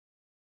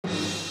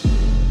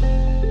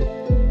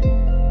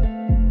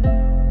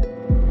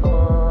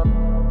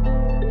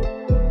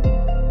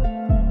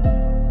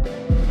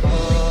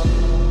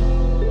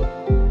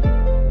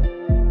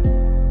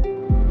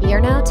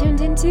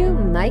to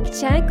Mic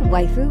Check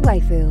Waifu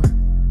Waifu.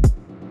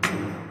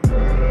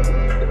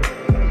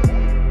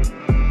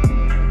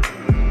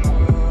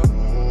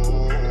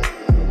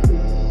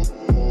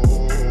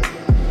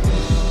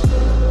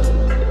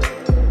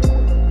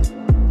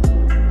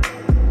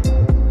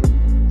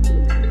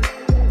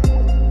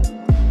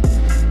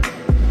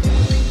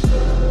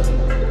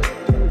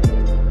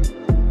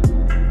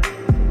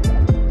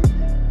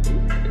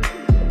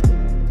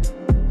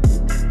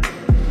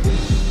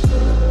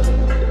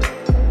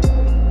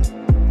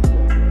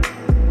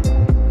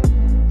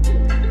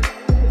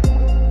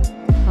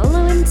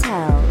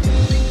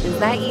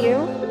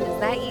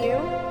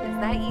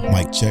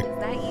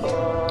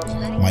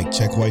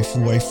 Waifu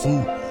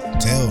Waifu.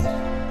 Tell,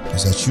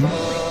 is that you?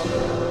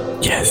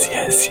 Yes,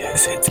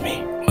 it's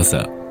me. What's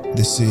up?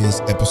 This is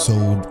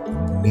episode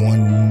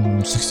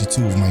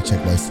 162 of Mic Check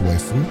Waifu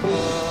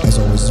Waifu. As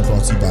always, it's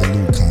brought to you by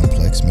Lube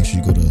Complex. Make sure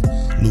you go to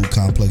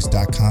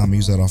lubecomplex.com.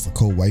 Use that offer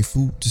code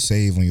Waifu to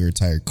save on your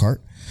entire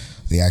cart.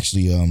 They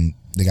actually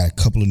they got a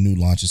couple of new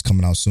launches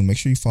coming out soon. Make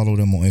sure you follow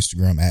them on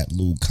Instagram at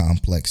Lube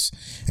Complex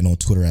and on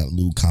Twitter at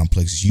Lube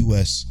Complex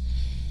US.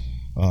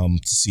 To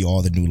see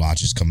all the new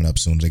launches coming up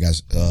soon. They got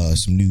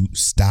some new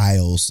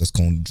styles that's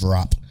going to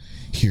drop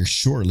here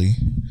shortly.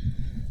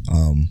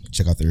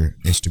 Check out their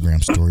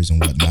Instagram stories and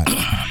whatnot.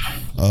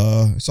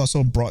 It's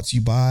also brought to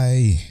you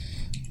by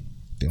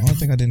the only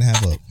thing I didn't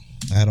have up.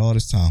 I had all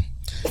this time.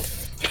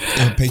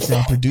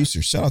 Patreon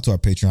producers. Shout out to our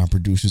Patreon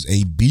producers,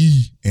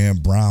 AB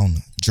and Brown,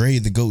 Dre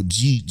the Goat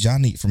G,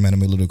 Johnny from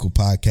Analytical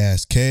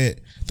Podcast,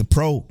 Ked the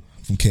Pro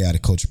from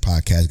Chaotic Culture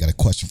Podcast. Got a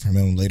question from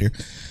him later,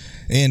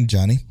 and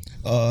Johnny.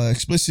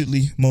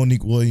 Explicitly,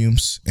 Monique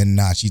Williams and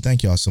Nachi.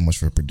 Thank y'all so much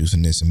for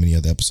producing this and many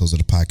other episodes of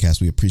the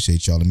podcast. We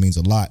appreciate y'all. It means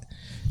a lot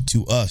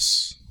to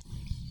us.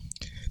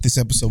 This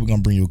episode, we're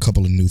gonna bring you a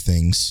couple of new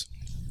things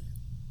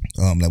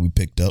that we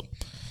picked up.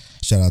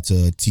 Shout out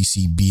to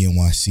TCB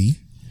NYC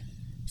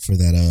for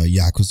that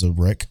Yakuza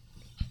wreck,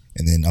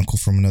 and then Uncle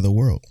from Another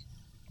World.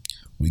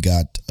 We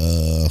got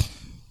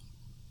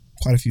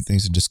quite a few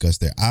things to discuss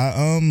there.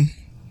 I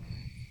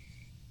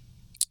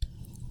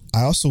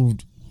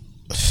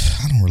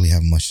don't really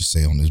have much to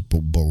say on this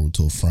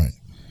Boruto front,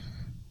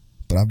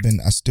 but I've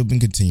still been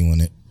continuing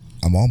it.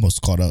 I'm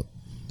almost caught up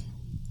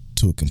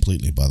to it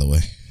completely, by the way.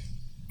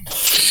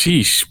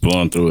 Sheesh,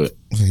 blowing through it.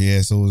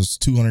 Yeah, so it was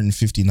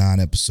 259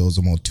 episodes.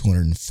 I'm on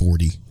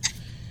 240.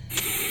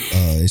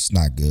 It's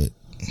not good.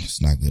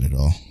 It's not good at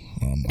all.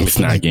 It's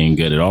not getting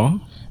good at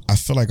all. I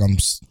feel like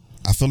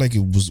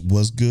it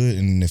was good,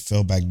 and it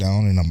fell back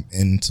down, and I'm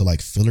into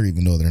like filler,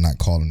 even though they're not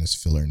calling this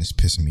filler, and it's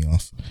pissing me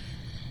off.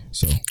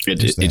 So it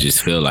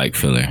just feel like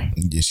filler.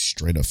 It just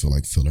straight up feel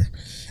like filler.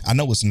 I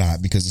know it's not,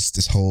 because it's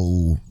this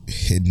whole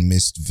hidden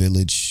mist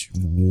village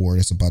war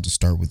that's about to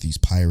start with these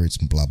pirates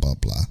and blah blah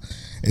blah.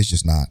 It's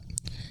just not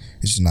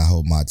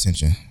holding my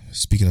attention.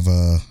 Speaking of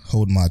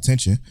holding my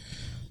attention,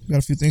 we got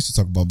a few things to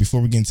talk about.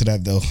 Before we get into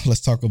that though, let's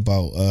talk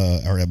about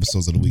our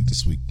episodes of the week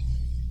this week.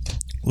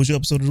 What's your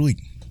episode of the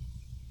week?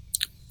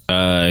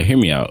 Hear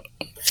me out,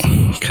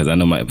 because I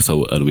know my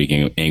episode of the week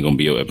ain't gonna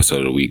be your episode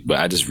of the week, but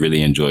I just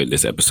really enjoyed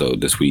this episode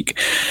this week.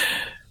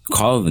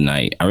 Call of the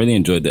Night. I really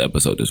enjoyed the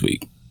episode this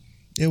week.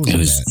 It was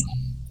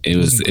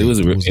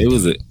a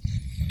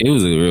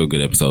real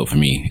good episode for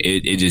me.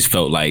 It just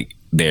felt like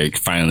they're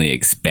finally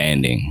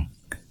expanding,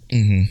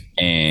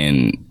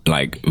 and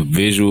like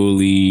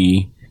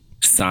visually,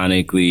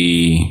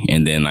 sonically,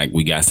 and then like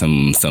we got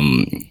some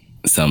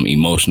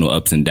emotional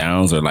ups and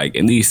downs, or like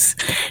at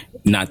least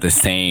not the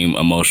same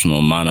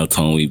emotional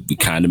monotone we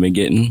kind of been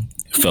getting.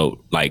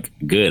 Felt like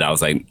good. I was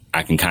like,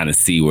 I can kind of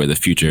see where the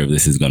future of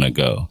this is gonna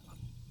go.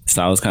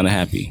 So I was kind of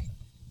happy.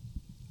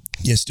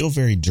 Yeah, still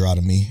very dry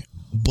to me.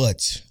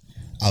 But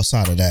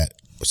outside of that,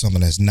 something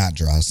that's not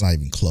dry, it's not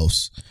even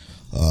close.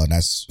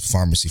 That's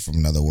Pharmacy from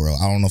Another World.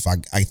 I don't know if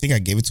I think I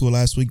gave it to it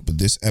last week, but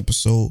this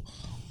episode,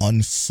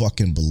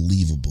 unfucking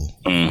believable.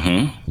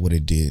 What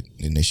it did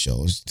in this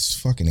show. It's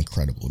fucking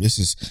incredible. This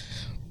is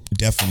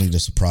definitely the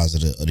surprise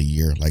of the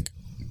year. Like,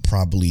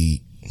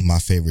 probably my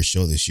favorite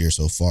show this year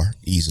so far.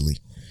 Easily.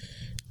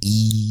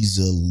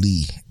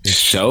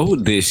 Show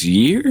this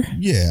year?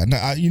 Yeah.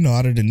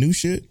 Out of the new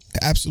shit,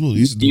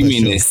 absolutely. You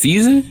mean this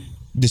season?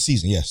 This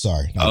season, yeah.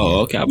 Sorry.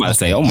 Okay. I'm about to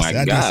say, oh my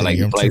God,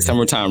 like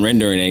Summertime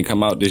Rendering ain't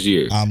come out this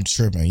year. I'm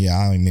tripping. Yeah,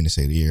 I didn't mean to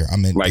say the year. I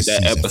meant like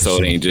that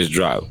episode ain't just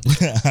dropped.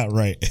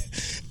 Right.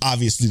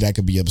 Obviously, that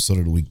could be episode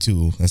of the week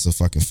too. That's a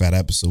fucking fat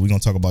episode. We're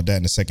gonna talk about that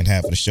in the second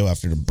half of the show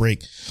after the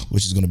break,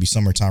 which is gonna be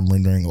Summertime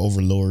Rendering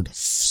Overlord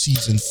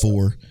season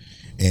 4,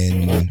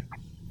 and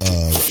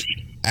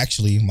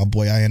actually my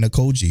boy Ayana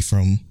Koji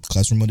from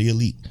Classroom of the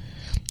Elite.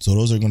 So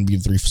those are gonna be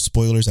the 3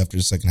 spoilers after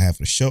the second half of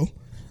the show,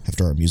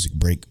 after our music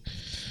break.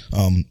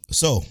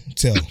 So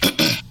Tell,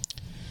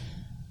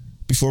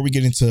 before we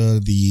get into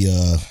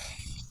the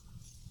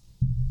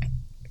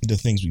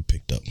things we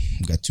picked up,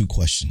 we got 2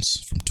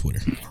 questions from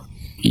Twitter.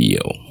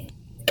 Yo,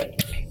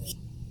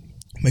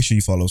 make sure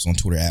you follow us on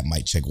Twitter at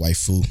Mic Check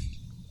Waifu,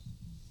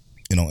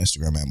 and on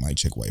Instagram at Mic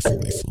Check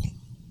Waifu.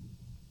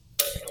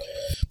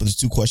 But the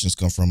 2 questions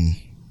come from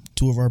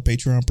two of our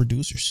Patreon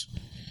producers,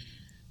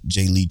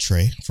 J. Lee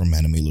Trey from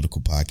Anime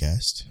Lytical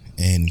Podcast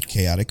and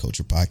Chaotic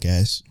Culture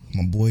Podcast,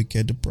 my boy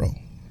Ked the Pro.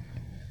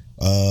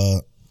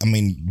 I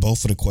mean,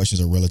 both of the questions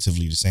are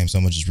relatively the same, so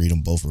I'm going to just read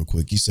them both real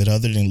quick. You said,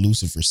 other than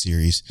Lucifer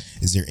series,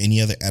 is there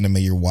any other anime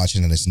you're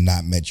watching that has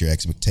not met your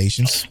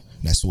expectations?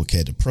 That's what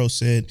Ked the Pro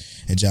said.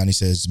 And Johnny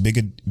says,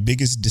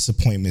 biggest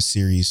disappointment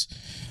series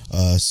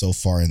so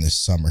far in the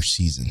summer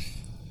season.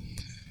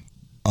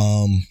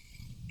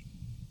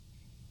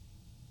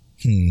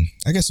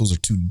 I guess those are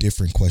two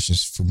different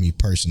questions for me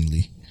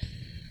personally.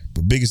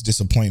 But biggest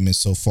disappointment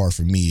so far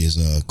for me is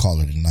Call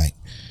of the Night.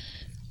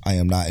 I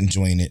am not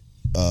enjoying it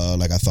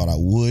like I thought I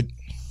would.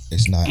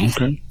 It's not.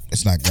 Okay.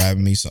 It's not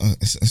grabbing me.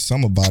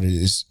 Some about it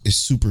is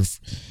super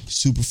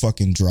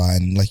fucking dry,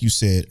 and like you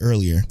said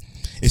earlier,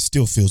 it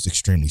still feels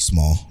extremely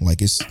small.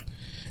 Like it's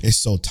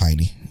so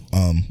tiny.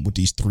 With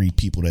these three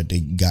people that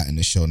they got in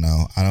the show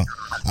now, I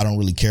don't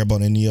really care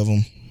about any of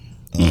them.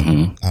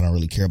 I don't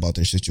really care about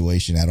their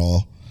situation at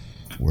all.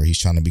 Where he's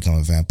trying to become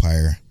a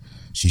vampire,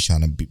 she's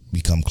trying to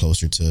become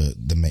closer to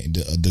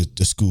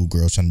the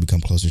schoolgirl, trying to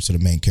become closer to the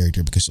main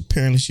character because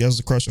apparently she has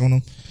a crush on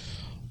him.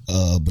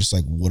 But it's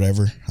like,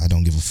 whatever. I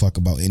don't give a fuck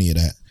about any of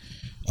that.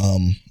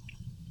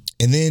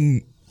 And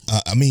then,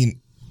 I mean,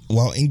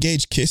 while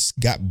Engaged Kiss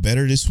got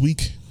better this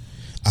week,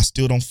 I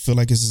still don't feel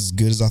like it's as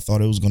good as I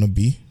thought it was going to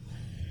be.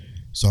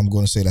 So I'm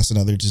going to say that's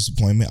another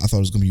disappointment. I thought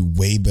it was going to be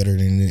way better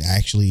than it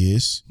actually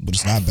is, but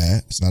it's not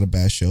bad. It's not a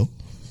bad show.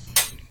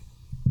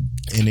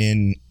 And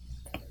then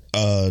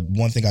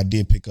one thing I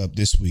did pick up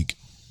this week,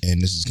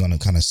 and this is going to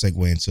kind of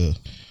segue into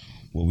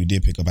what we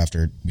did pick up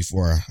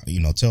before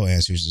Tell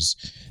answers, is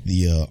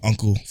the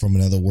Uncle from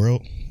Another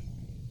World.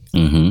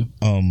 Well,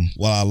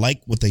 I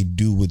like what they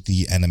do with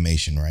the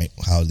animation, right?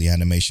 How the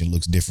animation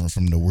looks different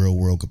from the real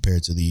world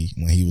compared to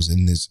when he was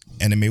in this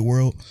anime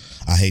world.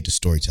 I hate the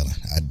storytelling.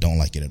 I don't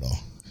like it at all.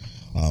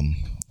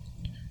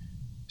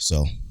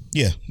 So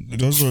yeah,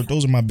 those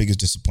are my biggest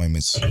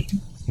disappointments.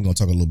 We're gonna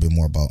talk a little bit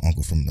more about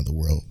Uncle from Another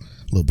World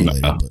a little bit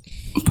later.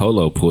 But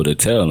Polo pulled a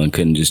tail and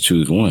couldn't just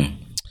choose one.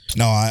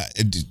 No,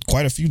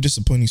 quite a few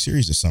disappointing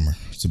series this summer,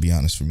 to be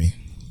honest, for me.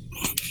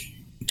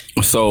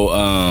 So,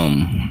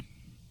 I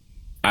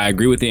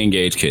agree with the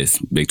Engaged Kiss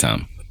big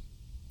time.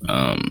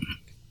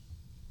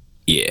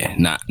 Yeah,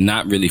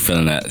 not really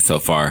feeling that so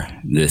far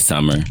this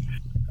summer.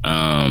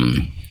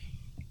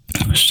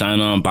 Shine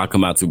On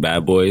Bakumatsu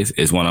Bad Boys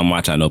is one I'm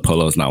watching. I know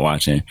Polo's not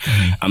watching.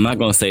 I'm not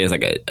gonna say it's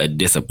like a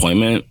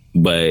disappointment,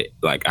 but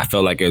like I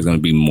felt like it was gonna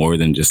be more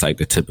than just like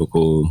the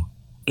typical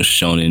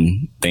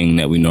shonen thing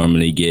that we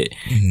normally get,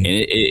 and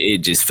it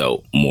just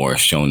felt more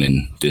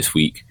shonen this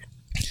week.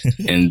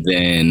 And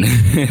then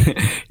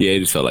yeah,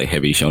 it just felt like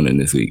heavy shonen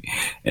this week.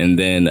 And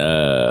then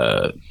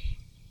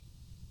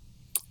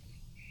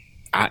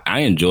I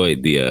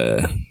enjoyed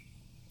the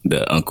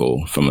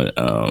uncle from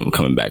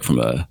coming back from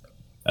a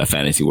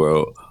fantasy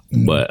world,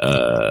 but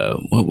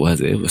what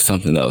was it? It was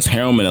something else.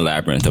 Harem in the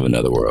Labyrinth of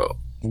Another World.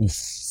 Oof,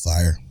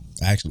 fire!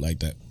 I actually like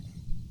that.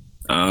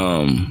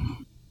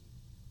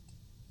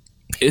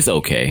 It's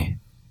okay.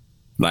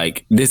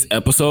 Like, this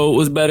episode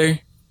was better,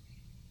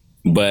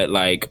 but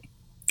like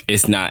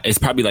it's not. It's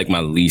probably like my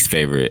least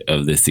favorite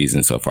of this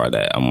season so far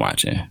that I'm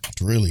watching.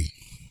 Really?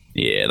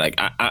 Yeah. Like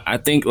I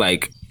think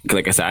like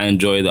I said, I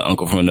enjoy the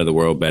Uncle from Another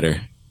World better.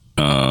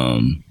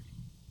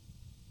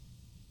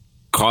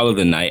 Call of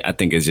the Night, I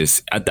think is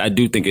just. I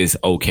do think it's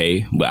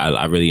okay, but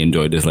I really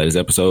enjoyed this latest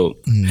episode.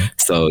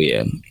 So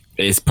yeah,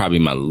 it's probably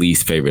my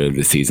least favorite of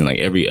the season. Like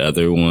every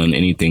other one,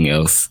 anything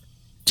else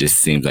just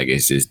seems like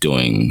it's just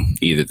doing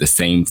either the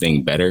same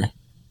thing better,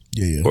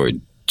 or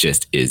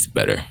just is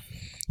better.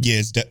 Yeah,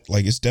 it's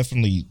it's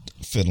definitely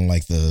feeling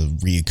like the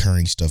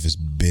reoccurring stuff has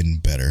been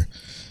better.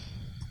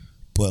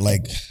 But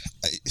like,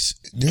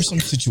 there's some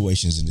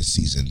situations in this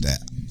season that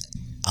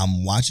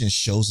I'm watching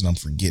shows and I'm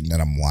forgetting that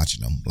I'm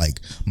watching them.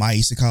 Like My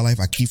Isekai Life,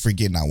 I keep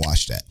forgetting I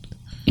watched that.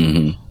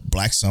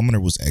 Black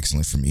Summoner was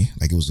excellent for me.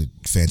 Like, it was a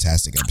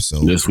fantastic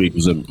episode. This week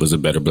was a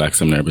better Black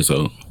Summoner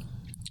episode.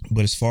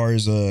 But as far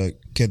as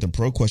Ked the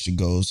Pro question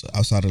goes,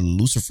 outside of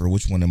Lucifer,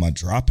 which one am I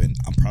dropping?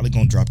 I'm probably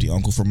gonna drop the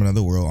Uncle from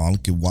Another World. I only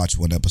could watch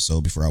one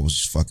episode before I was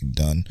just fucking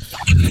done.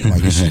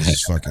 Like, this shit is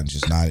just fucking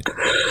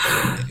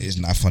it's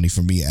not funny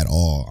for me at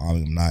all.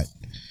 I'm not.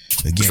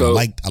 Again, so,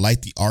 I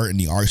like the art and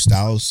the art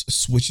styles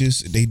switches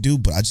they do,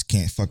 but I just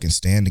can't fucking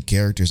stand the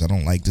characters. I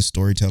don't like the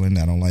storytelling.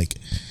 I don't like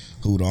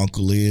who the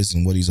uncle is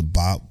and what he's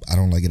about. I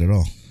don't like it at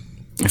all.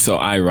 So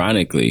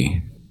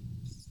ironically,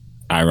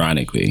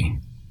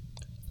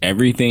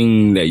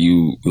 everything that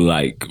you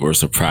like were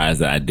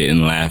surprised that I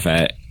didn't laugh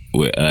at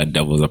with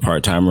Devil's a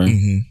Part-Timer,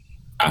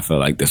 I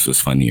felt like this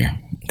was funnier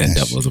than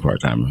Devil's a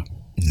Part-Timer.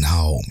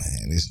 No,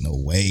 man, there's no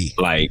way.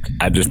 Like,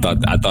 I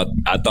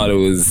thought it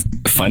was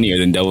funnier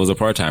than Devil's a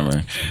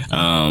Part-Timer.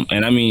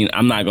 And I mean,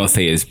 I'm not gonna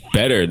say it's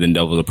better than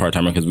Devil's a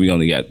Part-Timer because we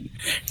only got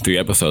 3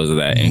 episodes of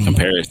that in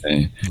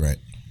comparison. Right.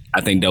 I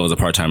think Devil's a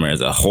Part-Timer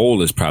as a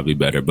whole is probably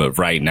better, but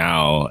right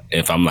now,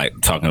 if I'm like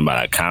talking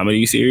about a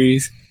comedy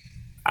series,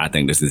 I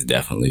think this is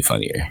definitely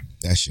funnier.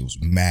 That shit was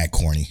mad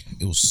corny.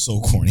 It was so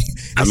corny.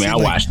 I mean, I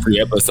watched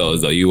 3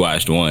 episodes though. You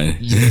watched 1.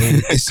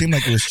 Yeah, it seemed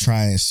like it was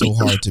trying so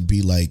hard to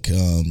be like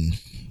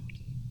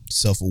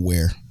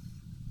self-aware,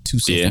 too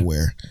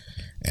self-aware,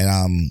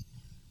 and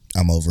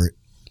I'm over it.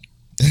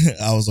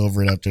 I was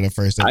over it after the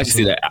first episode. I can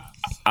see that.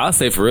 I'll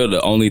say for real,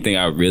 the only thing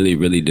I really,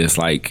 really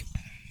dislike,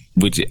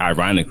 which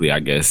ironically, I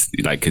guess,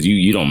 like, because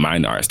you don't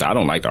mind the art style. I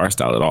don't like the art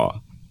style at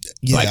all.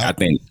 Yeah, like, I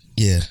think.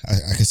 Yeah,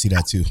 I can see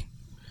that too.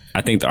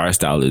 I think the art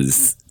style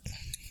is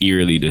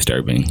eerily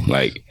disturbing.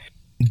 Like,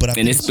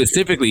 and it's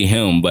specifically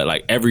him, but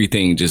like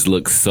everything just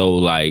looks so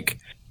like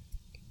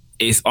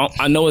it's.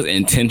 I know it's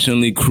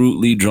intentionally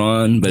crudely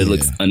drawn, but it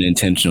looks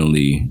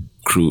unintentionally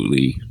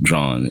crudely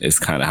drawn. It's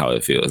kind of how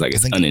it feels. Like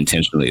it's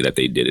unintentionally that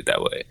they did it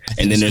that way.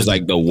 And then there's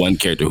like the one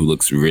character who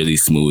looks really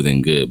smooth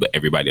and good, but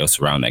everybody else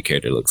around that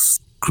character looks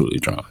crudely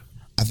drawn.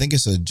 I think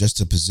it's a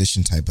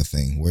juxtaposition type of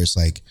thing where it's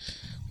like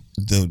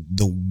the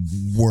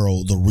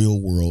real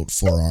world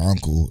for our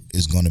uncle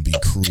is going to be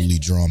crudely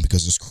drawn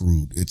because it's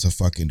crude. It's a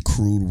fucking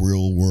crude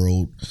real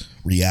world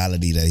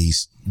reality that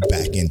he's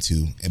back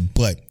into.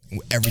 But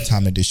every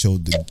time that they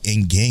showed the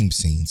in-game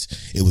scenes,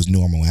 it was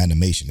normal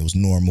animation. It was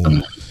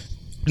normal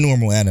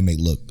anime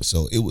look.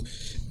 So it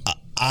was.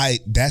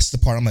 That's the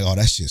part I'm like, oh,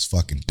 that shit's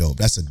fucking dope.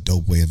 That's a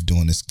dope way of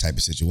doing this type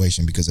of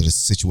situation because of the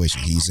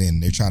situation he's in.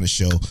 They're trying to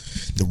show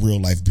the real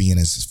life being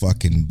as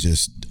fucking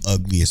just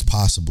ugly as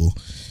possible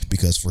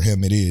because for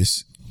him it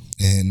is,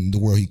 and the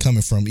world he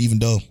coming from, even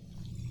though.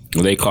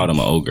 Well, they called him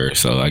an ogre,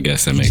 so I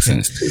guess that makes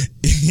sense too.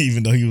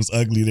 Even though he was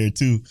ugly there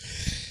too,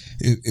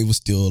 it was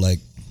still like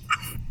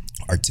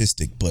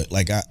artistic, but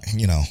like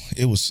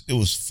it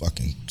was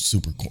fucking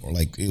super cool.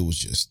 Like it was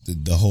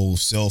just the whole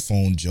cell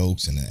phone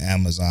jokes and the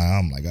Amazon.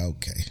 I'm like,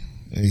 okay,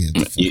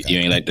 you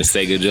ain't like the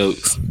Sega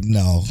jokes.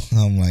 No,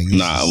 I'm like,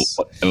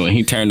 when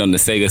he turned on the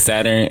Sega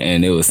Saturn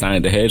and it was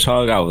Sonic the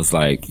Hedgehog, I was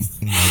like,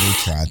 they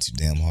tried too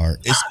damn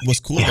hard. What's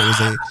cool though is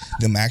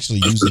them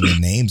actually using the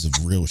names of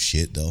real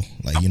shit though.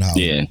 Like you know how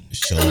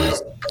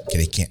shows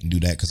they can't do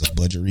that because of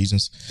budget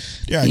reasons.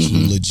 They're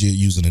actually legit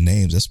using the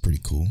names. That's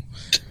pretty cool.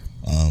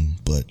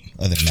 But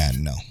other than that,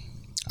 no.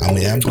 I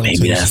mean,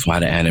 maybe that's why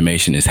the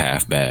animation is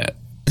half bad.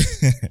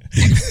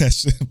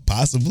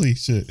 Possibly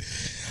should.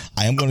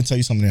 I am going to tell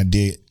you something I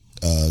did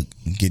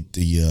get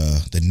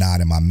the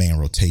nod in my main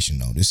rotation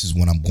though. This is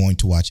one I'm going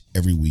to watch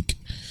every week.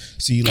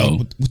 See, like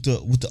with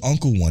the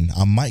uncle one,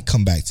 I might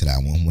come back to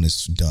that one when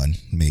it's done.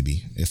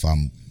 Maybe if I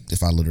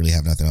literally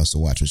have nothing else to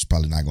watch, which is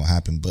probably not going to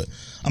happen. But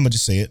I'm gonna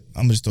just say it.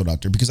 I'm gonna just throw it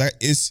out there because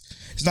it's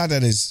not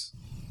that it's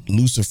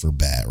Lucifer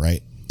bad,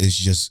 right? It's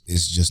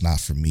just not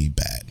for me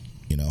bad,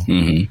 you know.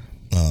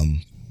 Mm-hmm.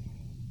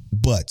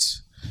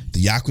 But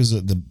the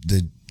Yakuza,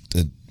 the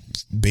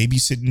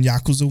babysitting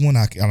Yakuza one,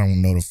 I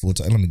don't know the full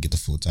title. Let me get the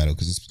full title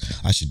because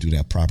I should do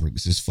that proper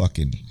because this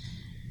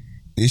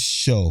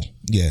show,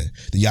 the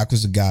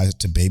Yakuza guys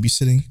to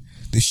babysitting.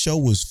 This show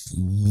was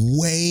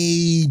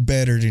way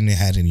better than it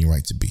had any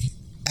right to be.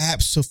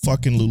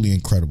 Absolutely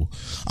incredible.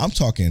 I'm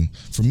talking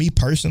for me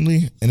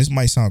personally, and this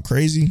might sound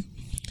crazy.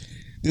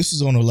 This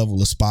is on a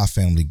level of Spy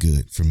Family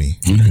good for me.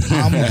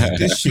 I'm like,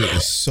 this shit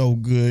is so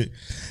good.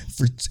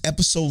 For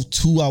episode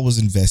 2, I was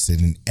invested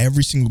in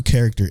every single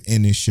character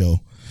in this show.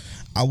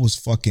 I was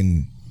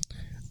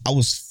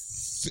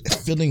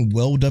feeling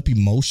welled up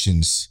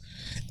emotions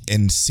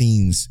and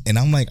scenes. And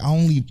I'm like, I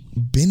only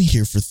been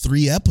here for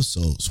 3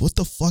 episodes. What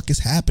the fuck is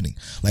happening?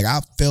 Like, I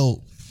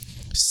felt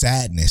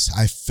sadness.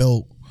 I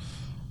felt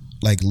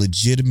like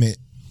legitimate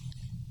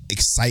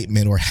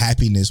excitement or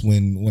happiness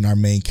when our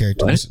main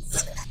character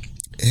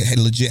had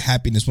legit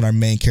happiness when our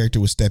main character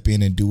would step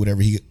in and do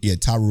whatever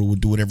Taru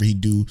would do whatever he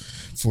do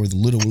for the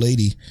little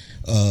lady.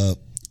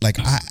 Like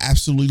I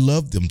absolutely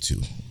loved them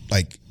too.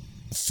 Like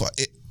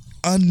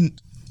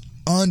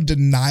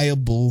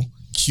undeniable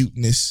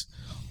cuteness,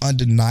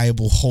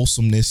 undeniable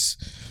wholesomeness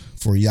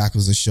for a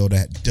Yakuza show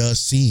that does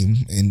seem,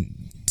 and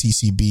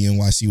TCB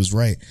NYC was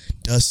right,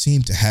 does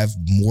seem to have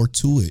more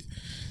to it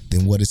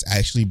than what is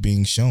actually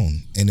being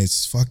shown. And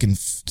it's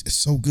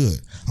so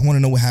good. I want to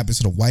know what happens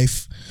to the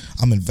wife.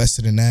 I'm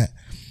invested in that.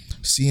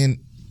 Seeing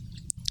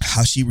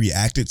how she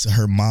reacted to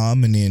her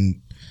mom and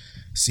then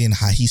seeing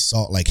how he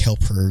sought like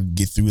help her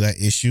get through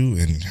that issue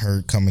and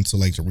her coming to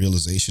like the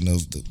realization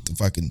of the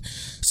fucking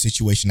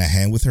situation at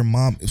hand with her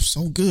mom. It was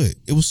so good.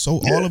 It was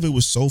all of it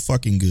was so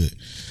fucking good.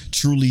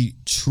 Truly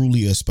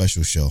a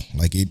special show.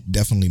 Like it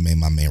definitely made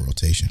my main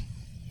rotation.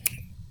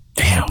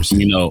 Damn, 100%.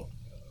 You know,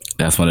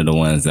 that's one of the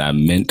ones I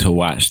meant to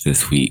watch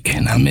this week,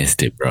 and I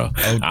missed it, bro.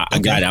 I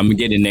got it. I'm gonna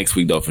get it next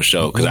week though for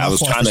sure. Because I was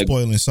trying to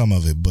spoiling some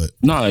of it, but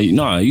no,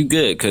 you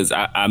good. Because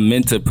I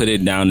meant to put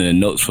it down in the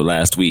notes for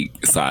last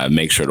week, so I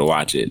make sure to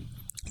watch it.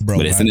 Bro,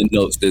 but it's in the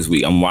notes this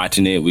week. I'm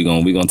watching it. We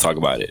gonna talk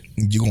about it.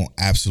 You're gonna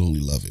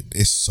absolutely love it.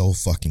 It's so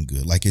fucking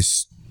good. Like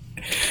it's.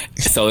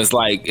 So it's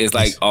like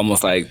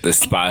almost like the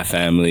Spy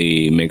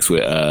Family mixed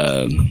with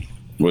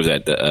what was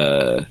that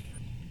the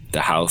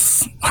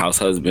house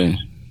husband.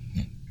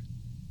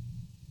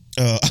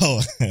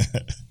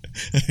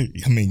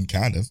 I mean,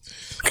 kind of.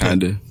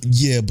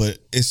 Yeah, but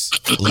it's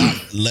a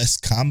lot less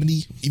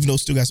comedy, even though it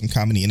still got some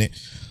comedy in it.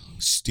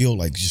 Still,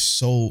 like, just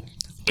so.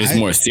 It's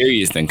more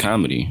serious than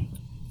comedy.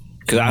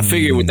 Because I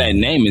figured with that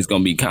name, it's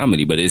gonna be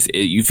comedy, but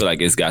you feel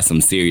like it's got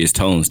some serious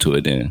tones to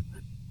it. Then,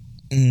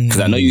 because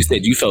I know you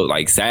said you felt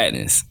like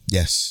sadness.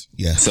 Yes.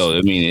 So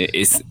I mean,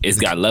 it's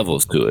got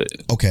levels to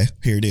it. Okay,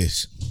 here it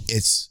is.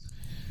 It's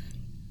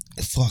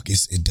a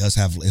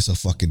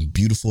fucking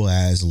beautiful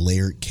ass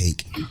layered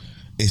cake.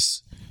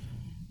 It's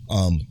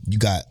you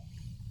got,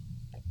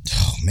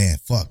 oh man,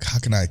 fuck, how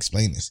can I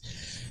explain this?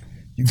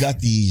 You got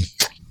the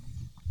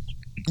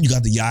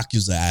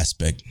Yakuza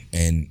aspect,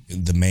 and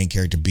the main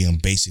character being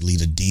basically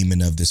the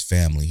demon of this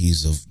family.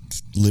 He's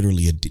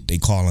they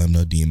call him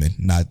a demon,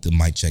 not the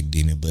Mic Check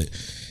demon, but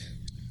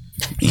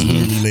he's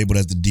literally labeled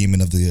as the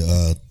demon of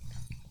the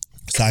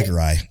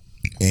Sakurai,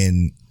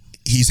 and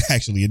he's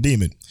actually a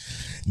demon.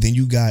 Then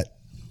you got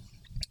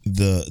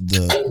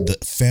the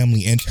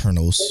family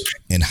internals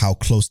and how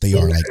close they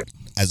are, like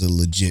as a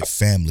legit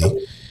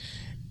family.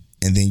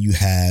 And then you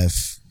have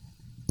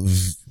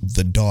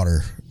the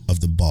daughter of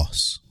the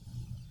boss.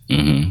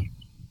 And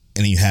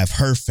then you have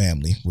her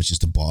family, which is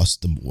the boss,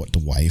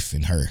 the wife,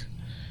 and her.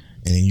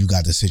 And then you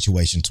got the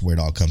situation to where it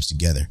all comes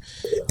together.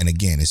 And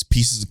again, it's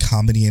pieces of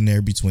comedy in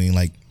there between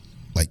like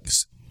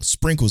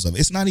sprinkles of it.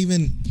 It's not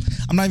even,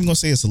 I'm not even gonna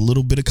say it's a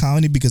little bit of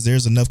comedy, because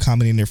there's enough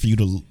comedy in there for you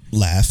to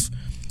laugh,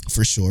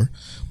 for sure.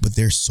 But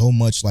there's so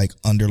much like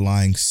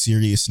underlying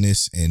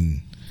seriousness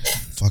and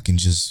fucking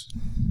just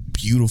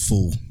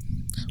beautiful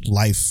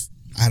life.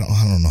 I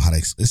don't know how to.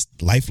 It's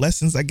life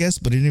lessons, I guess,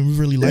 but it ain't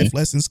really life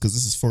lessons, because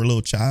this is for a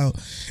little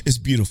child. It's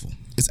beautiful.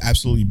 It's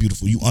absolutely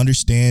beautiful. You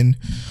understand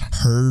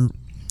her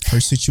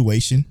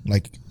situation,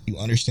 like you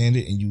understand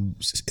it and you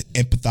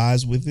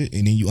empathize with it,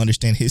 and then you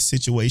understand his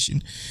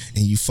situation,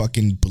 and you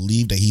fucking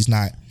believe that he's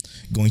not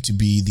going to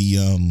be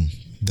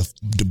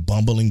the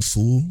bumbling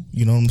fool.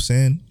 You know what I'm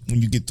saying?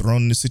 When you get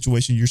thrown in a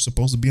situation you're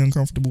supposed to be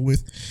uncomfortable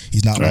with,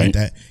 he's not like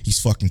that. He's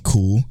fucking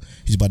cool.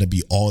 He's about to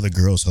be all the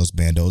girls'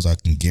 husbandos. I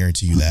can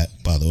guarantee you that,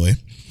 by the way.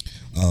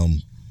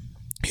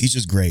 He's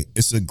just great.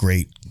 It's a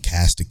great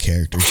cast of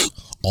characters.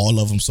 All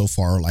of them so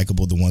far are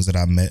likable. The ones that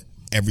I met,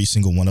 every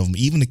single one of them,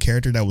 even the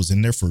character that was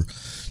in there for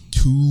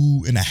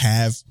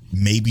 2.5,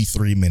 maybe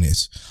 3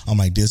 minutes, I'm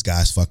like, this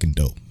guy's fucking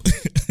dope.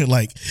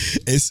 Like,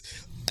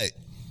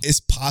 it's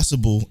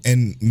possible.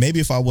 And maybe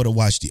if I would have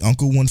watched the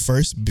uncle one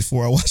first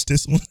before I watched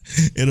this one,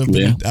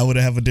 I would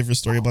have a different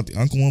story about the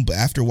uncle one. But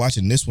after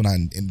watching this one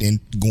and then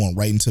going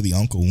right into the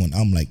uncle one,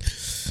 I'm like,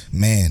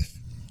 man,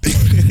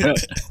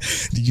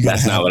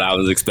 that's not what I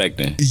was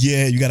expecting.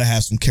 Yeah, you gotta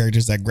have some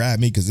characters that grab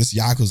me, because this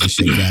Yakuza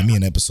shit grabbed me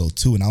in episode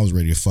 2, and I was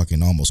ready to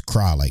fucking almost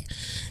cry. Like,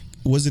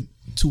 was it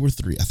 2 or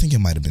 3? I think it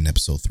might have been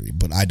episode 3,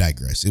 but I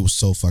digress. It was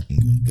so fucking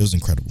good. It was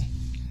incredible.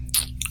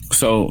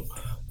 So,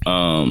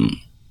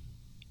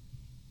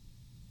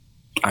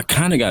 I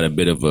kind of got a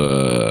bit of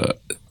a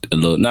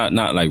little, not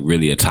like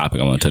really a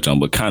topic I want to touch on,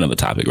 but kind of a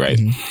topic, right?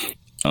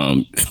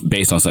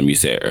 Based on something you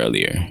said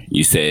earlier.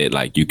 You said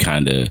like you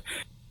kind of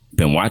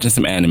been watching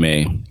some anime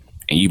and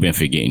you've been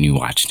forgetting you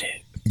watched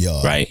it.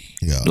 Yeah. Right?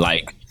 Yeah.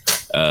 Like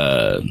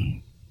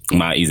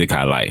My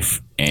Isekai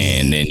Life.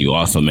 And then you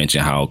also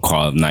mentioned how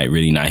Call of Night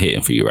really not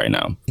hitting for you right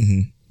now.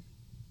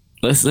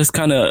 Let's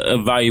kind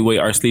of evaluate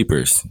our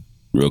sleepers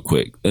real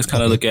quick. Let's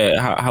kind of look at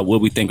how what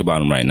we think about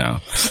them right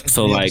now.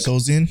 So like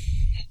episodes in?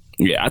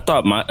 Yeah, I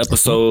thought my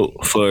episode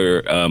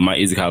for My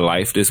Isekai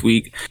Life this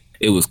week,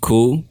 it was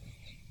cool.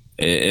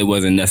 It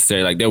wasn't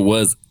necessary. Like there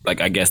was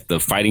like, I guess the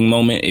fighting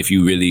moment, if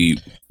you really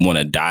want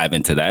to dive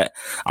into that,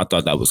 I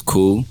thought that was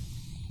cool,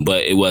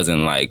 but it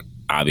wasn't like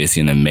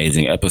obviously an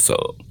amazing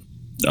episode.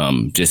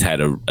 Just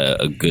had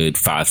a good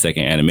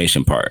 5-second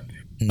animation part.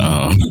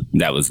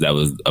 That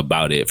was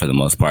about it for the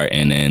most part.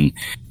 And then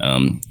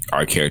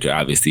our character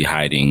obviously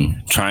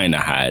trying to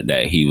hide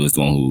that he was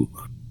the one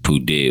who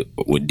did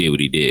what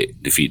he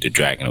did, defeat the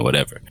dragon or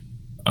whatever.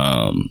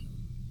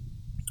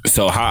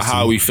 So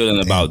how are we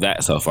feeling about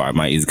that so far,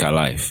 My Isekai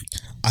Life?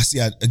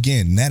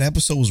 Again, that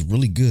episode was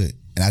really good,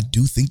 and I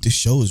do think the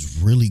show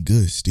is really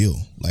good still.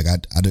 Like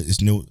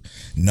it's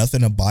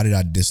nothing about it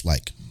I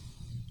dislike.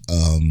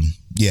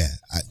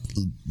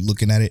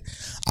 Looking at it,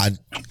 I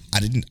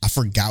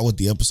forgot what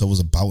the episode was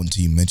about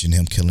until you mentioned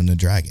him killing the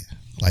dragon.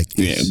 Like,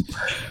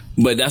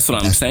 but that's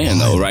what I'm saying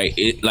wild. Though, right?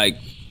 It like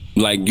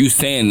you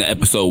saying the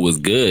episode was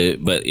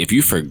good, but if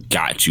you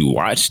forgot you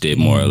watched it,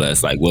 more or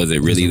less, like, was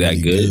it really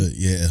that good?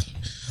 Yeah.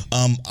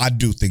 I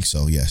do think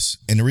so, yes.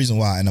 And the reason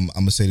why, and I'm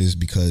gonna say this, is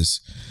because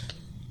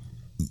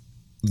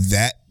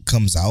that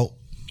comes out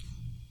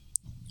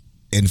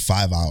in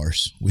 5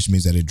 hours, which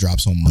means that it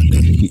drops on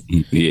Monday.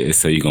 Yeah,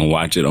 so you're gonna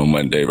watch it on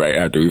Monday, right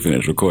after we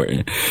finish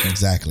recording.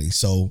 Exactly.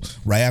 So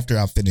right after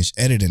I finish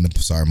editing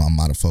I'm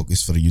out of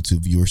focus for the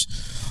YouTube viewers.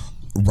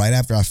 Right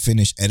after I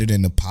finish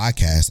editing the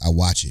podcast, I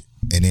watch it,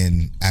 and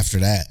then after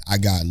that, I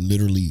got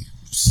literally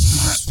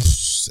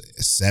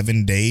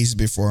 7 days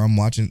before I'm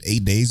watching,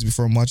 8 days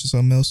before I'm watching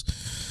something else.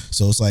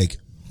 So it's like,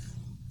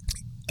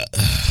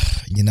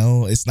 You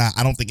know, it's not.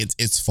 I don't think it's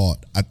its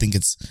fault. I think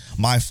it's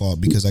my fault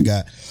because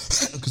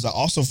I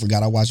also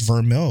forgot I watched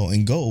Vermeil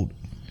and Gold.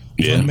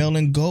 Yeah. Vermeil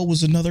and Gold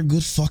was another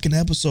good fucking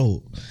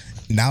episode.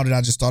 Now that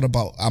I just thought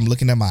about, I'm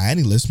looking at my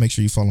Annie list. Make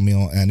sure you follow me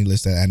on Annie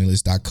list at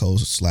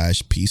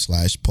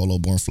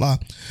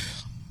annilist.co/p/polobornfly.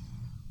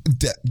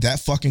 That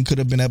fucking could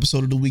have been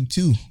episode of the week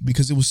too,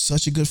 because it was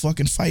such a good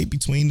fucking fight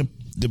between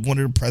one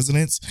of the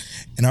presidents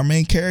and our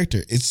main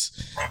character. It's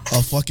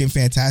a fucking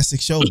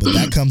fantastic show, but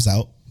that comes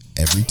out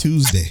every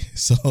Tuesday.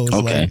 So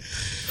okay,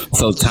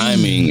 so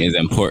timing is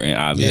important,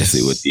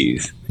 obviously, with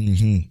these.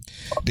 Mm-hmm.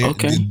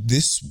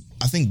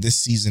 I think this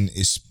season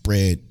is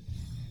spread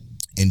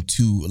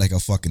into like a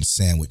fucking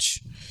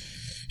sandwich.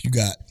 You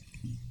got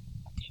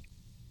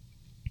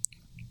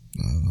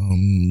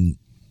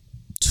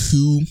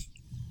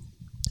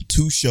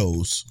two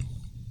shows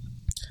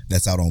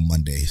that's out on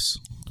Mondays.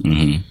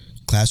 Mm-hmm.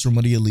 Classroom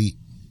of the Elite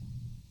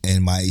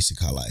and My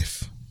Isekai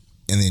Life.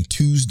 And then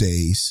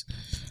Tuesdays,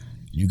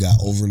 you got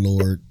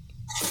Overlord,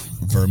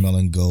 Vermeil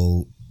and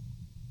Gold,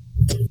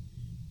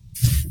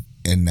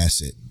 and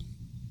that's it.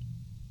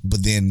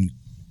 But then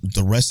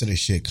the rest of the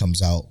shit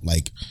comes out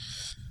like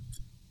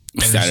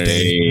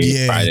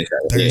Saturday, Friday,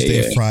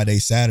 Thursday, Friday,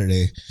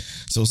 Saturday.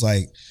 So it's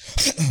like,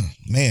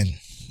 man,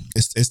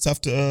 it's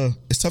tough to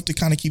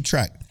kind of keep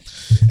track.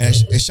 And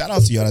shout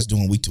out to y'all that's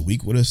doing week to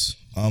week with us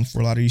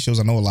for a lot of these shows.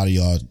 I know a lot of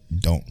y'all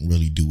don't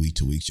really do week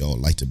to week. Y'all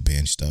like to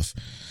binge stuff.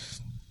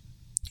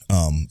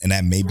 And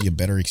that may be a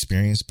better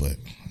experience, but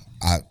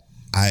I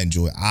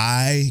enjoy.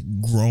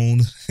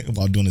 Grown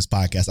while doing this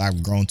podcast.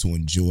 I've grown to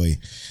enjoy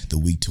the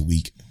week to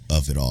week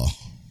of it all.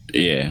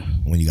 Yeah,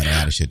 when you got a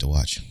lot of shit to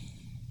watch.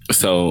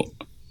 So, all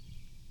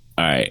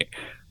right,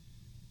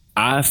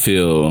 I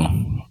feel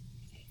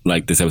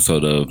like this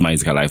episode of My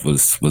Isekai Life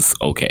was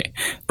okay,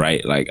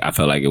 right? Like I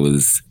felt like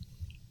we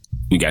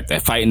got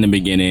that fight in the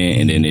beginning,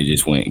 and then it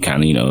just went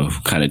kind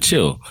of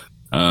chill.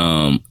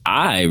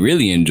 I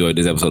really enjoyed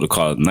this episode of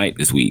Call of Night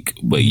this week,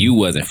 but you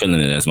wasn't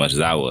feeling it as much as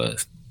I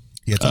was.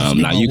 Yeah,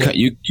 now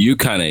you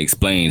kind of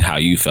explained how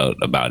you felt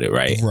about it,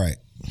 right? Right.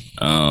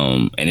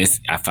 And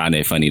I find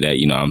it funny that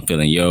I'm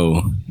feeling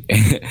your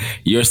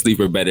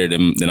sleeper better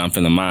than I'm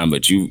feeling mine,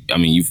 but you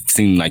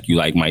seem like you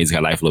like My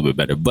Isekai Life a little bit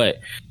better, but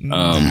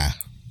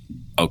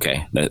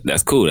okay,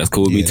 that's cool. That's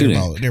cool with me too.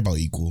 They're about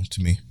equal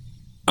to me.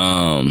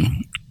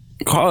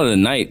 Call of the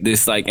Night,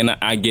 this and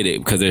I get it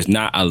because there's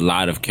not a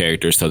lot of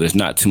characters, so there's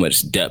not too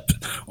much depth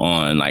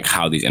on like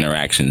how these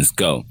interactions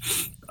go,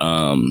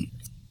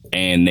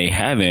 and they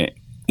haven't,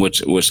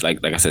 which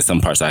like I said,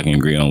 some parts I can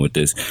agree on with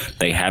this.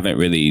 They haven't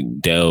really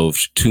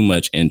delved too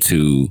much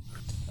into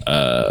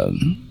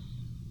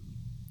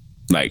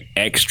like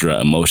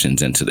extra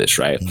emotions into this,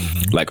 right?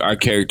 Mm-hmm. Like our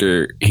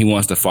character, he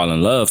wants to fall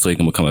in love so he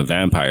can become a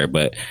vampire,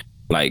 but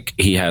like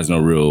he has no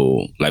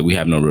real, like we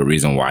have no real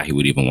reason why he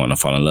would even want to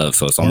fall in love.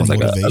 So it's almost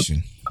like a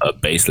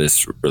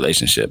baseless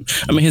relationship.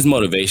 I mean, his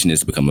motivation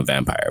is to become a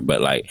vampire, but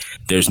like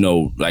there's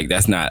no, like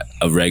that's not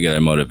a regular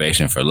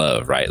motivation for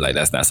love, right? Like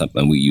that's not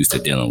something we used to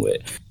dealing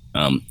with.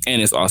 And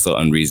it's also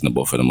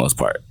unreasonable for the most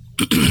part.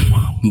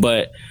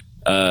 But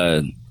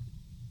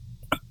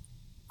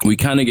we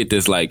kind of get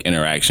this like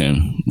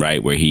interaction,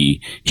 right, where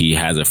he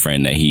has a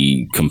friend that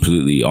he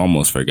completely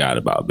almost forgot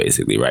about,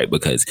 basically, right,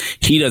 because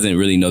he doesn't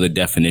really know the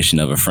definition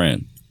of a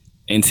friend.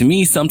 And to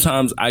me,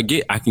 sometimes I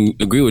can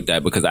agree with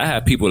that, because I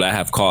have people that I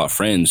have called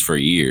friends for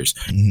years,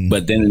 mm-hmm.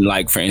 but then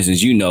like, for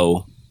instance,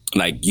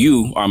 like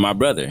you are my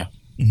brother,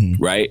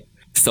 mm-hmm. right?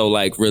 So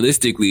like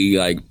realistically,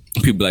 like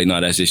people like, no,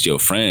 that's just your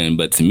friend.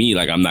 But to me,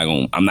 like I'm not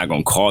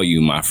gonna call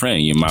you my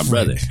friend. You're my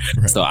brother.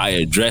 Right. So I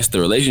address the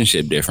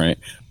relationship different.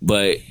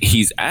 But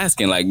he's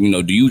asking, like,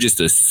 do you just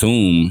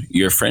assume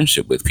your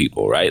friendship with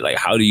people, right? Like,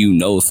 how do you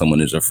know someone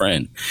is a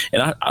friend?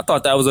 And I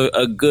thought that was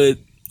a good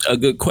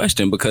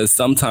question, because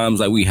sometimes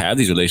like we have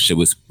these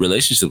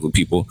relationships with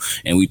people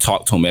and we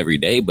talk to them every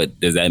day. But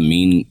does that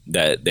mean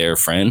that they're a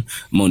friend?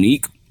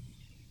 Monique,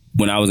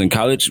 when I was in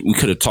college, we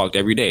could have talked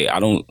every day.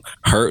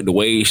 The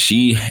way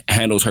she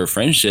handles her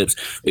friendships,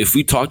 if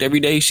we talked every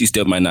day, she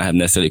still might not have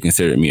necessarily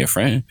considered me a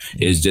friend.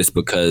 It's just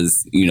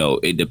because,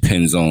 it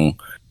depends on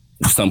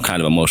some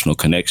kind of emotional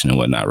connection and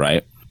whatnot,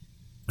 right?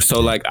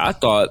 So like I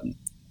thought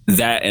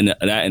that in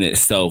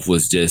itself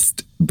was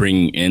just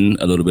bringing in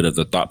a little bit of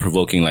the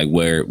thought-provoking, like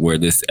where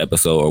this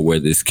episode or where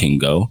this can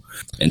go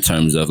in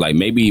terms of like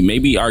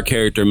maybe our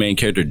main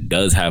character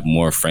does have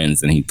more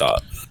friends than he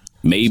thought.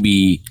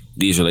 Maybe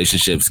these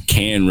relationships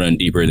can run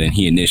deeper than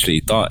he initially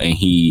thought, and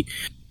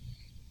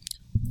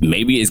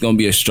maybe it's going to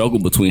be a struggle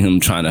between him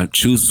trying to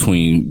choose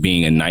between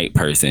being a night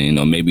person.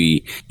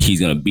 Maybe he's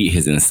going to beat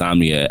his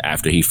insomnia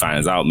after he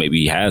finds out maybe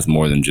he has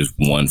more than just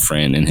one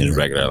friend in his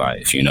regular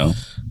life,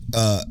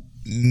 I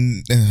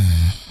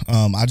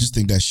just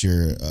think that's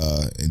your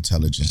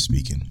intelligence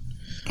speaking.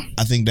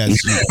 I think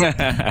that's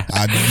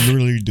I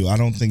really do. I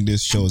don't think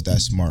this show is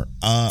that smart.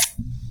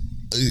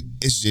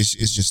 It's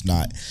just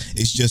not.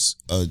 It's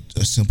just a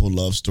simple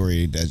love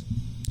story that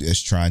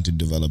is trying to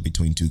develop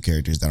between two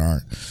characters that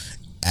aren't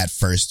at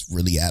first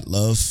really at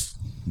love,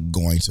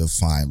 going to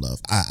find love.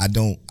 I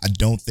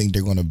don't think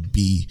they're going to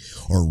be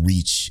or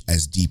reach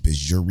as deep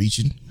as you're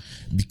reaching,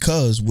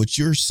 because what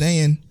you're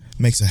saying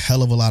makes a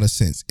hell of a lot of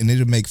sense, and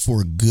it'll make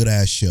for a good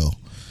ass show.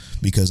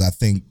 Because I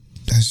think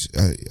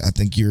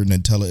you're an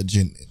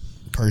intelligent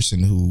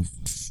person who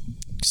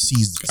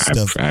sees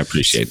stuff. I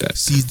appreciate that.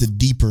 Sees the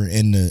deeper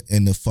in the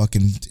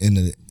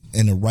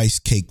rice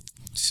cake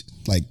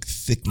like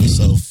thickness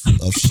of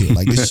shit.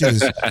 Like this shit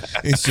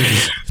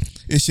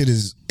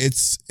is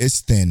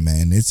it's thin,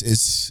 man.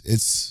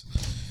 It's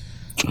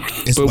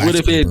but what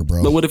if paper,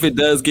 bro. But what if it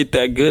does get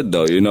that good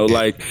though? You know,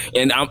 like,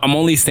 and I'm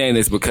only saying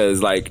this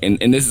because like,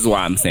 and this is why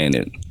I'm saying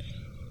it.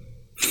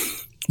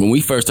 When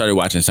we first started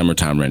watching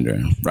Summertime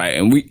Rendering, right,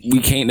 and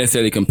we can't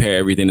necessarily compare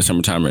everything to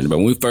Summertime Rendering, but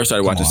when we first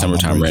started watching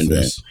Summertime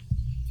Rendering,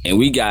 and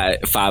we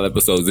got 5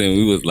 episodes in,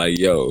 we was like,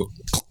 yo,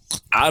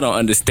 I don't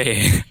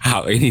understand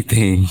how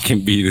anything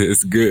can be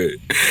this good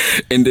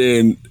and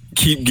then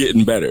keep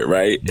getting better,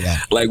 right? Yeah.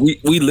 Like we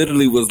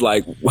literally was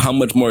like, how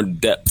much more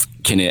depth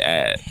can it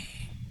add?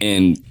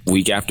 And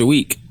week after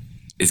week,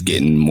 it's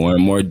getting more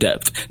and more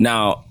depth.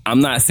 Now, I'm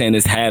not saying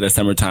this had a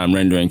Summertime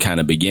Rendering kind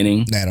of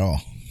beginning. At all.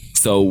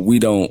 So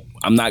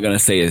I'm not going to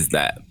say it's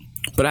that.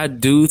 But I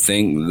do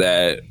think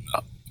that,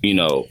 you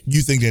know.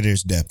 You think that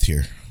there's depth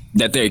here?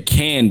 That there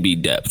can be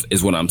depth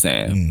is what I'm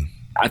saying.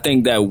 I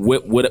think that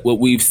what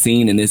we've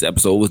seen in this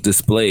episode was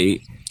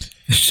displayed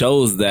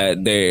shows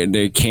that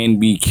there can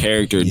be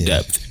character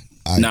depth.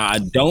 Now, I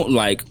don't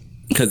like,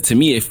 because to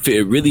me, it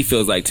really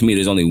feels like, to me,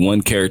 there's only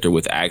one character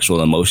with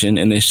actual emotion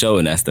in this show,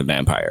 and that's the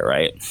vampire,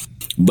 right?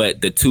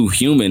 But the two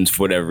humans,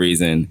 for whatever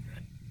reason,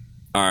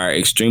 are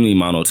extremely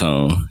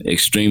monotone,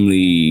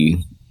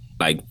 extremely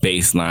like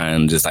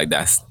baseline, just like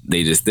that's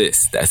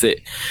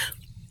it.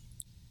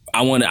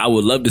 I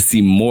would love to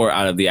see more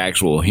out of the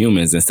actual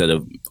humans instead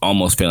of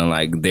almost feeling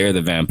like they're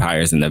the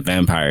vampires and the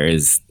vampire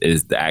is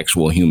the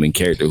actual human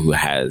character who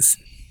has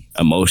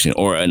emotion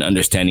or an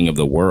understanding of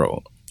the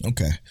world.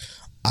 Okay.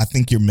 I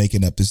think you're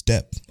making up this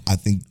depth. I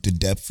think the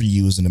depth for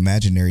you is an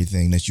imaginary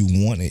thing that you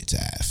want it to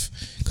have.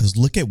 Because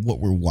look at what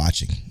we're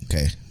watching,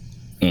 okay?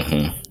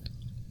 Mm-hmm.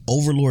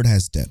 Overlord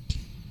has depth.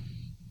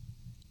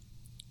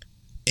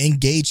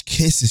 Engaged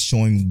Kiss is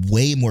showing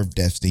way more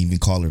depth than even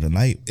Call Her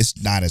Tonight.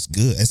 It's not as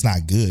good. It's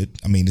not good.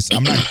 I mean,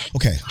 I'm not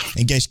okay.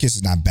 Engaged Kiss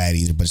is not bad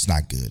either, but it's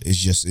not good. It's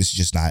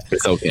just not.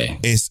 It's okay.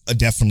 It's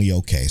definitely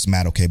okay. It's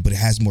mad okay, but it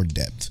has more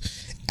depth.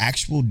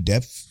 Actual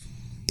depth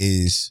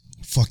is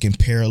fucking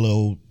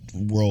Parallel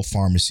World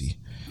Pharmacy.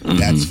 Mm-hmm.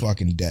 That's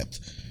fucking depth.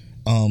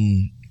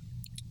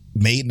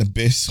 Made in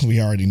Abyss,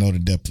 we already know the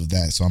depth of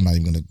that, so I'm not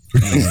even gonna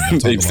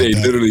talk they about say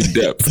that. Literally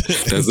depth.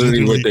 That's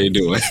literally what they're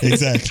doing.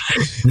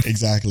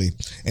 Exactly.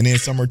 And then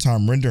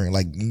Summertime Rendering,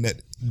 like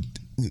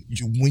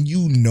when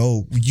you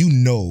know,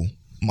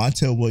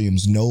 Montel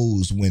Williams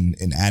knows when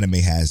an anime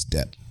has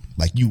depth.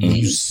 Like when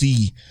you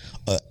see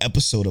an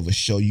episode of a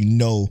show, you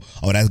know,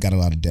 oh, that's got a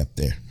lot of depth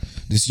there.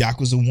 This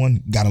Yakuza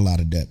one got a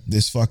lot of depth.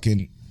 This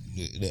fucking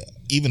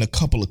even a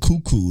couple of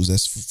cuckoos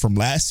that's from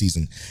last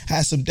season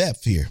has some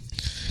depth here.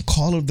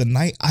 Call of the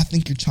Night, I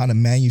think you're trying to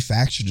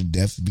manufacture the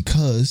depth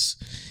because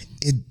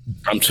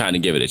I'm trying to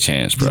give it a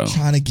chance, bro. You're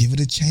trying to give it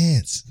a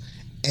chance.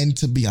 And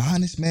to be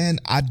honest, man,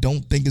 I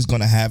don't think it's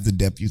going to have the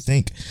depth you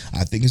think.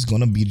 I think it's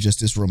going to be just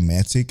this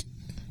romantic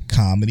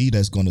comedy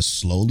that's going to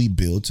slowly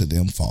build to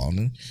them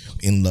falling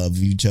in love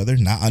with each other.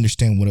 Not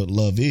understand what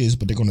love is,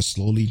 but they're going to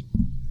slowly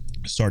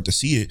start to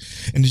see it.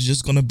 And it's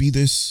just going to be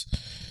this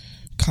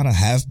kind of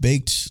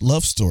half-baked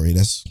love story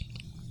it's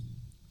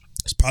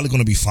probably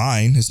going to be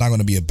fine. It's not going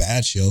to be a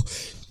bad show,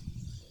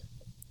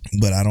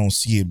 but I don't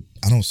see it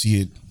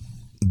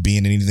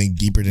being anything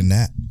deeper than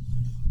that.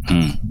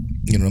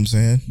 You know what I'm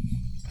saying?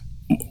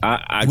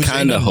 I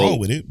kind of hope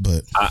with it,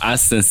 but I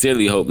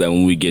sincerely hope that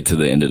when we get to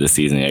the end of the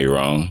season, you're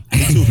wrong.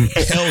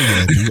 Hell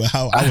yeah, dude.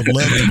 I would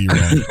love to be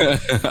wrong.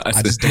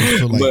 I just don't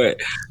feel like. But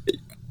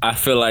I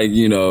feel like,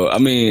 you know, I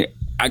mean,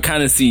 I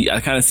kind of see a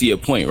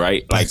point,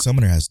 right? Like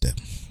Summoner has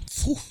depth.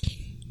 Whew,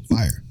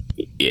 fire.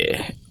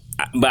 Yeah,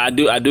 but I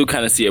do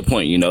kind of see a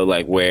point, you know,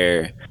 like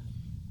where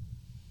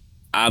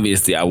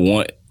obviously I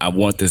want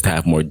this to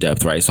have more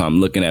depth, right? So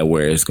I'm looking at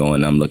where it's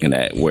going. I'm looking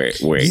at where it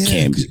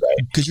can be, right?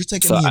 Because you're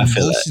taking the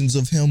emotions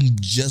of him,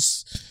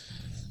 just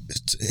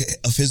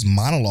of his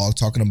monologue,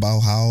 talking about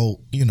how,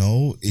 you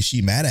know, is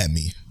she mad at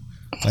me?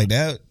 Like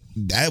that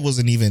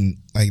wasn't even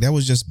like, that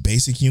was just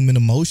basic human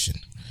emotion.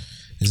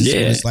 Is this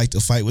what it's like to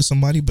fight with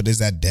somebody? But is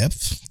that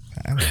depth?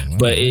 I don't know.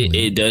 But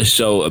it does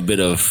show a bit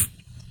of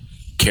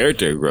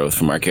character growth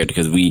from our character,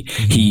 because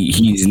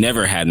he's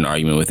never had an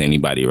argument with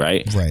anybody,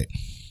 right? Right.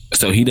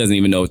 So he doesn't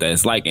even know what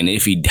that's like. And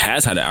if he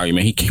has had an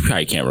argument, he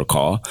probably can't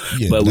recall.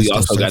 Yeah, but we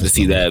also got to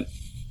see that,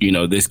 you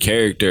know, this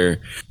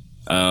character,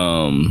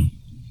 like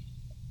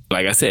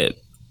I said,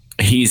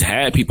 he's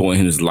had people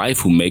in his life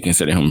who may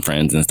consider him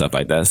friends and stuff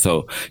like that.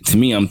 So to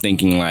me, I'm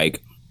thinking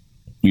like,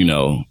 you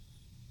know,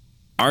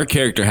 our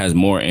character has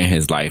more in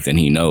his life than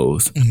he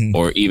knows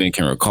or even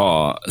can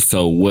recall.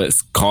 So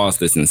what's caused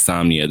this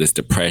insomnia, this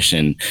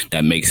depression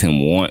that makes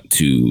him want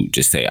to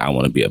just say, I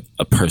want to be a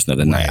person of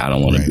the night. I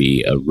don't want to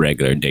be a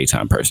regular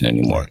daytime person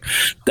anymore.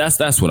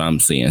 That's what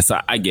I'm seeing.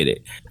 So I get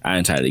it. I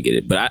entirely get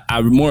it. But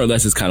I more or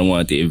less just kind of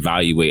wanted to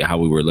evaluate how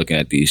we were looking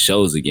at these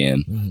shows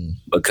again.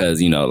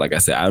 Because, you know, like I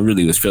said, I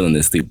really was feeling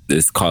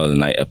this Call of the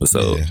Night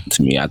episode.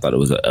 To me, I thought it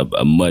was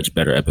a much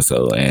better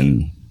episode.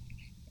 And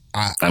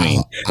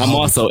I'm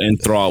also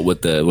enthralled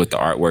with the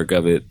artwork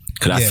of it,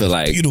 because I feel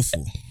like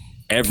beautiful.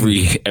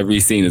 Every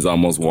scene is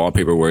almost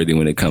wallpaper worthy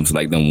when it comes to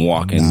like them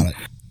walking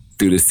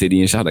through the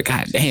city and shit. Like,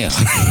 God damn,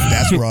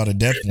 that's where all the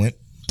depth went.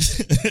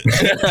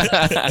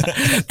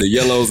 The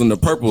yellows and the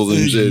purples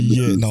and shit.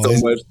 So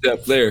much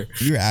depth there.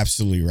 You're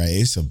absolutely right.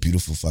 It's a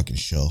beautiful fucking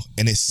show,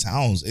 and the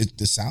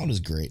sound is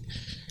great.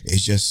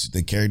 It's just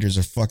the characters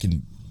are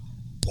fucking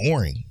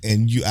boring,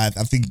 and I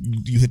think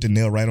you hit the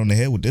nail right on the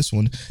head with this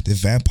one. The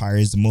vampire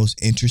is the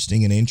most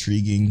interesting and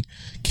intriguing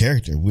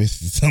character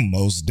with the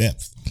most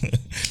depth.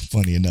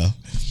 Funny enough,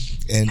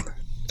 and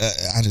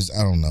I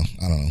don't know.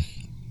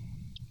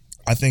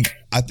 I think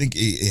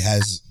it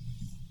has.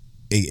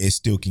 It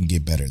still can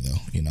get better though.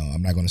 You know,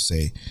 I'm not gonna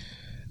say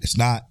it's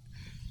not.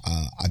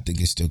 I think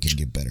it still can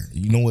get better.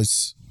 You know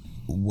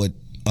what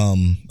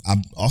I'm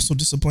also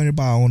disappointed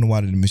about. I don't know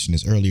why the mission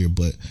is earlier,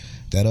 but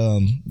that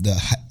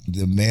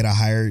the man I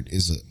hired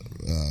is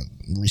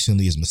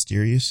recently is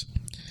Mysterious.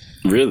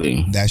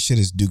 Really? That shit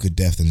is Duke of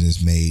Death and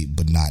is made,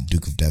 but not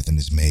Duke of Death and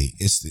is made.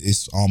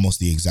 It's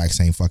almost the exact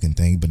same fucking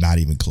thing, but not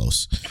even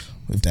close.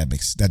 If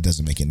that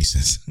doesn't make any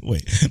sense.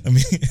 Wait,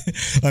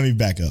 let me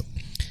back up.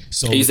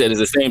 So you said it's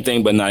the same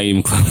thing, but not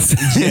even close.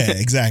 Yeah,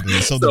 exactly.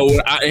 So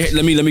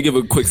let me give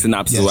a quick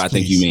synopsis of what I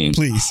think you mean.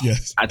 Please,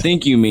 yes. I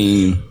think you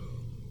mean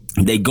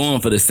they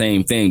going for the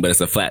same thing, but it's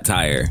a flat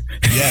tire.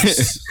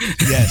 Yes,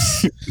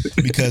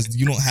 because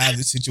you don't have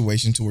the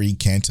situation to where he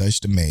can't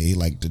touch the maid,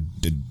 like the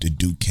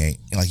dude can't,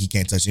 like he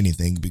can't touch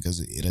anything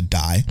because it'll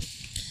die,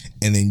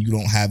 and then you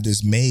don't have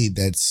this maid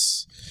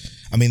that's,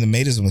 I mean, the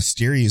maid is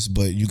mysterious,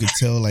 but you could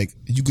tell, like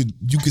you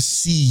could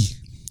see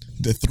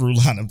the through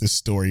line of the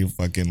story of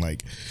fucking,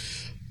 like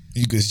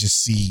you could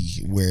just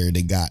see where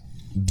they got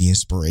the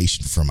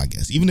inspiration from, I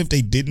guess. Even if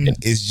they didn't,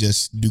 it's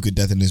just Duke of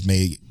Death and his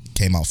maid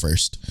came out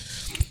first.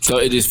 So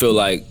it just feel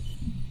like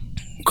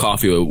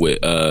Coffee with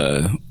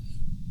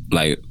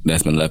like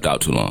that's been left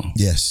out too long.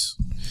 Yes,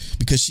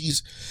 because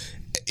is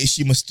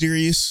she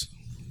mysterious?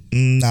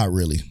 Not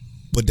really,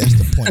 but that's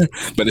the point.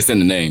 But it's in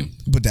the name.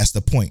 But that's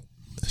the point.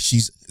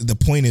 The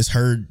point is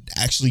her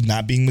actually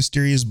not being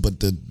mysterious, but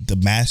the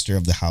master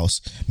of the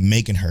house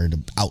making her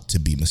out to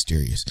be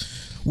mysterious,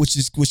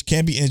 which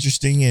can be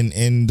interesting,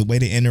 and the way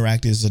they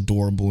interact is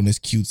adorable and it's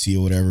cutesy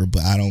or whatever.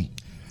 But I don't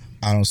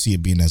see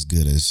it being as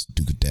good as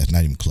Duke of Death,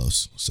 not even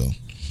close. So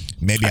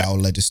maybe I'll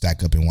let it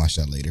stack up and watch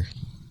that later.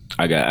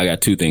 I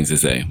got two things to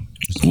say.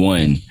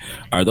 One,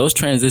 are those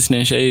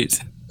transitioning shades?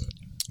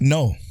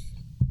 No.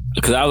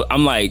 Because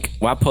I'm like,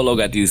 why Polo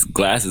got these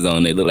glasses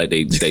on? They look like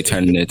they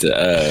turning into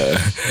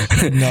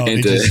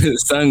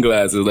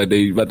sunglasses, like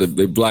they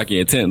block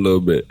your tint a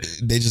little bit.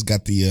 They just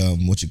got the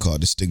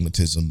the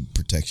stigmatism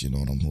protection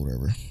on them, or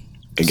whatever.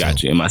 I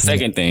got you. And my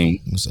second thing,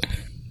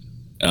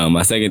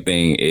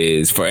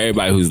 is for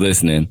everybody who's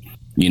listening.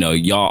 You know,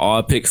 y'all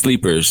all pick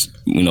sleepers,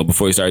 you know,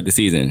 before you start the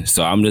season.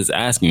 So I'm just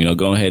asking, you know,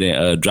 go ahead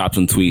and drop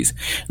some tweets.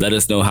 Let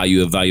us know how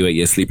you evaluate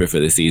your sleeper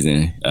for the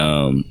season.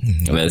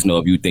 Let us know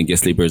if you think your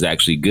sleeper is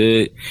actually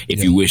good.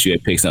 If you wish you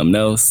had picked something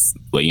else,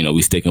 but you know,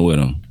 we sticking with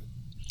them.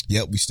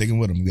 Yep, we sticking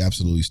with them. We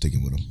absolutely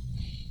sticking with them.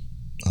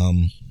 All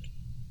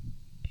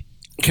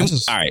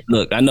right,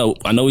 look, I know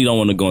we don't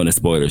want to go into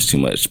spoilers too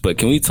much, but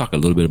can we talk a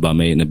little bit about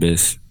Made in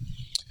Abyss?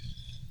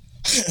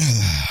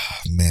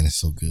 Man, it's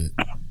so good.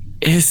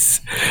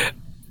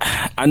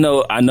 I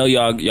know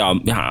y'all.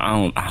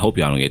 I hope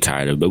y'all don't get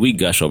tired of it, but we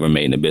gush over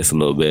Made in Abyss a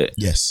little bit.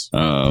 Yes.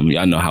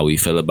 Y'all know how we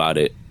feel about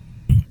it.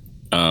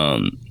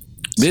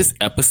 This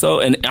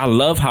episode, and I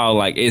love how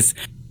like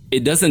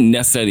it doesn't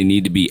necessarily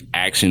need to be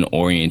action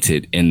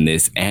oriented in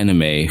this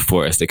anime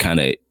for us to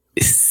kind of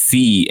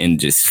see and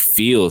just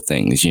feel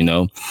things, you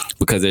know,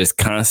 because there's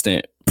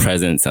constant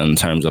presence in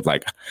terms of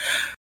like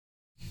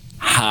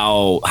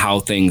how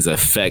things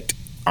affect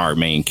our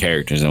main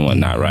characters and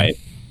whatnot, right?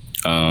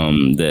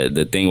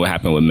 The thing what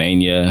happened with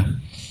Mania,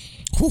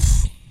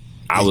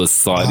 I was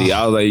salty.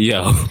 I was like,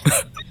 yo.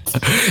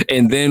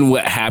 And then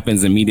what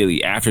happens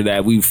immediately after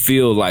that, we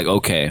feel like,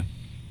 okay,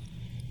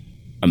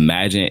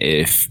 imagine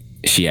if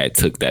she had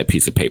took that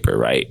piece of paper,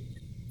 right?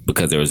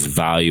 Because there was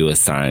value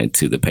assigned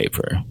to the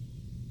paper.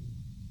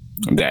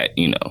 That,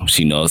 you know,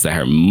 she knows that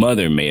her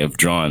mother may have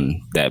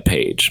drawn that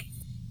page.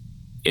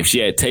 If she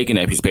had taken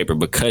that piece of paper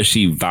because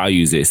she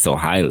values it so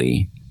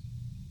highly,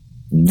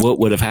 what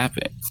would have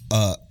happened?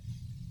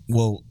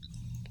 Well,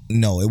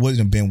 no, it wouldn't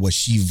have been what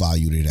she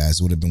valued it as.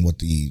 It would have been what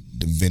the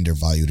vendor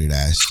valued it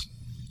as.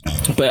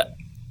 But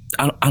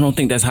I don't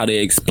think that's how they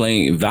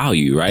explain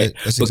value, right?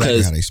 That's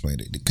exactly how they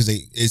explained it. Because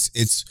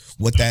it's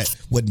what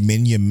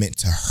Minya meant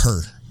to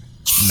her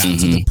not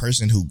to the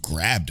person who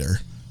grabbed her.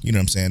 You know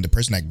what I'm saying? The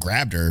person that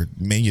grabbed her,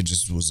 Mania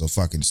just was a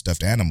fucking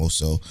stuffed animal.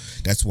 So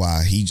that's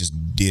why he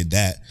just did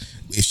that.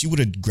 If she would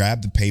have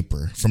grabbed the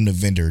paper from the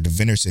vendor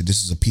said,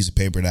 this is a piece of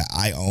paper that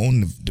I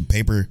own. The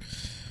paper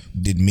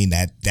didn't mean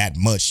that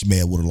much. She may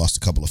have would have lost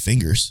a couple of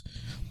fingers.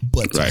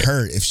 But to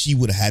her, if she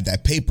would have had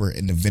that paper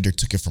and the vendor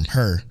took it from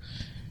her,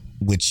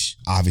 which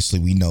obviously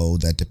we know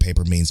that the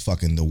paper means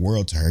fucking the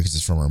world to her because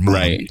it's from her mom.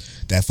 Right.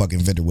 That fucking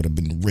vendor would have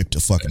been ripped to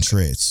fucking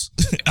shreds.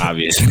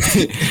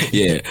 Obviously.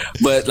 Yeah.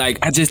 But like,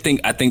 I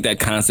think that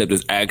concept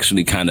is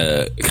actually kind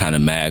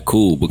of mad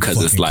cool because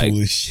fucking it's like,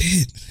 cool as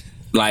shit.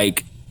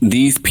 Like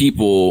these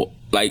people,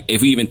 like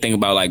if we even think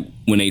about like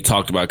when they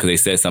talked about, because they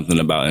said something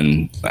about,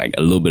 and like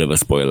a little bit of a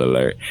spoiler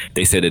alert,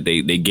 they said that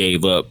they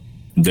gave up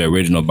the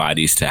original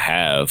bodies to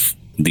have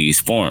these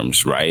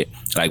forms, right?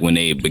 Like when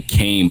they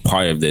became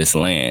part of this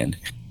land,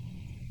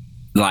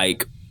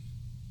 like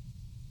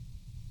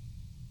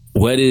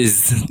what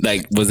is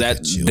like, was that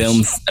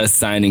them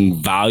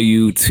assigning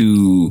value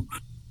to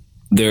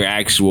their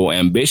actual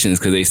ambitions?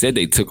 Because they said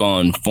they took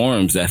on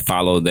forms that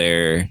follow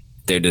their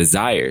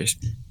desires,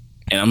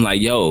 and I'm like,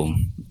 yo,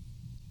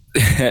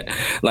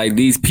 like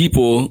these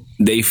people,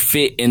 they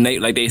fit, and they,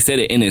 like they said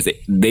it in this,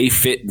 they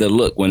fit the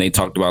look when they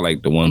talked about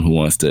like the one who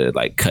wants to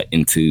like cut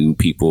into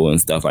people and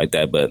stuff like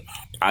that. But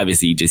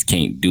obviously you just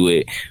can't do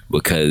it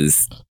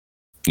because,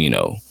 you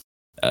know,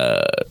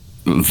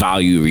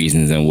 value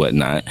reasons and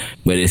whatnot.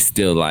 But it's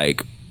still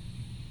like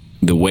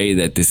the way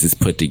that this is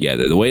put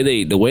together, the way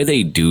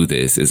they do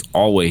this is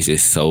always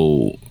just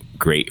so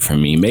great for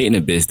me. Made in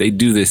Abyss, they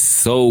do this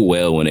so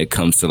well when it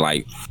comes to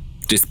like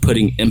just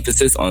putting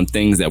emphasis on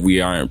things that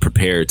we aren't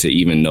prepared to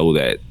even know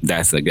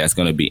that's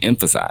going to be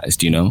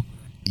emphasized, you know?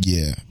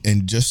 Yeah.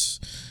 And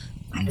just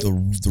the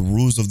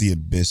rules of the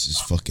Abyss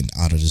is fucking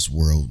out of this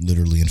world,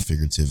 literally and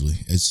figuratively.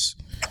 It's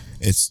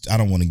I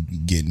don't want to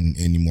get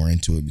any more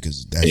into it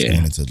because that's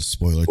going into the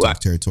spoiler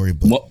territory,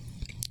 but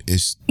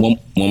it's one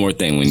more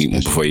thing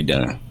before you're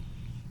done.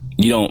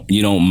 You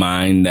don't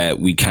mind that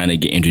we kind of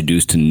get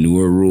introduced to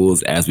newer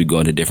rules as we go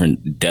into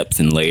different depths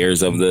and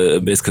layers of the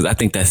Abyss? Because I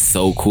think that's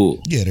so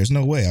cool. Yeah, there's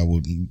no way I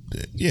would.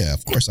 Yeah,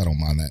 of course I don't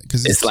mind that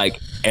because it's like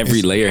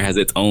every layer has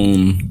its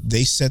own.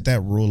 They set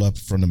that rule up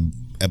from the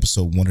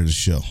episode 1 of the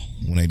show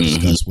when they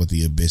discussed what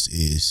the Abyss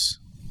is.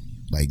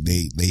 Like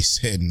they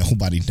said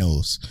nobody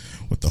knows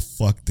what the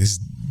fuck this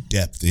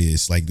depth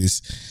is. Like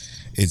this,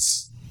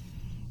 it's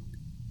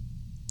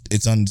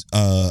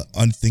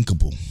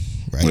unthinkable,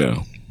 right?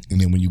 Yeah. And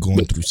then when you're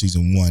going through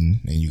season 1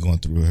 and you're going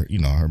through her,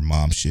 her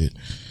mom shit,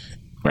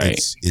 right?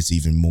 It's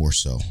even more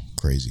so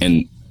crazy.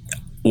 And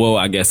well,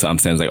 I guess what I'm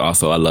saying is like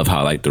also I love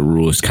how like the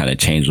rules kind of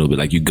change a little bit.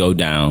 Like you go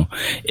down,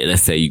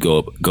 let's say you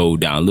go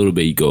down a little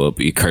bit, you go up,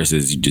 your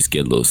curses, you just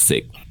get a little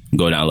sick.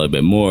 Go down a little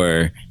bit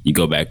more, you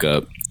go back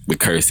up. The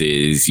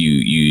curses,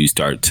 you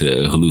start to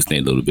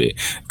hallucinate a little bit.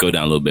 Go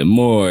down a little bit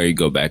more, you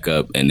go back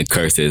up, and the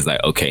curse is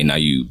like, okay, now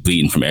you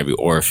bleeding from every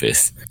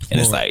orifice, and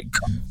it's like,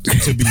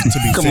 to be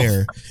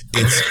fair,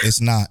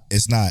 it's not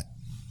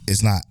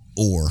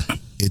or,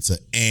 it's an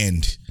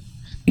and.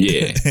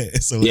 Yeah.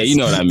 So yeah, you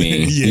know what I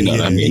mean. You know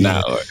what I mean.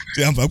 Not or.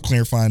 I'm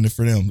clarifying it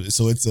for them.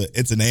 So it's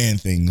an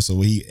and thing.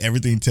 So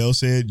everything Tell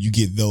said, you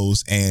get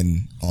those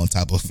and on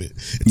top of it.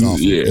 It's awful.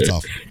 Yeah. It's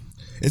awful.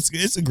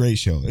 It's a great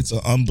show. It's an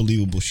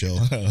unbelievable show.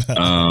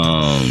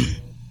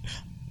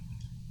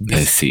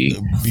 Let's see.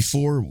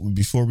 Before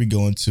we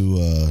go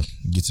into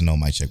get to know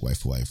My Check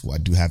Waifu, I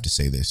do have to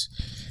say this.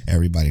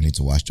 Everybody needs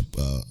to watch a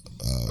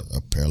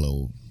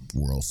Parallel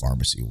World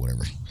Pharmacy or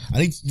whatever.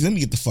 Let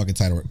me get the fucking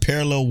title right.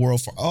 Parallel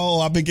World.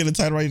 I've been getting the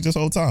title right this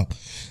whole time.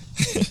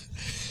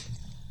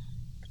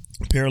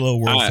 Parallel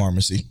World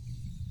Pharmacy.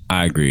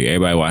 I agree.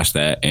 Everybody watch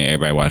that, and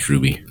everybody watch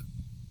RWBY.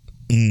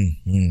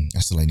 I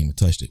still ain't even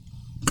touched it.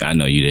 I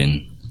know you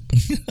didn't.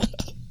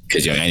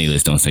 Because your Annie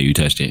list don't say you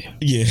touched it.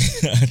 Yeah,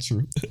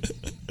 true.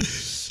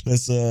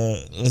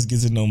 Let's get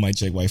to know My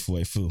Check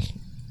Waifu.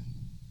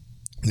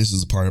 This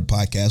is a part of the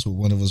podcast where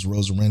one of us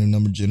rolls a random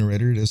number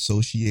generator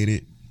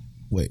associated.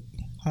 Wait,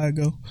 how it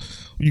go?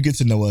 You get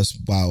to know us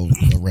by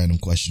a random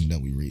question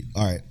that we read.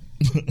 All right.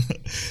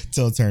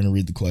 Tell a turn to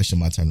read the question.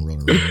 My turn to roll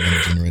a random number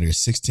generator.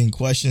 16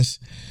 questions.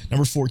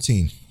 Number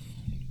 14.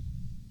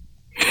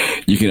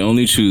 You can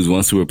only choose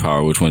one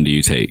superpower. Which one do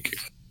you take?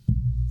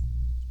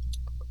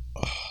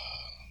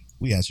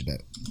 We answered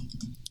that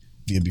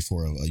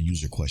before a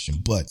user question,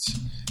 but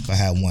if I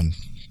had one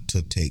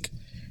to take,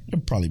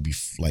 it'd probably be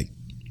flight.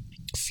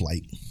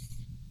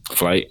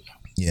 Flight?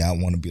 Yeah, I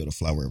want to be able to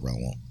fly wherever I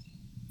want.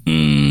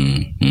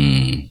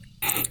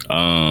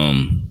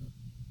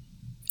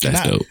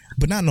 That's dope.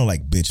 But not no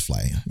like bitch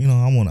fly. I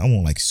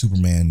want like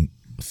Superman.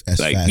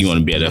 Like you want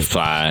to be able to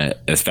fly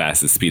as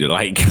fast as speed of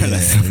light.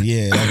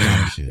 Yeah, that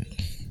kind of shit.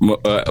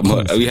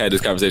 We had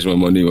this conversation with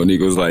Monique.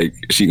 Monique was like,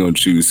 she gonna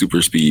choose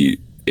super speed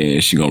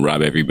and she gonna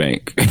rob every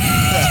bank.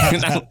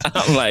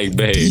 I'm like,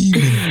 babe,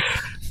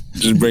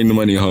 just bring the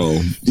money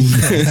home.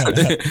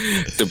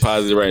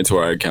 Deposit it right into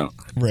our account.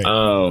 Right.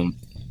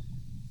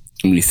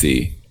 Let me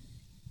see.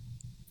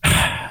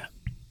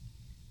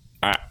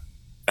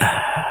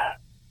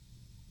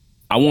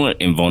 I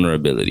want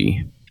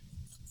invulnerability.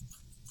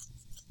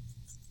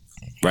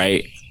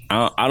 Right?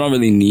 I don't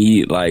really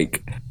need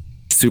like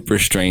super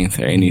strength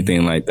or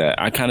anything like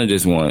that. I kind of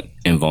just want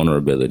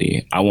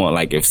invulnerability. I want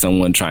like if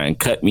someone try and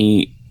cut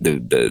me,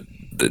 the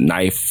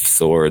knife,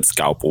 sword,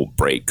 scalpel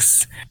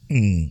breaks,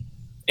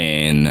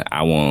 and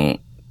I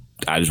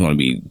just want to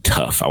be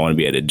tough. I want to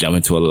be able to jump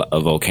into a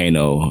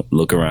volcano,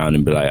 look around,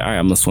 and be like, all right,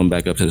 I'm gonna swim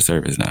back up to the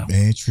surface now.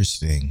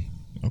 Interesting.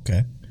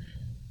 Okay.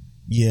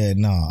 Yeah,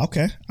 nah,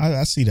 okay.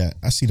 I see that.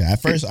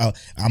 At first,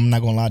 I'm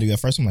not gonna lie to you.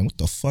 At first, I'm like, what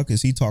the fuck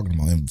is he talking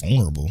about?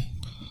 Invulnerable.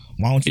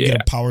 Why don't you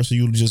get a power so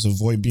you just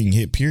avoid being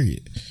hit,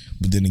 period?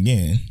 But then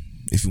again,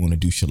 if you want to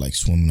do shit like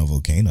swim in a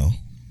volcano.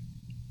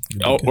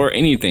 Or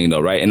anything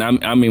though, right? And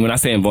I mean, when I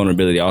say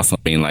invulnerability, I also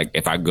mean like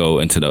if I go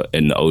in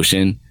the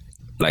ocean,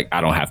 like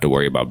I don't have to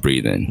worry about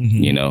breathing,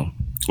 you know?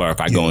 Or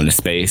if I go into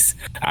space,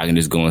 I can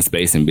just go in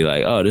space and be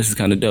like, oh, this is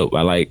kind of dope.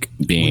 I like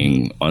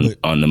being on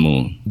the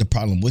moon. The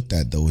problem with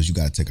that, though, is you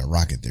got to take a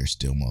rocket there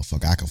still,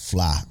 motherfucker. I can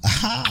fly.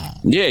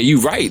 Yeah,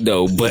 you right,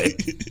 though. But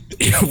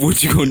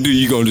what you going to do?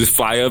 You going to just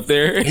fly up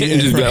there and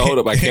just be like, hold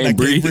up, I can't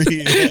breathe.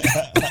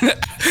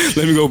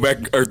 Let me go back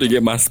to Earth to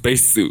get my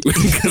spacesuit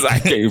because I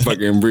can't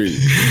fucking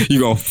breathe. You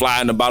going to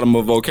fly in the bottom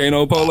of a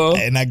volcano, Polo?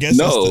 And I guess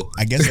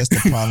that's the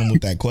problem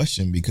with that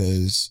question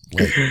because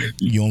like,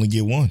 you only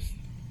get one.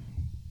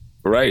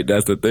 Right,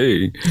 that's the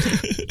thing.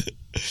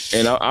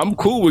 And I'm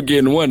cool with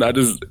getting one. I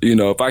just,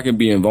 if I can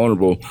be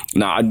invulnerable.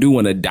 Now, I do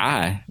want to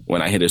die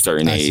when I hit a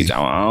certain age.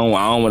 I don't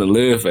want to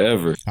live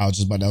forever.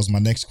 That was my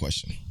next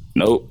question.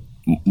 Nope.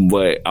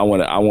 But I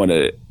want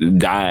to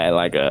die at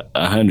like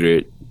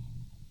 100.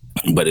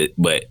 But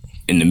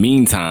in the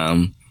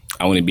meantime,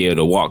 I want to be able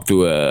to walk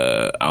through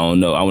I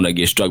want to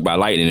get struck by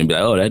lightning and be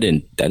like, oh, that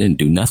didn't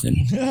do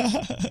nothing.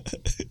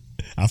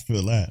 I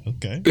feel that.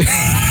 Okay.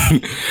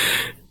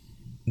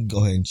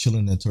 Go ahead and chill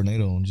in that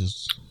tornado and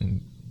just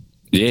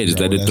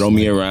let it throw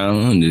me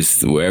around.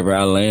 Just wherever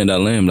I land,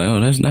 I'm like,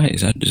 oh, that's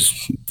nice. I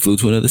just flew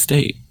to another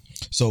state.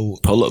 So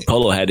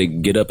Polo had to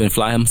get up and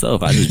fly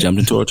himself. I just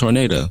jumped into a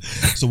tornado.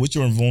 So with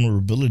your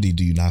invulnerability,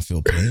 do you not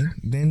feel pain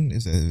then?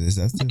 Is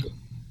that the...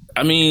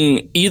 I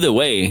mean, either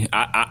way,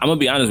 I'm gonna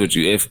be honest with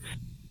you.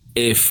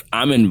 If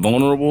I'm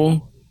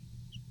invulnerable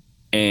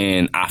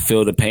and I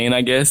feel the pain,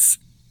 I guess,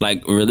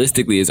 like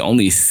realistically, it's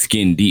only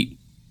skin deep,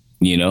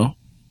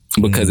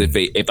 Because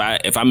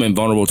if I'm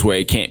invulnerable to where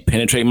it can't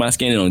penetrate my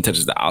skin, it only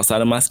touches the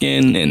outside of my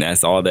skin, and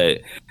that's all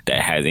that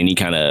has any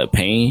kind of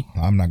pain.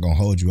 I'm not gonna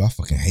hold you. I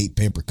fucking hate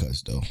paper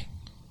cuts though.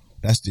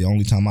 That's the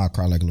only time I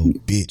cry like a little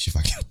bitch if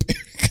I get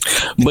paper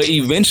cuts. But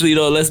eventually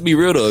though, let's be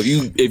real though.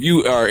 If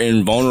you are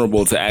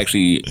invulnerable to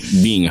actually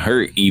being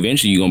hurt,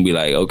 eventually you're gonna be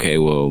like, okay,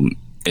 well,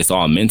 it's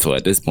all mental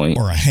at this point.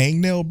 Or a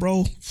hangnail,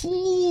 bro.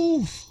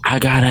 Ooh. I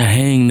got a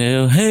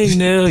hangnail.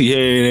 Yeah,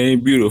 it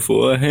ain't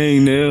beautiful. A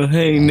hangnail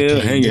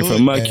hanging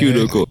from my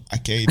cuticle. I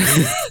can't do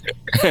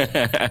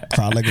it.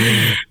 Cry like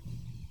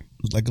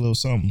a little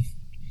something.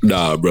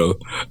 Nah, bro.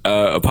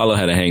 Apollo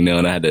had a hangnail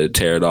and I had to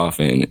tear it off,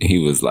 and he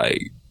was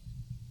like,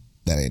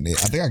 "That ain't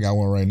it." I think I got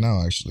one right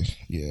now, actually.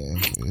 Yeah,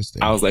 it's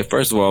there. I was like,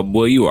 first of all,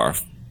 boy, you are.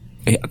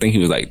 I think he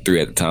was like 3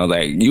 at the time. I was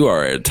like, you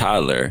are a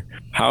toddler.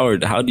 How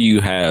do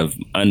you have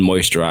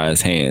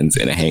unmoisturized hands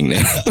and a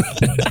hangnail?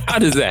 How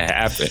does that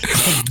happen?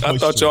 I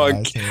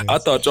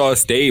thought y'all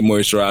stayed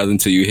moisturized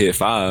until you hit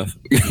 5.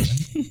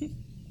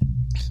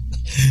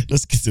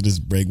 Let's get to this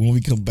break. When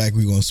we come back,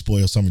 we're gonna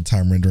spoil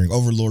Summertime Rendering,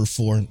 Overlord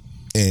 4,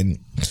 and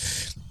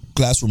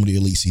Classroom of the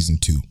Elite Season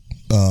 2.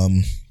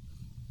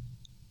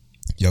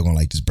 Y'all gonna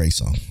like this break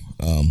song.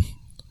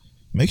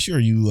 Make sure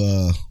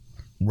you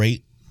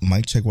rate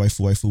Mic Check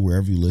Waifu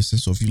wherever you listen.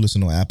 So if you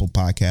listen on Apple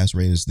Podcasts,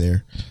 rate us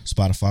there.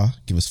 Spotify,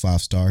 give us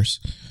 5 stars.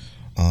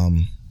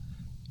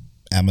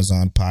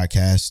 Amazon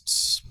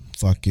Podcasts,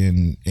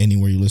 fucking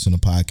anywhere you listen to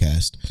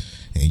podcasts,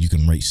 and you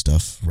can rate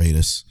stuff, rate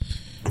us.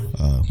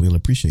 We'll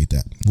appreciate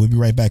that. We'll be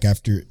right back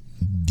after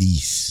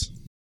these.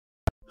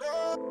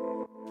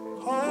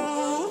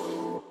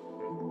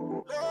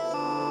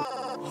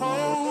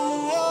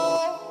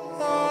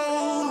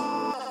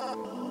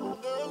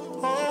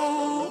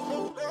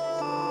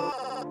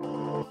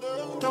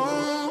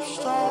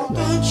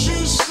 Don't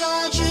you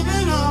start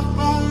tripping up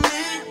on me.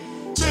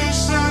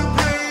 Taste that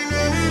pain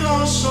and it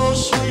all so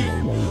sweet.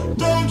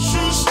 Don't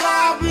you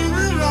stop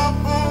giving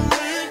up on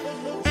me.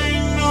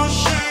 Ain't no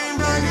shame,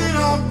 back it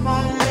up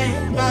on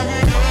me. Back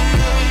it up.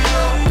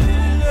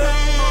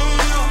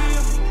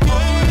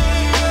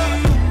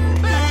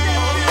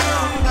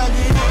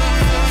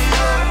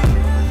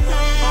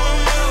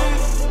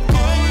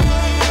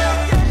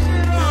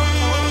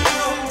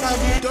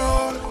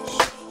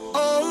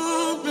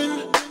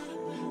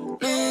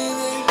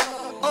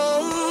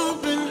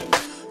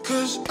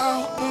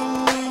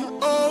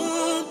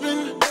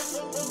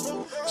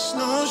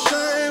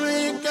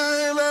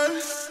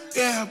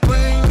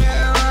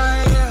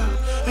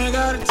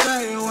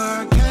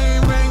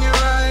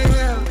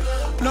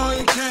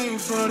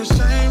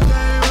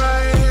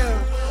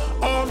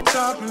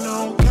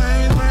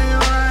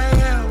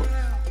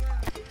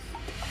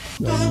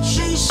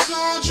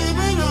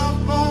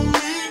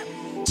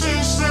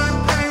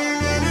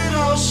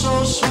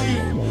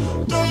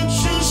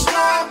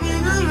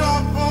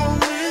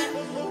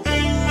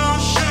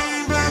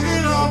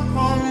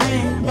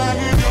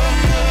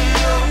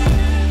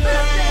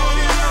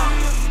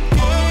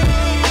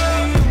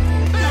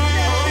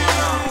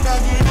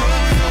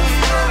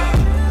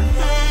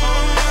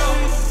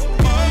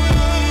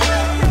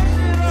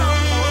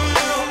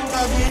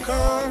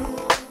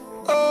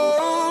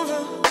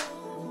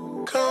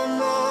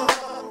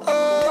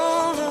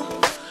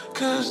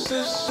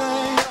 to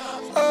say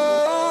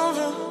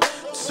over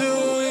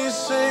till we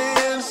say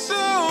it's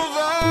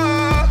over.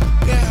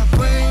 Yeah,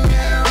 bring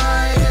it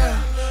right here.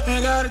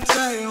 Ain't gotta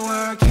tell you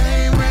where I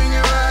came, bring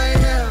it right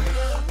here.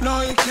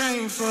 No, you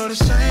came for the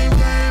same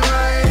game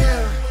right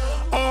here.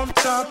 Off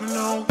top of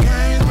no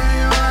games, bring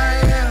it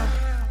right here.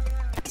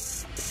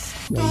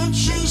 Don't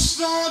you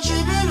start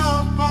dripping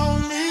up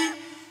on me.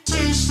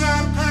 Taste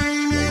that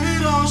pain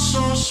and it all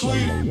so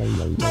sweet.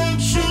 Don't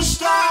you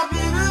stop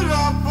living it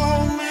up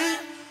on me.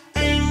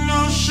 Ain't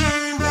no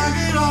shame, back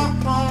it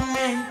up on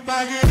me.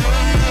 Back it up.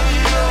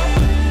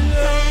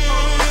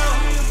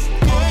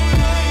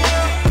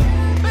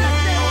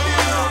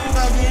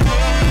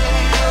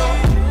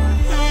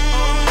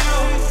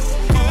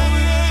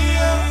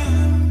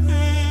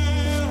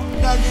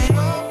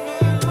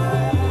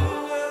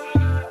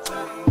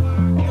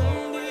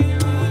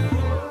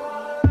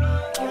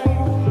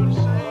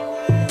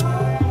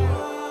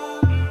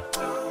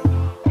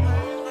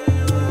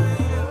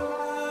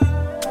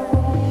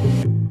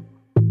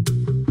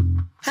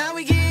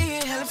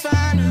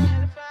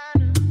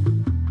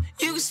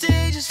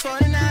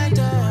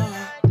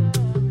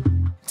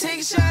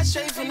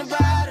 Straight from the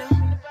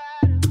bottom.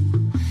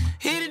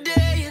 Here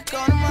today, you're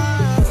gone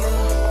tomorrow.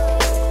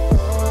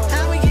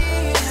 How we get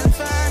here, hell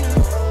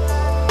final.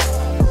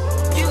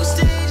 You can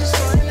stay just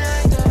for the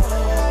night,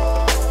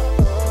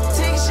 though.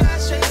 Take a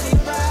shot straight from the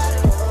bottom.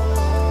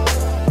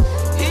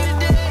 Here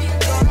today,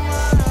 you're gone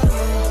tomorrow.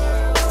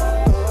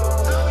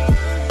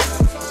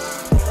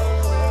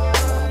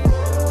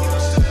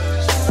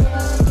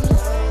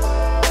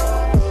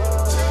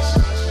 How we get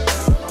here,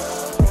 hell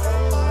final.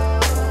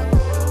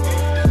 You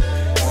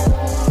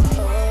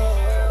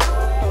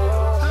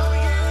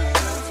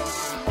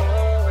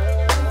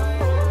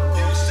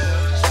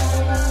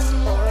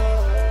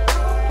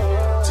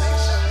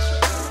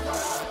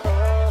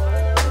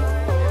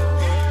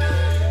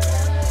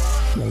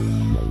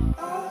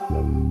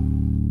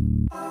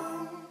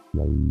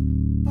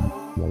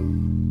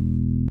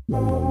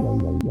stay just for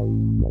the night,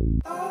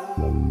 though.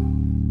 Take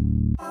a shot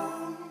straight from the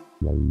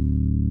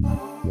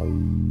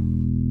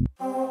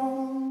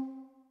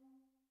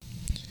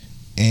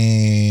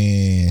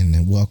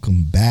And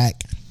welcome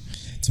back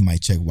to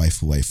Mic Check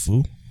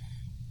Waifu.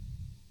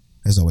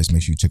 As always,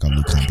 make sure you check out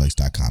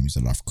lootcomplex.com. Use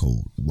the offer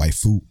code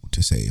waifu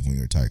to save on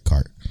your entire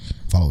cart.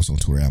 Follow us on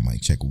Twitter at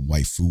Mic Check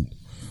Waifu.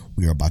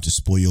 We are about to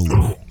spoil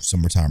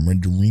summertime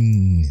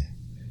rendering.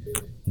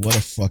 What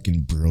a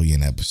fucking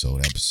brilliant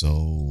episode. Let's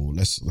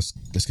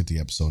get the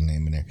episode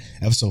name in there.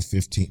 Episode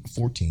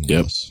 14.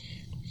 Yep.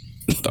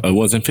 It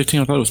wasn't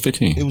 15. I thought it was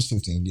 15. It was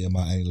 15. Yeah,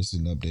 I ain't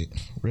listened to the update.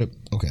 Rip.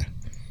 Okay.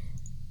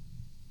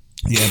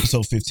 Yeah,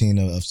 episode 15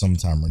 of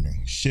Summertime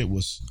Rendering. Shit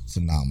was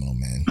phenomenal,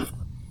 man.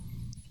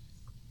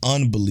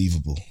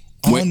 Unbelievable.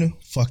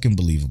 Unfucking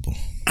believable.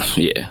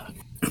 Yeah.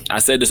 I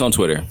said this on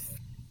Twitter.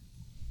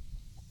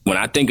 When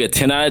I think of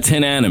 10 out of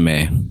 10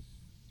 anime,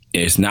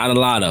 it's not a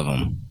lot of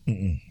them.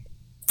 Mm-mm.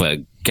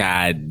 But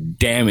god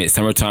damn it,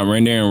 Summertime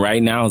Rendering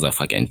right now is a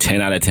fucking 10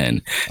 out of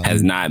 10.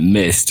 Has not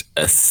missed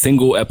a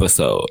single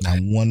episode. Not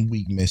 1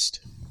 week missed.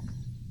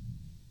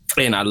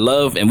 And I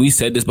love, and we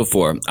said this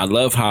before, I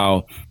love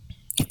how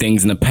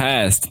things in the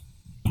past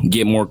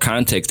get more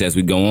context as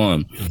we go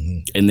on. Mm-hmm.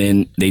 And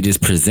then they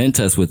just present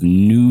us with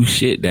new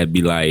shit that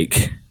be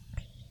like,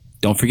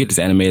 don't forget this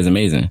anime is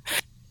amazing.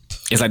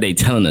 It's like they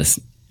telling us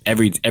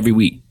every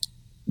week,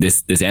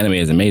 this anime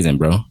is amazing,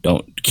 bro.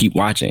 Don't keep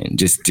watching.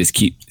 Just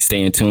keep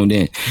staying tuned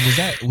in.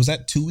 Was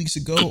that 2 weeks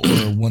ago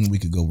or 1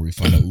 week ago where we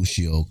found out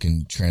Ushio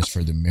can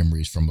transfer the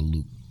memories from a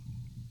loop?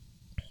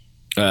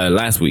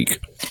 Last week.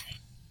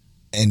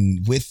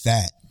 And with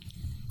that,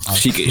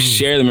 she could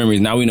share the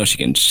memories. Now we know she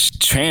can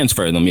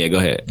transfer them. Yeah, go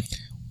ahead.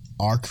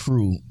 Our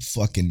crew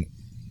fucking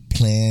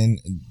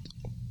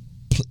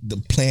the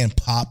plan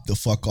popped the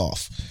fuck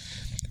off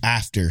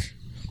after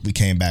we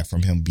came back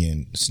from him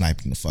being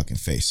sniped in the fucking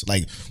face.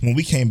 Like, when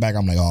we came back,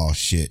 I'm like, oh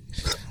shit.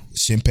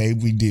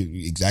 Shinpei, we did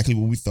exactly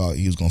what we thought.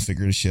 He was gonna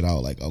figure this shit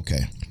out. Like,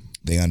 okay,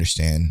 they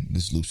understand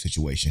this loop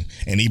situation.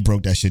 And he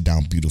broke that shit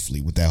down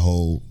beautifully with the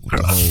whole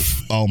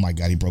oh my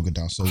god, he broke it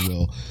down so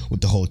well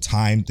with the whole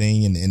time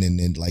thing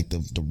and like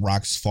the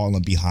rocks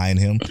falling behind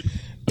him.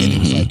 And it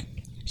was like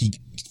he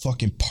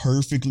fucking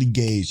perfectly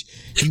gauged.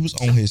 He was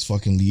on his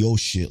fucking Leo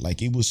shit.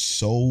 Like, it was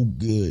so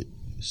good,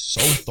 so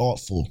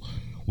thoughtful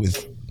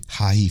with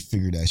how he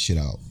figured that shit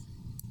out.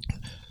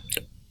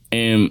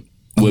 And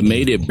what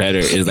made it better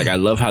is, like, I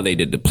love how they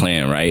did the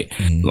plan, right?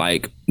 Mm-hmm.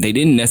 Like, they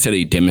didn't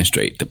necessarily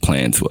demonstrate the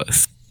plan to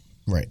us.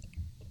 Right.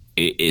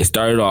 It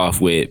started off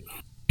with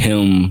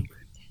him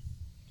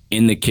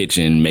in the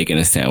kitchen making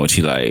a sandwich.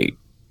 He like,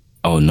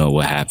 oh no,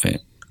 what happened?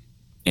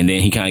 And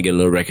then he kind of get a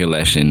little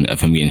recollection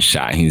of him getting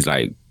shot. He's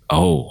like,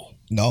 oh.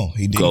 No,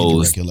 he didn't get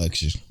the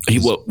recollection.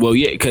 Well,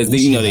 yeah, because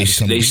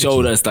they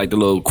showed us like the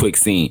little quick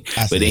scene,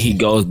 but then he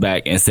goes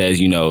back and says,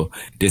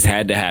 this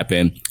had to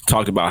happen.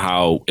 Talked about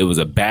how it was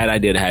a bad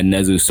idea to have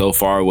Nezu so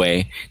far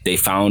away. They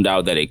found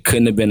out that it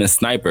couldn't have been a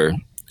sniper,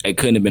 it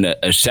couldn't have been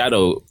a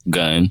shadow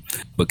gun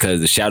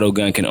because the shadow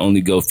gun can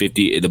only go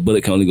 50. The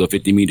bullet can only go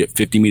 50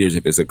 meters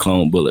if it's a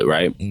clone bullet,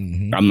 right?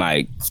 Mm-hmm. I'm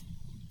like,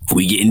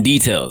 we getting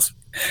details.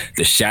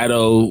 The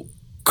shadow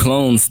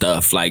clone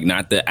stuff, like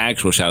not the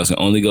actual shadows, can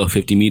only go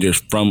 50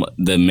 meters from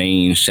the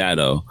main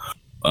shadow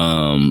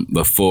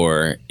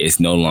before it's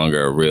no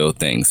longer a real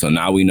thing. So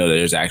now we know that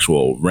there's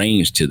actual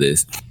range to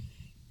this.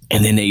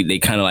 And then they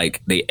kind of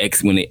like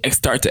when they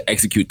start to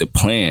execute the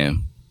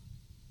plan,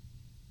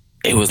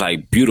 it was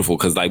like beautiful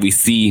because like we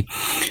see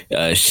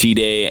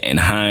Shide and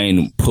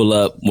Hein pull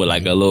up with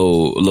like a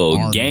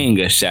little gang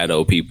of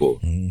shadow people,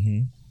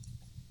 mm-hmm.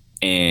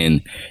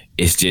 and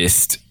it's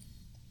just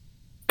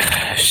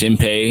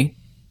Shinpei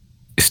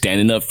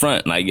standing up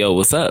front like, yo,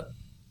 what's up?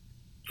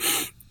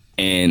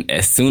 And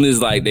as soon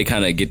as like they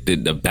kind of get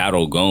the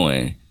battle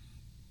going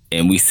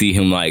and we see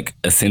him like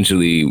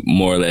essentially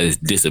more or less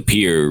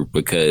disappear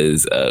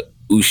because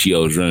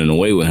Ushio's running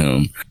away with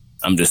him,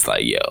 I'm just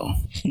like, yo,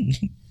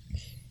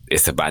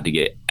 it's about to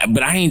get,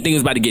 but I didn't think it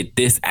was about to get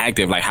this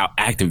active, like how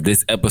active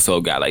this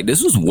episode got. Like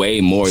this was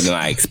way more than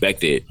I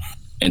expected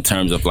in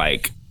terms of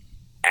like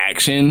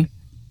action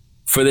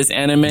for this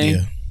anime.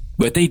 Yeah.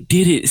 But they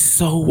did it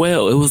so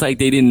well. It was like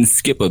they didn't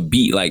skip a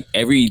beat. Like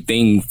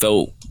everything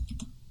felt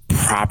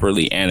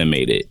properly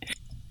animated,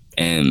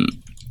 and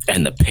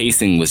the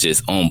pacing was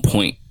just on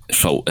point.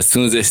 So as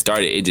soon as it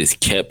started, it just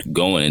kept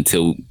going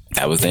until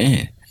that was the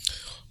end.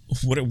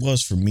 What it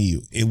was for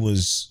me, it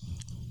was,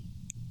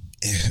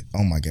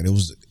 oh my God, it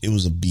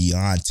was a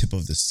beyond tip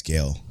of the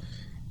scale.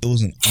 It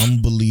was an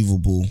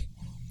unbelievable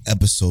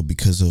episode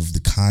because of the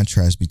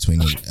contrast between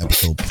the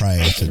episode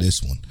prior to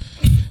this one.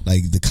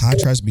 Like the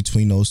contrast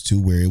between those two,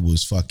 where it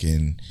was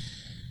fucking,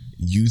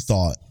 you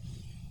thought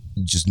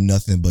just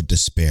nothing but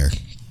despair.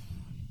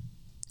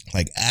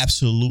 Like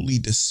absolutely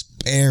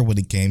despair when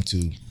it came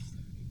to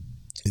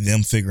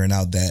them figuring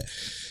out that,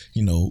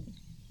 you know,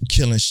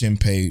 killing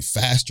Shinpei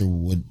faster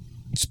would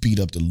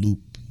speed up the loop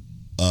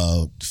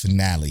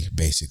finale,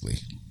 basically.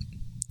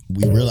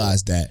 We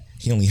realized that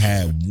he only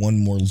had one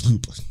more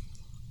loop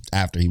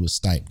after he was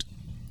sniped.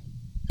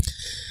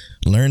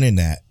 Learning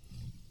that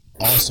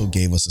also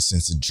gave us a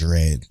sense of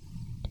dread.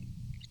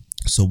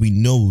 So we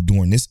know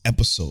during this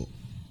episode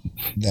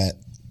that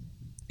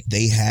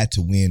they had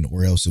to win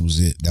or else it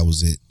was it. That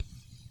was it.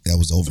 That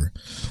was over.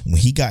 When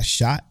he got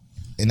shot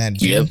in that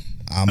gym, yep.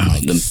 I'm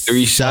like, them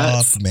 3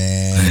 shots,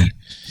 man.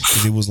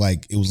 It was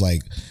like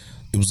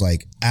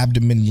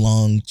abdomen,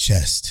 lung,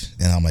 chest,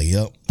 and I'm like,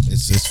 yep,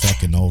 it's just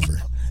fucking over.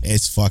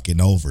 It's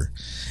fucking over.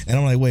 And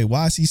I'm like, wait,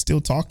 why is he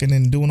still talking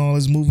and doing all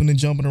this moving and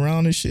jumping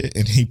around and shit?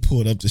 And he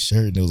pulled up the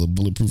shirt and it was a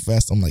bulletproof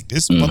vest. I'm like,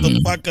 this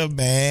motherfucker,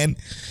 man.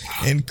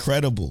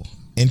 Incredible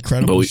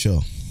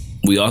show.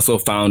 We also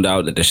found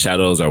out that the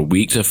shadows are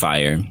weak to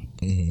fire.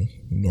 Mm-hmm.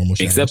 Normal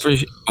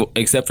shadows.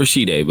 Except for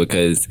Shide,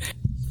 because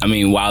I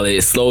mean, while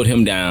it slowed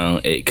him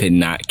down, it could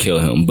not kill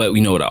him. But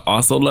we know what I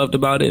also loved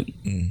about it?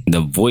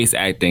 The voice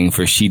acting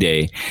for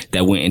Shide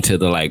that went into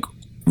the like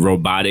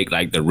robotic,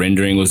 like the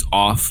rendering was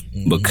off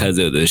because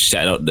of the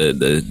shadow,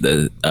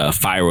 the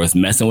fire was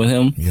messing with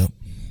him. Yep.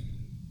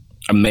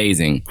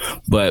 Amazing.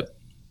 But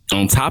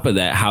on top of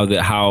that,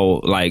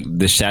 how like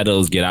the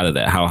shadows get out of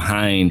that, how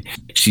Hein,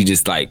 she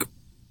just like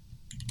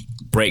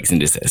breaks and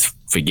just says,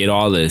 forget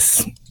all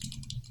this.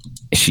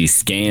 She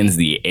scans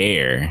the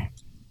air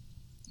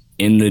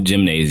in the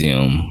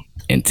gymnasium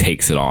and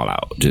takes it all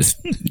out,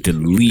 just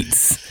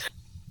deletes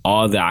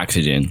all the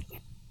oxygen.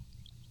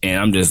 And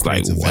I'm just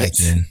like,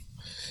 what?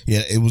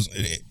 Yeah, it was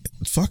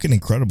fucking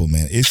incredible,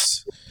 man.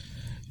 It's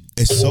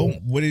so,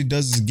 what it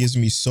does is it gives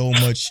me so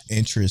much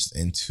interest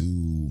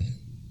into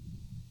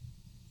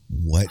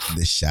what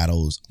the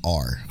shadows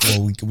are.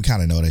 Well, we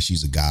kind of know that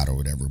she's a god or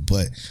whatever,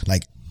 but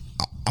like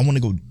I want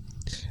to go,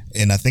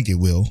 and I think it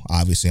will.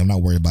 Obviously, I'm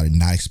not worried about it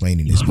not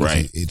explaining this,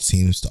 right? It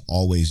seems to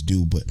always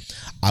do, but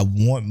I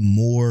want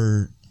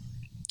more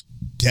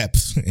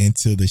depth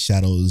into the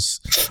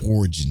shadows'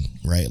 origin,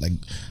 right? Like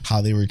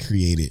how they were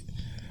created,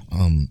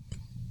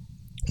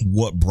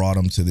 what brought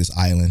them to this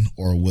island,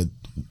 or what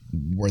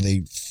were they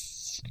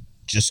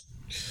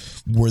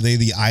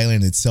the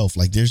island itself?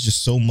 Like there's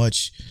just so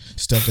much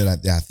stuff that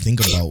I think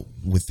about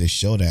with this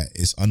show that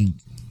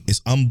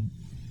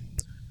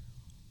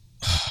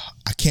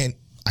I can't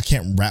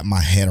wrap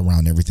my head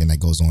around everything that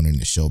goes on in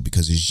the show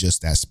because it's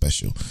just that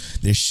special.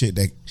 There's shit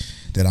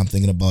that I'm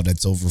thinking about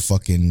that's over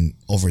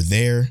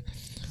there,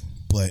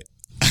 but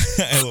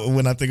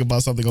when I think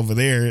about something over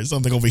there,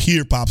 something over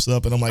here pops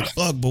up, and I'm like,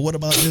 fuck, but what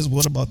about this?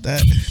 What about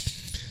that?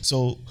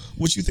 So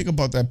what you think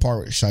about that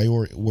part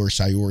where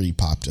Sayori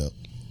popped up,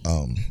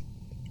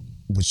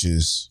 which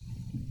is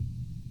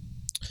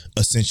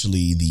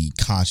essentially the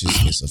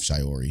consciousness of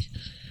Sayori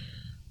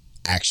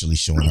actually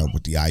showing up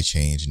with the eye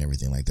change and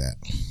everything like that?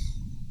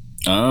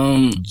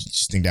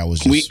 Just think that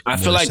was just I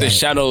feel like the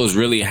shadows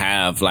really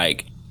have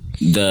like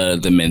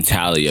the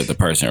mentality of the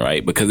person,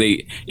 right? Because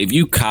if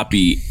you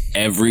copy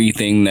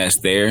everything that's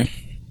there,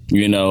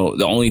 you know,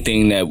 the only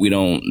thing that we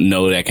don't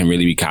know that can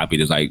really be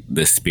copied is like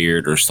the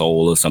spirit or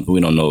soul or something.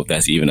 We don't know if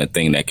that's even a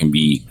thing that can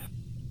be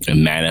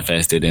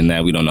manifested in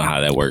that. We don't know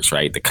how that works,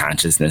 right? The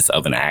consciousness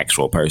of an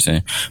actual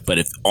person. But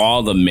if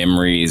all the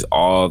memories,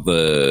 all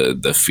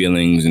the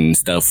feelings and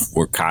stuff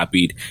were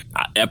copied,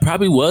 it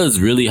probably was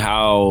really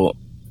how,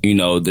 you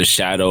know, the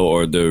shadow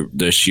or the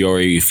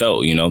Shiori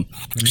felt, you know.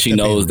 She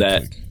knows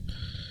that.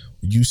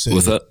 You said,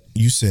 what's up?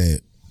 You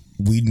said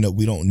we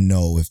don't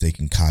know if they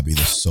can copy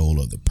the soul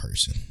of the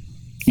person.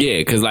 Yeah,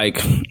 because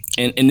like,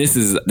 and this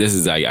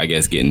is I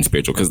guess getting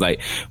spiritual, because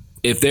like,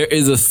 if there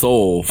is a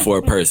soul for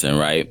a person,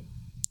 right?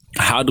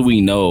 How do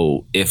we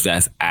know if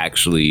that's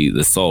actually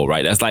the soul,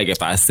 right? That's like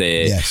if I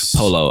said, yes,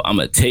 Polo, I'm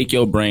gonna take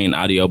your brain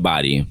out of your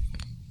body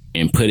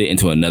and put it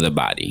into another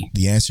body.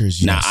 The answer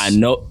is yes.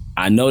 Now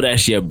I know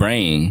that's your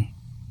brain.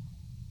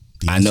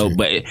 I know,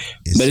 but it's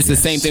yes. The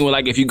same thing with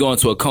like if you go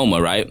into a coma,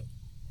 right?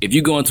 If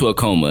you go into a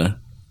coma,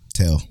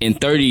 in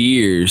 30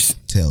 years,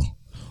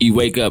 you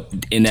wake up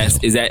and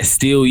is that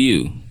still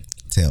you?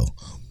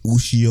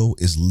 Ushio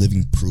is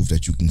living proof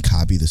that you can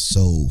copy the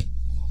soul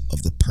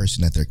of the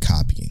person that they're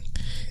copying.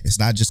 It's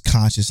not just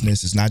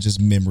consciousness. It's not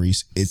just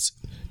memories. It's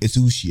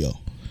Ushio.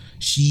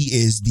 She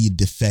is the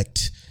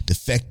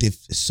defective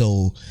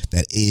soul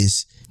that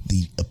is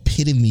the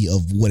epitome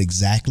of what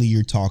exactly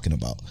you're talking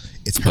about.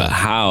 It's her. But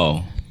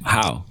how?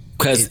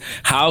 Because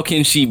how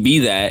can she be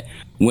that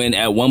when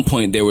at one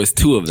point there was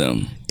two of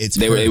them?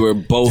 They were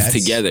both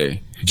together.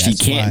 She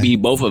can't be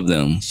both of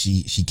them.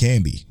 She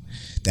can be.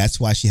 That's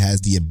why she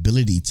has the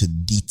ability to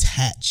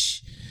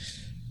detach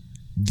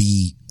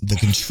the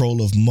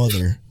control of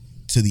mother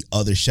to the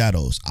other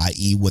shadows,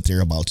 i.e. what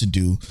they're about to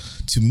do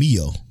to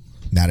Mio.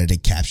 Now that they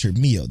captured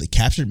Mio.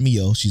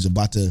 She's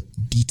about to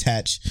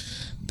detach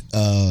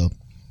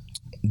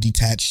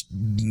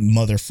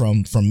mother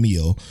from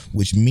Mio,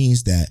 which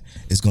means that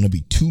it's going to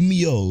be two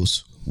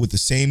Mios with the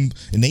same,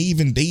 and they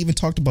even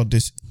talked about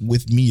this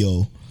with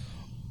Mio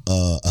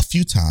a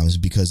few times,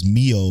 because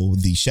Mio,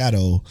 the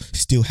shadow,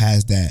 still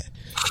has that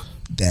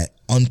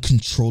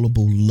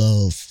uncontrollable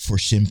love for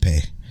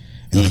Shinpei,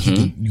 and like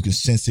you can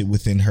sense it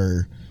within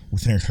her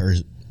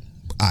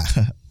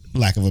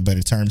lack of a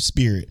better term,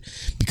 spirit,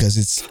 because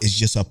it's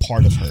just a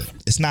part of her.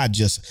 It's not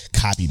just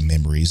copy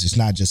memories. It's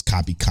not just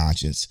copy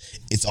conscience.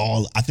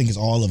 I think it's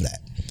all of that.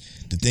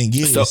 The thing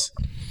is,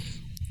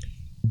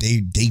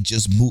 they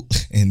just move,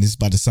 and this is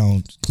about to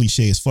sound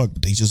cliche as fuck,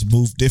 but they just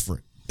move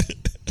different.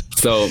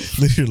 So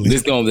literally,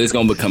 this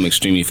gonna become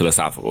extremely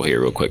philosophical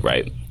here, real quick,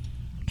 right?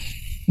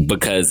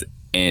 Because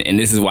and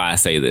this is why I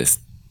say this.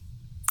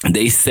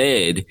 They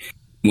said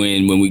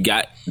when we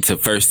got to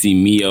first see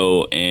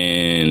Mio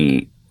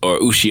or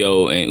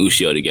Ushio and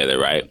Ushio together,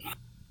 right?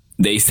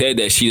 They said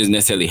that she doesn't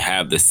necessarily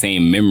have the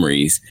same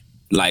memories.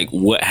 Like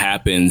what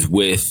happens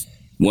with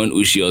one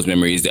Ushio's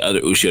memories, the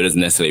other Ushio doesn't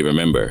necessarily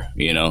remember,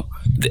 you know,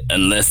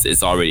 unless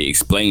it's already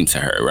explained to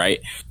her, right?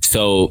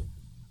 So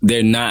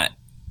they're not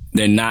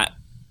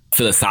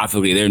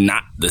philosophically, they're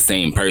not the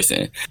same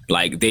person.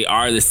 Like they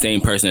are the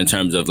same person in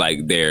terms of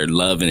like their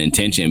love and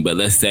intention. But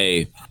let's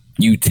say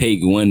you take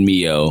one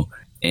Mio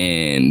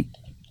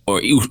or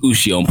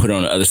Ushio and put it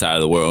on the other side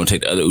of the world, and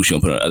take the other Ushio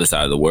and put it on the other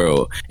side of the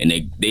world, and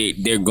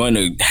they're going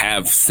to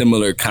have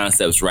similar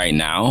concepts right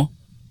now,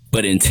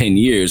 but in 10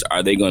 years,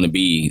 are they going to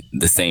be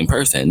the same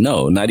person?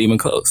 No, not even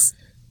close.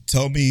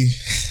 Tell me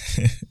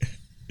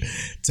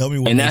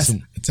what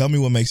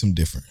makes them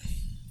different.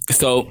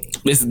 So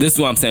this is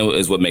what I'm saying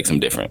is what makes them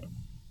different.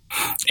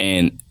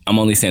 And I'm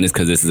only saying this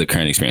because this is a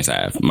current experience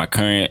I have. My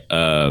current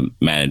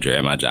manager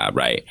at my job,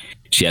 right?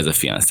 She has a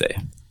fiance.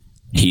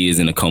 He is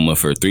in a coma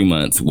for 3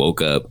 months,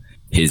 woke up.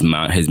 His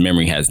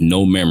memory has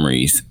no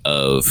memories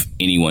of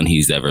anyone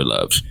he's ever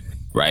loved,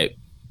 right?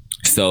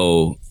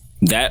 So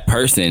that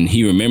person,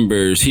 he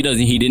remembers, he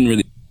didn't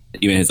really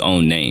even his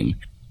own name.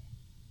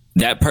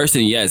 That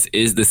person, yes,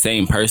 is the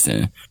same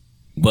person,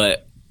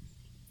 but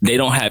they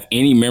don't have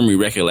any memory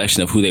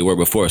recollection of who they were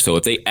before. So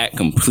if they act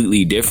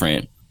completely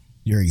different,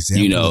 your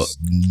example is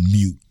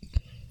mute.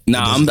 No,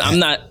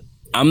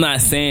 I'm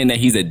not saying that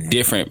he's a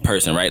different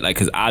person, right? Like,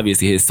 because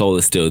obviously his soul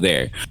is still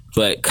there,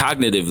 but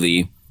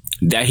cognitively,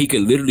 that he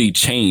could literally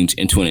change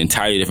into an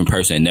entirely different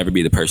person and never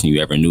be the person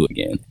you ever knew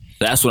again.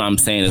 That's what I'm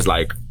saying is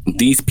like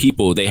these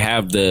people, they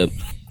have the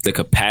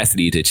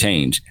capacity to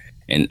change.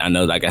 And I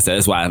know, like I said,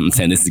 that's why I'm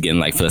saying this is getting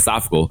like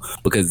philosophical,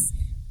 because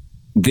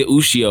the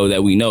Ushio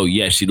that we know,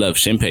 yes, she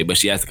loves Shinpei, but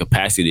she has the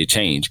capacity to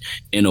change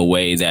in a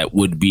way that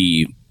would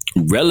be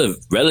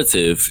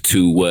relative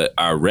to what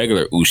our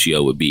regular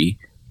Ushio would be.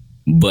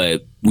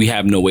 But we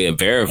have no way of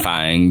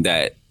verifying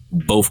that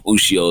both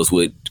Ushios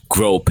would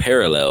grow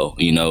parallel,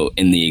 you know,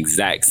 in the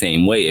exact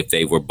same way if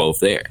they were both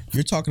there.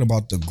 You're talking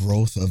about the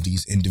growth of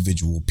these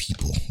individual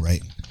people,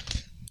 right?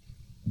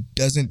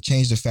 Doesn't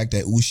change the fact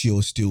that Ushio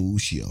is still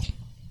Ushio.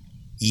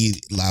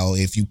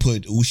 If you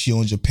put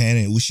Ushio in Japan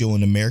and Ushio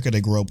in America,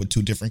 they grow up with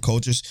two different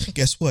cultures.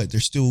 Guess what? They're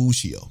still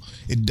Ushio.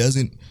 It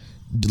doesn't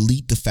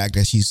delete the fact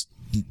that she's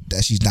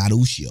not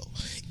Ushio.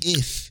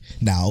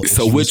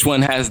 Which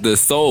one has the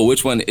soul?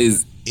 Which one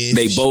is?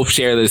 They both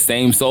share the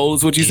same soul.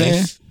 Is what you're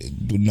saying?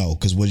 No,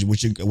 because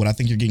what I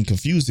think you're getting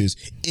confused is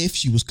if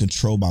she was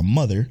controlled by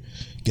mother,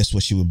 guess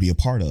what she would be a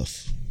part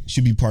of?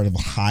 she'd be part of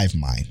a hive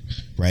mind,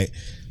 right?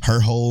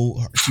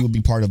 She would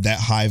be part of that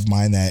hive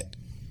mind that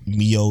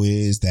Mio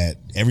is, that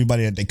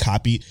everybody that they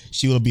copy,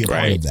 she will be a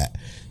part of that.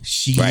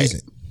 She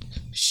isn't.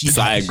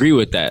 I agree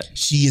with that.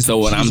 She is. So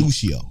what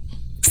Ushio.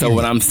 So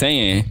what I'm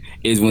saying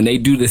is when they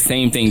do the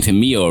same thing to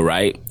Mio,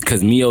 right?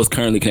 Because Mio's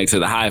currently connected to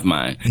the hive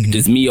mind.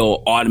 Does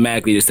Mio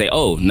automatically just say,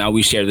 "Oh, now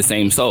we share the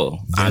same soul"?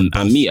 I'm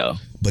Mio.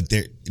 But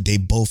they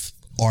both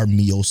are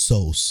Mio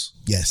souls.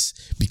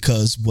 Yes,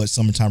 because what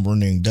Summertime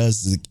Rendering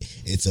does is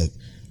it's a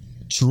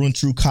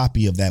true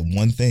copy of that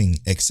one thing,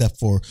 except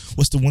for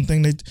what's the one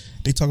thing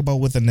they talk about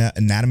with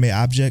inanimate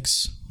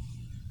objects?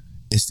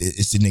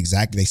 It's an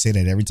exact. They say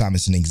that every time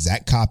it's an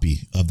exact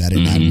copy of that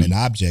inanimate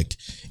object.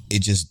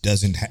 It just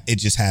doesn't. It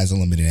just has a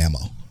limited ammo.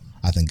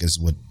 I think is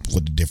what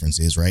the difference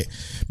is, right?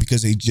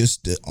 Because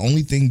the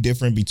only thing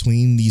different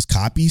between these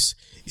copies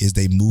is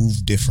they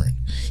move different.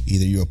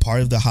 Either you're a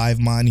part of the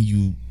hive mind,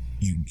 and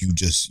you're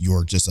just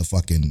a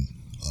fucking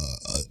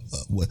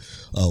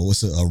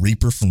a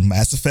Reaper from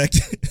Mass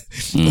Effect,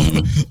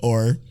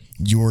 or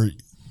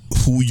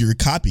who your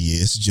copy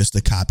is, just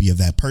a copy of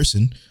that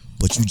person,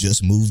 but you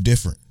just move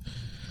different.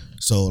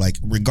 So, like,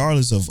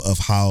 regardless of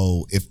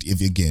how, if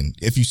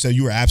you said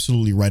you were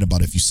absolutely right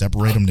about if you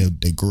separate them,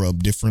 they grow up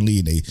differently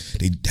and they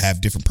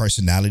have different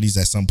personalities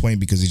at some point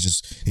because they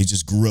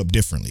just grew up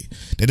differently.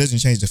 That doesn't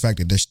change the fact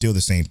that they're still the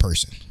same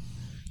person.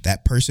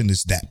 That person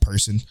is that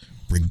person,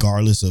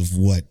 regardless of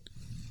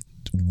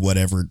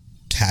whatever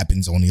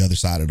happens on the other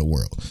side of the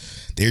world.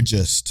 They're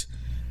just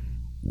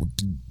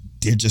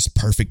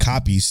perfect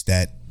copies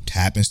that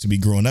happens to be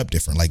growing up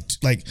different,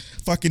 like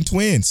fucking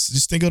twins.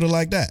 Just think of it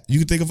like that. You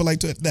can think of it like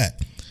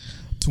that.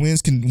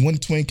 One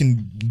twin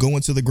can go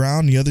into the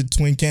ground, the other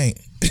twin can't.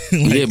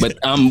 Yeah, but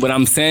what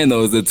I'm saying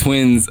though is the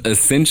twins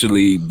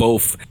essentially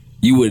both,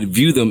 you would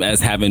view them as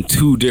having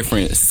two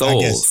different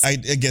souls. I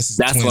guess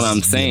that's what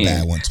I'm saying.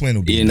 Bad one. Twin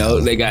will be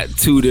they got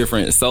two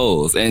different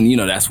souls, and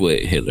that's what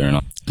Hitler and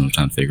all I'm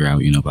trying to figure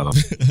out, blah, blah,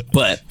 blah.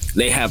 But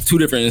they have two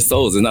different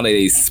souls. It's not like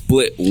they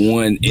split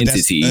one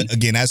entity.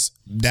 Again,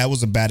 that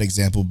was a bad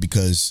example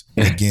because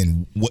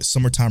again, what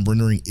Summertime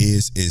Rendering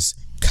is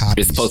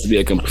copies. It's supposed to be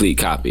a complete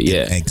copy,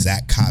 yeah, an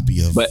exact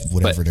copy of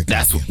whatever they're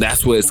copying.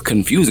 That's what's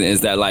confusing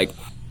is that, like,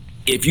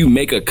 if you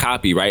make a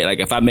copy, right? Like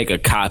if I make a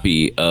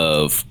copy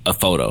of a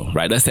photo,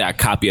 right? Let's say I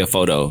copy a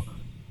photo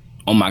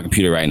on my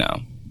computer right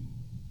now.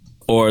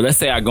 Or let's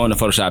say I go into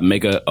Photoshop and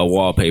make a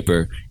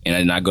wallpaper and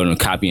then I go to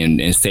copy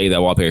and save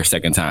that wallpaper a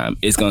second time.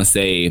 It's going to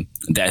say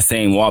that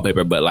same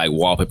wallpaper, but like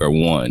wallpaper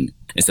 1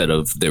 instead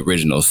of the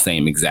original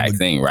same exact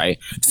thing, right?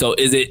 So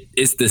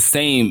it's the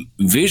same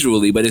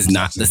visually, but it's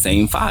not the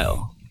same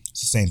file.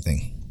 It's the same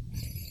thing.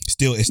 It's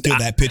still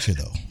that picture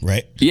though,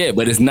 right? Yeah,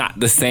 but it's not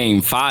the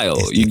same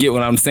file. You get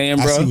what I'm saying,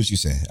 bro? I see what you're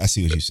saying. I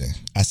see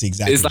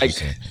exactly what you're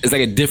saying. It's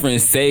like a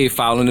different save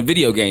file in the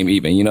video game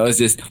even, it's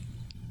just...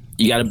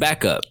 You got to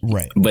back up,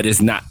 right? But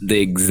it's not the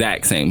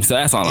exact same. So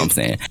that's all I'm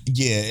saying.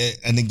 Yeah,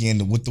 and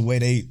again, with the way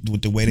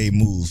they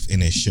move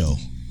in this show,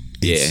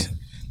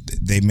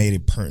 they made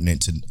it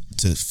pertinent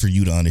to for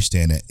you to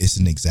understand that it's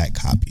an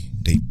exact copy.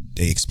 They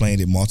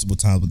explained it multiple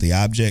times with the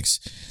objects.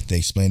 They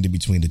explained it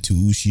between the two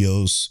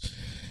Ushios,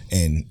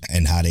 and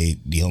how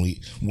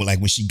like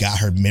when she got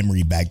her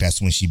memory back,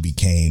 that's when she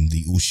became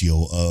the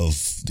Ushio of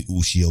the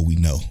Ushio we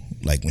know.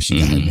 Like when she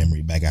got her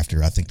memory back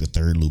after I think the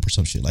third loop or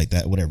some shit like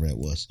that, whatever it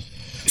was.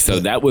 So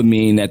that would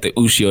mean that the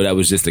Ushio that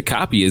was just a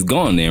copy is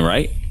gone then,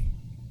 right?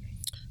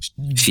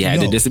 She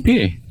had to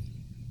disappear.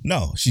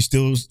 No, she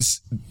still,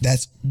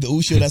 that's the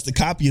Ushio, that's the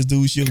copy is the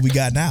Ushio we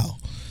got now.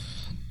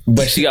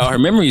 But she got her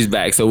memories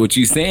back. So what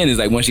you're saying is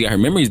like when she got her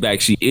memories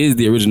back, she is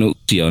the original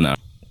Ushio now.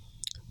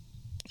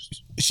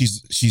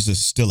 She's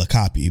still a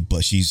copy,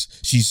 but she's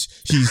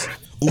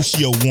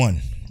Ushio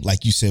 1,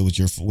 like you said with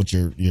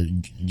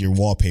your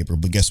wallpaper.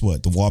 But guess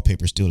what? The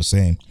wallpaper is still the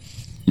same.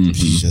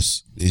 It's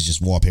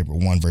just wallpaper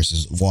 1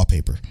 versus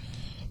wallpaper.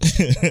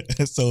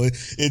 So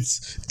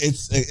it's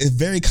a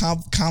very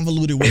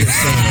convoluted way of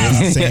saying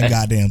it's the same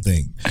goddamn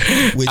thing.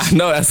 I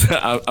know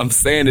I'm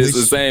saying it's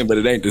the same, but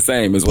it ain't the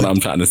same. Is what I'm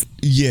trying to say.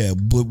 Yeah,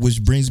 but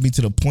which brings me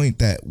to the point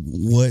that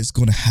what's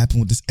going to happen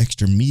with this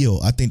extra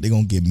meal? I think they're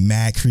going to get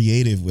mad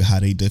creative with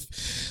how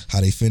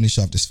they finish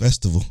off this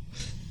festival.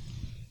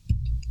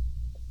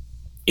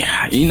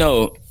 Yeah, you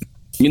know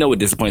what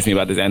disappoints me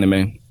about this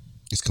anime?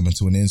 It's coming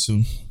to an end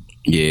soon.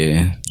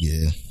 Yeah.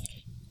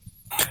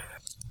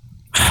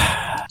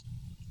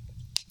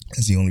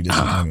 That's the only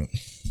disappointment.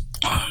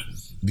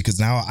 Because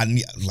now I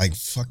need, like,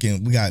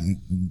 fucking, we got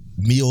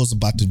Mio's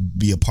about to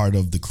be a part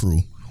of the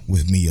crew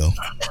with Mio.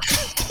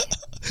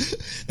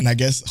 And I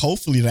guess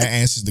hopefully that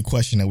answers the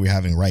question that we're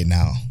having right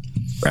now.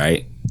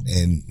 Right.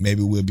 And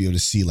maybe we'll be able to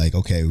see, like,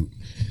 okay,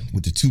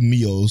 with the two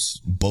Mios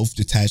both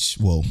detached,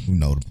 well,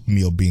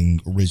 Mio being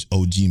rich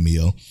OG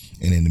Mio,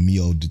 and then the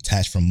Mio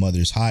detached from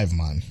Mother's hive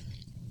mind.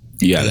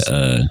 You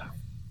gotta,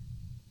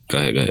 go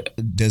ahead.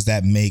 Does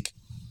that make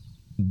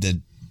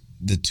the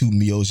two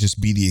Mios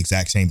just be the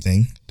exact same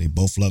thing? They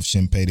both love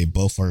Shinpei. They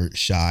both are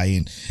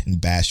shy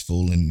and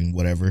bashful and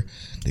whatever.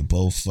 They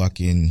both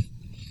fucking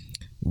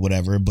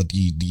whatever. But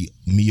the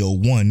Mio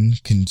 1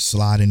 can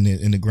slide in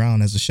the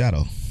ground as a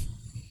shadow.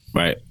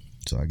 Right.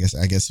 So I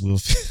guess we'll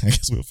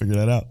figure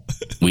that out.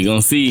 We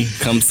gonna see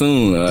come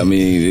soon. I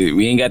mean,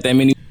 we ain't got that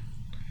many.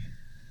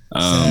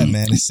 Sad,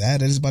 man. It's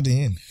sad that it's about to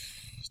end.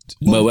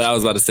 But what I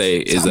was about to say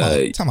is,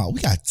 time out. We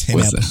got 10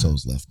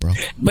 episodes left, bro.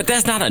 But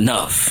that's not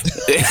enough.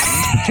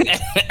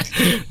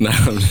 No,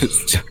 I'm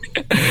just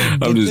joking.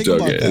 I'm just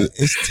joking.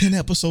 It's 10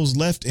 episodes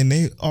left, and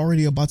they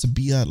already about to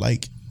be at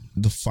like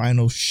the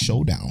final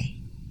showdown.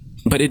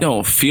 But it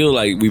don't feel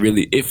like we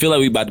really. It feel like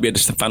we about to be at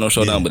the final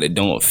showdown, but it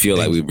don't feel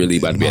like we really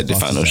about to be at the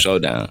final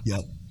showdown.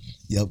 Yep.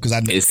 Because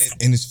and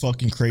it's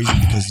fucking crazy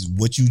because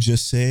what you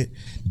just said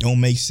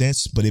don't make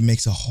sense, but it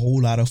makes a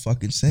whole lot of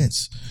fucking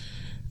sense.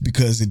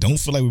 Because it don't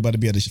feel like we're about to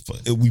be at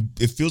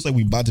it feels like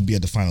we about to be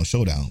at the final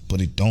showdown, but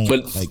it don't.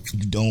 But like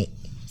you don't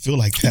feel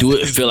like that. Do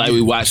it feel like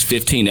we watched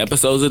 15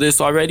 episodes of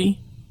this already?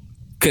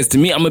 Because to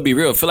me, I'm gonna be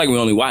real. I feel like we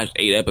only watched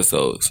 8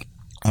 episodes.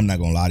 I'm not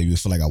gonna lie to you. I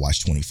feel like I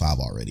watched 25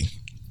 already.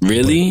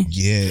 Really? But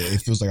yeah,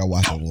 it feels like I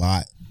watched a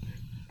lot,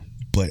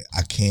 but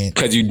I can't.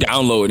 Because you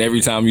download and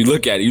every time you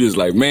look at it, you just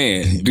like,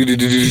 man,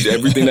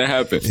 everything that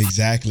happened.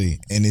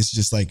 Exactly, and it's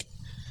just like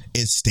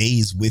it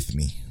stays with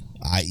me.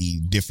 I.e.,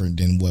 different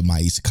than what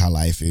my Isekai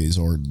life is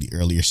or the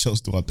earlier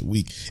shows throughout the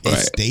week. It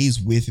stays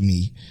with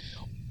me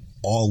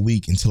all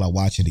week until I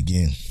watch it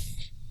again.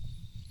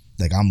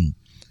 Like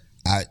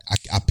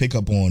I pick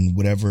up on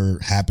whatever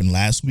happened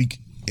last week.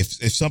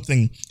 If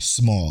something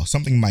small,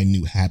 something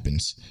minute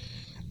happens,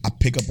 I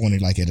pick up on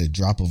it like at a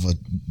drop of a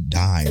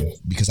dime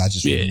because I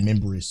just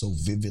remember it so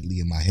vividly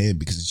in my head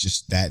because it's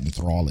just that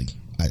enthralling.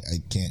 I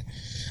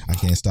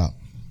can't stop.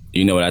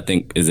 You know what I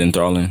think is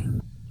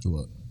enthralling?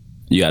 What?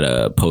 You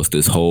gotta post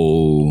this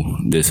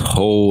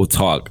whole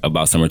talk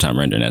about summertime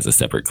rendering as a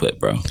separate clip,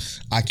 bro.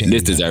 I can't.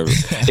 It deserves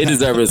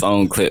its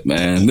own clip,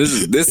 man. This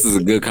is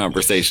a good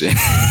conversation.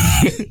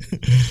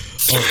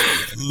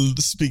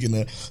 Speaking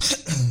of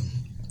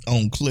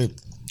own clip,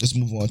 let's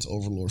move on to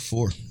Overlord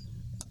 4.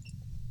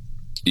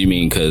 You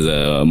mean because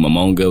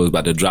Momonga was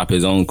about to drop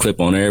his own clip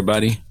on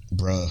everybody?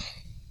 Bruh.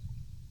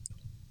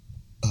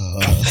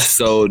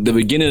 So the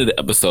beginning of the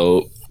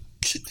episode,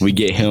 we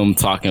get him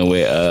talking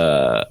with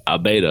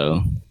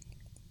Albedo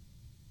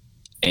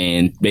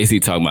and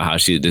basically talking about how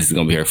this is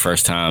gonna be her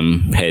first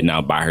time heading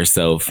out by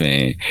herself,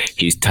 and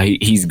he's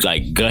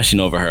like gushing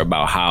over her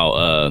about how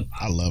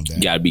I love that.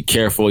 You gotta be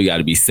careful, you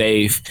gotta be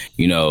safe,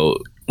 you know.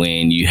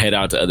 When you head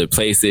out to other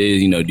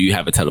places, you know, do you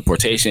have a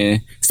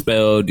teleportation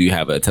spell? Do you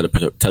have a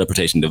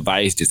teleportation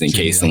device just in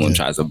case someone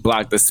tries to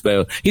block the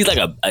spell? He's like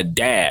a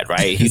dad,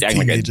 right? He's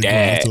acting like a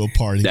dad. To a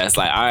party. That's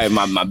like, all right,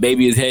 my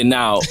baby is heading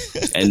out,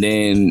 and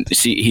then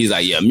he's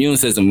like, yeah, immune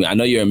system. I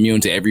know you're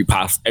immune to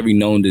every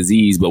known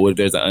disease, but what if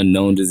there's an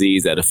unknown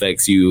disease that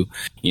affects you?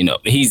 You know,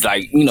 he's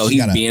like, you know, she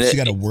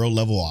got a world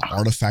level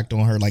artifact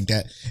on her like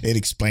that. It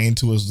explained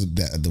to us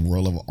the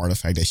world level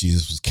artifact that she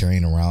just was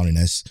carrying around, and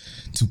that's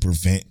to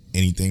prevent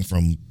anything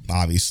from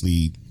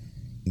obviously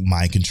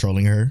mind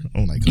controlling her.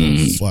 I'm like, oh,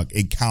 fuck,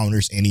 it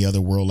counters any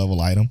other world level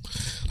item.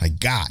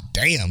 Like, god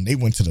damn, they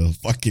went to the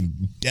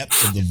fucking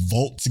depths of the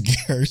vault to get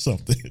her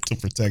something to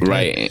protect her.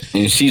 Right.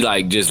 And she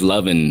like just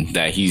loving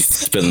that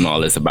he's feeling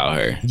all this about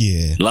her.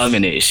 Yeah,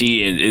 loving it.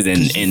 She is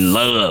in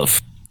love.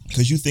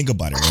 Because you think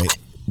about it, right?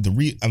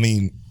 I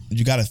mean,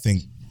 you gotta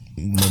think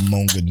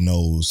Momonga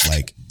knows,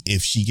 like,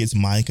 if she gets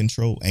mind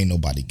control, ain't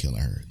nobody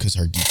killing her because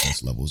her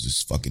defense levels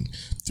is fucking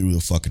through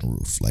the fucking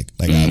roof. Like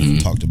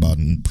I've talked about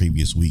in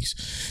previous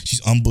weeks, she's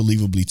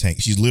unbelievably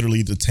tank. She's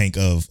literally the tank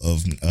of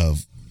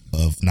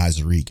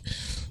Nazarick.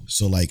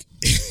 So like,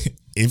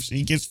 if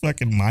she gets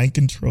fucking mind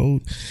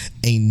controlled,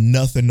 ain't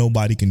nothing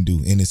nobody can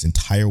do in this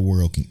entire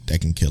world that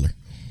can kill her.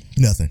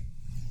 Nothing.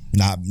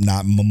 Not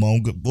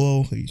Momonga.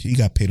 Well, he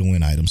got pay to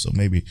win items, so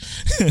maybe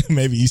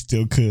he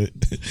still could.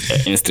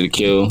 Instant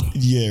kill.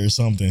 Yeah, or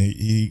something.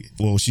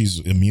 She's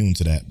immune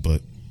to that,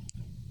 but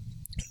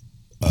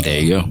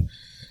there you go.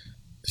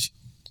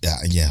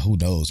 Yeah, who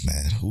knows,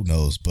 man? Who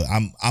knows? But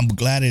I'm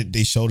glad that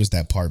they showed us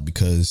that part,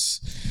 because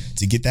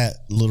to get that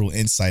little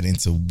insight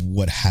into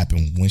what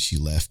happened when she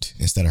left,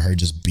 instead of her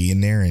just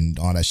being there and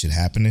all that shit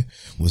happening,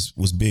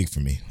 was big for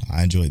me.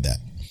 I enjoyed that.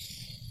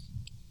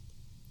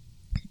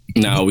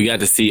 Now we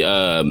got to see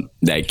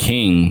that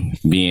king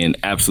being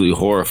absolutely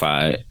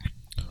horrified.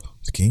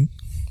 The king?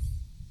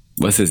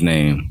 What's his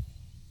name?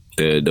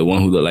 The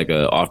one who looked like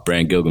a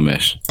off-brand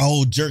Gilgamesh.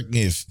 Oh,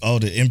 Jerkniff. Oh,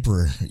 the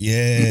emperor.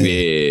 Yeah.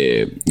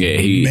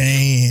 He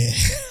man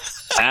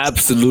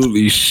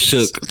absolutely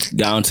shook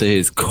down to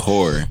his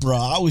core. Bro,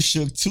 I was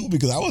shook too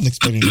because I wasn't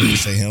expecting him to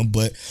say him,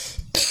 but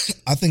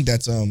I think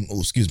that's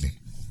excuse me.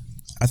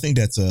 I think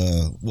that's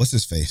what's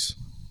his face?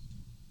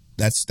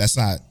 That's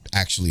not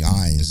actually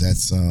Ainz.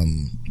 That's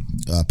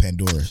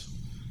Pandora.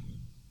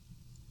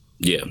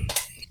 Yeah.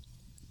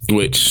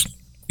 Because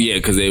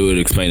they would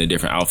explain a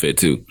different outfit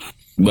too.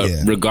 But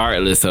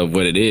regardless of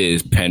what it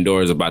is,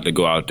 Pandora's about to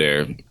go out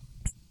there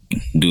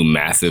do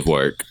massive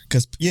work.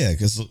 Because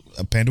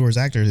Pandora's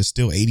actor is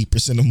still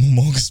 80% of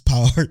Momonga's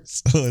power.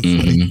 So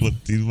it's like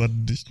he's about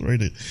to destroy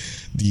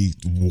the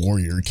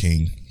warrior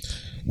king.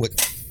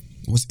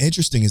 What's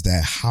interesting is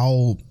that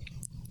how,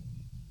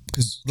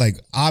 because like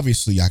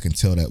obviously we can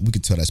tell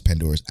that's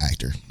Pandora's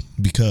actor,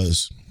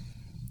 because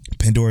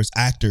Pandora's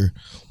actor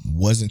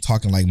wasn't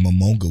talking like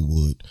Momonga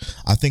would.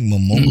 I think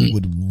Momonga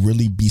would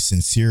really be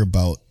sincere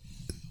about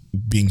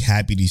being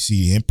happy to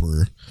see the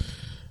Emperor,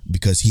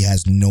 because he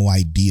has no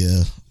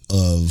idea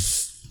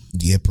of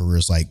the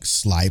Emperor's like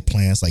sly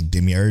plans like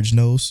Demiurge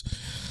knows.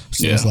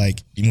 So it's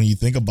like, when you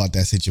think about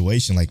that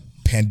situation, like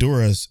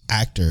Pandora's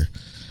actor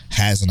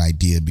has an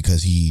idea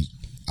because he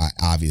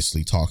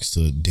obviously talks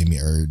to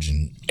Demiurge,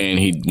 and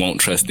he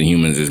won't trust the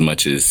humans as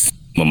much as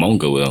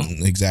Momonga will.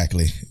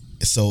 Exactly.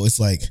 So it's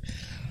like,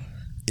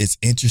 it's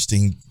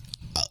interesting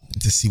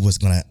to see what's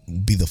gonna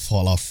be the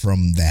fallout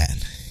from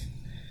that.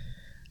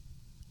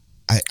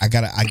 I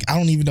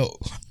don't even know.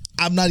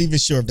 I'm not even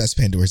sure if that's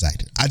Pandora's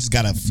actor. I just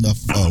got a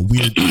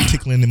weird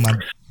tickling in my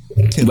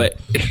tip. But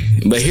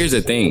here's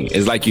the thing: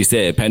 is like you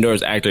said,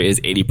 Pandora's actor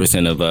is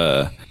 80%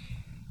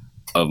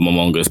 of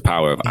Momonga's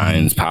power, of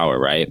Ain's power,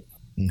 right?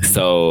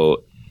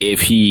 So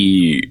if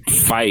he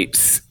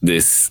fights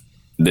the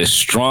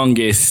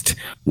strongest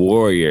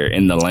warrior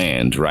in the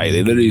land, right?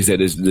 They literally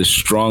said it's the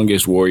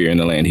strongest warrior in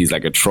the land. He's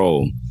like a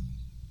troll,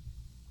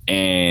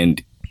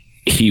 and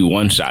he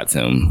one-shots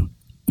him.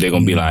 They're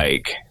gonna be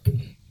like,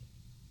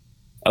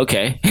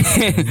 okay.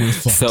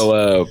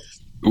 So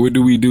what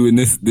do we do in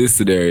this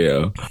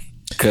scenario?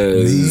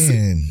 Because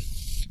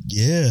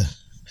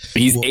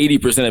he's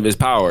 80% of his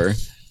power.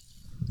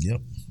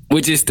 Yep.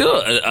 Which is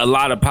still a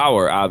lot of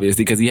power,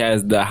 obviously, because he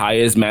has the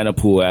highest mana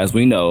pool, as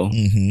we know,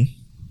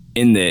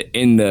 in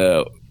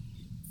the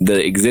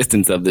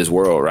existence of this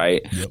world,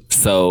 right? Yep.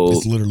 So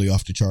it's literally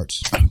off the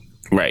charts,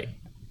 right?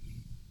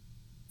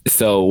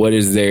 So what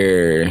is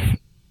there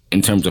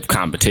in terms of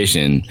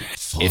competition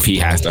if he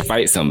has to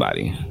fight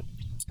somebody?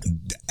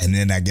 And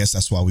then I guess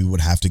that's why we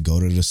would have to go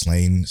to the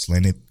slain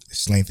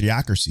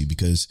theocracy,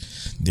 because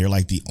they're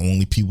like the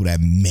only people that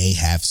may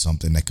have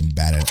something that can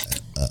bat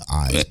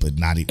eyes, but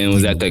not even. And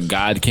was that the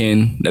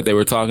Godkin that they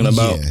were talking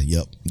about?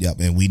 Yeah, yep.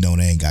 And we know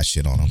they ain't got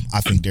shit on them.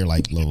 I think they're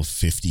like level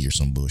 50 or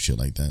some bullshit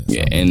like that.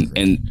 Yeah,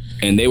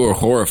 and they were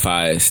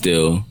horrified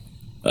still,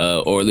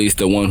 or at least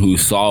the one who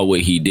saw what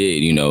he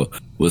did,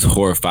 was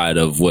horrified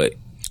of what.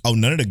 Oh,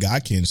 none of the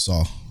Godkin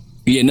saw.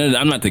 Yeah, no,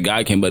 I'm not the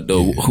Godkin, but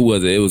who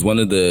was it? It was one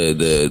of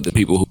the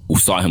people who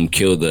saw him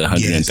kill the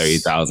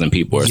 130,000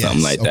 people or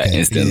something like that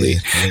instantly.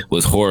 Yeah.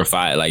 Was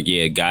horrified. Like,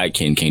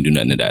 Godkin can't do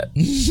nothing to that.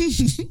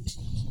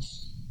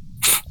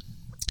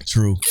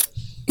 True.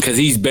 Because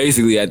he's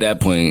basically at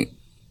that point,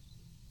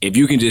 if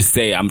you can just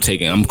say, I'm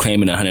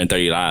claiming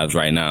 130 lives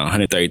right now,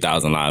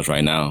 130,000 lives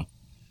right now.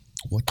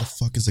 What the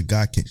fuck is a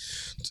Godkin?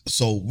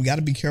 So we got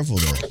to be careful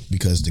though,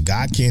 because the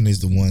Godkin is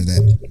the one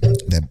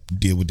that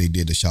did what they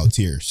did to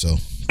Shalltear. So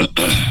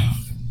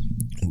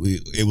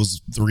it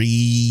was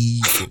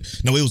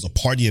a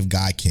party of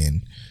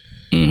Godkin.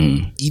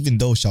 Even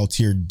though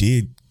Shalltear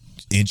did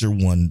injure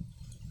one,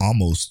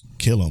 almost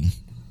kill him.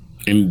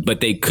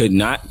 But they could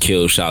not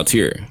kill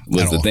Shalltear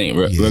was the thing,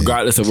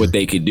 regardless of what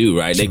they could do,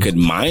 right? They could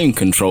mind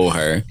control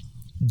her.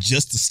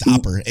 Just to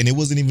stop her. And it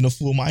wasn't even a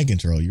full mind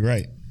control. You're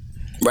right.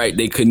 Right,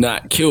 they could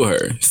not kill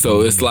her.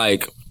 So it's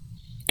like,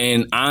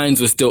 and Ainz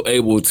was still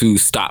able to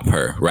stop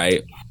her,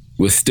 right?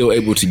 Was still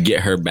able to get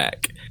her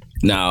back.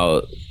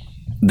 Now,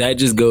 that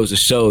just goes to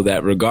show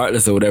that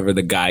regardless of whatever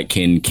the guy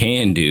can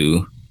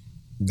do,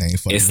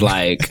 it's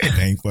like,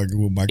 they ain't fucking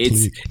with my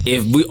clique.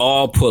 If we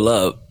all pull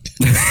up,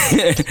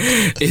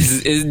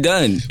 it's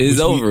done. It's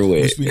over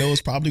with. Which we know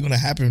is probably going to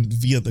happen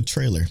via the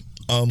trailer.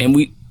 And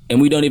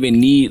we don't even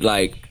need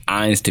like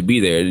Ainz to be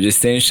there. Just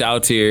send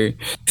Shalltear,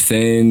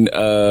 send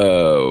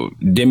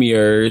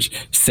Demiurge,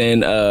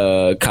 send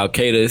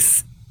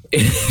Calcatus,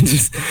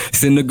 just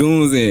send the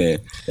goons in,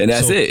 and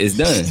that's it. It's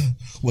done.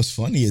 What's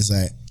funny is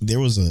that there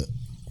was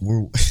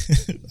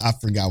I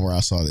forgot where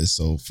I saw this,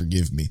 so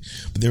forgive me.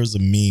 But there was a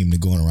meme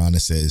going around that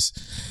says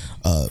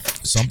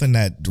something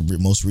that the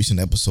most recent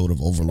episode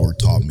of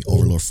Overlord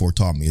 4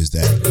 taught me is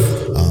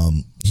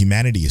that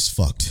humanity is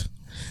fucked.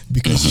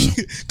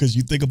 Because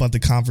you think about the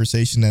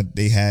conversation that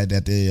they had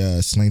at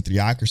the Slain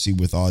Theocracy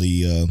with all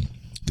the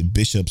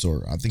bishops,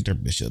 or I think they're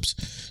bishops,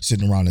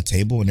 sitting around the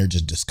table, and they're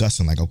just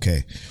discussing like,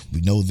 okay,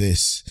 we know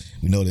this,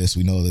 we know this,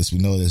 we know this, we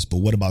know this, but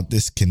what about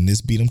this? Can this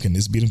beat them? Can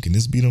this beat them? Can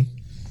this beat them?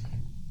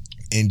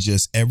 And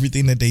just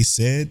everything that they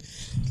said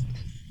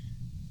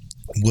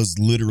was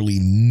literally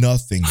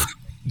nothing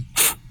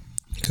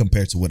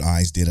compared to what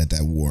Ainz did at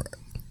that war,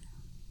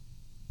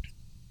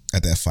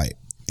 at that fight.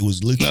 It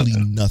was literally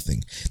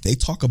nothing. They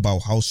talk about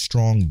how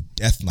strong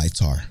Death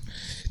Knights are.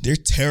 They're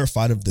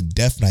terrified of the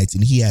Death Knights,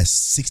 and he has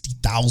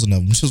 60,000 of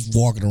them just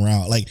walking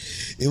around. Like,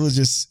 it was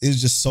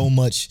just so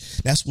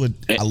much. That's what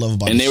I love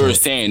about. And they were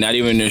saying not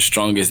even their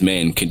strongest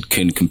men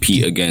can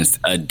compete against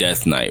a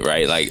Death Knight,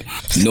 right? Like,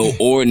 no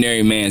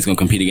ordinary man's gonna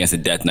compete against a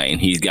Death Knight,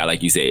 and he's got,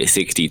 like you said,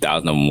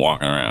 60,000 of them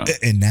walking around.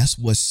 And that's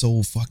what's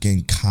so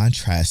fucking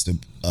contrasted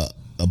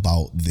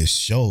about this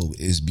show,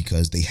 is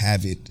because they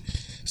have it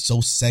so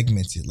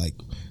segmented. Like,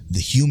 the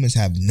humans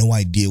have no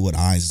idea what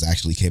Ainz is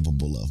actually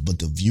capable of, but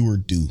the viewer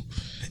do.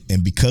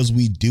 And because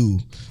we do,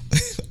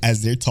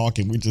 as they're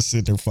talking, we just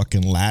sit there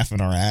fucking laughing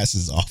our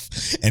asses off.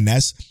 And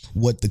that's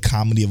what the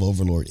comedy of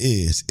Overlord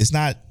is. It's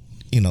not,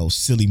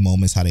 silly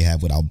moments how they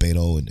have with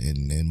Albedo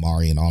and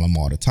Mari and all them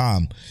all the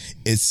time.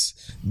 It's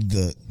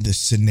the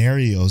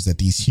scenarios that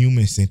these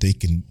humans think they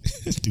can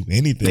do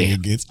anything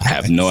against. I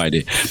have no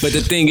idea. But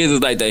the thing is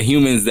like the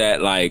humans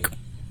that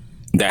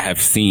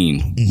have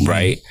seen,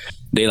 right?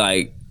 They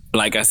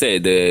like I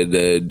said,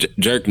 the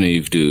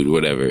Jerknev dude,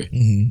 whatever.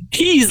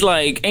 He's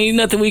like, ain't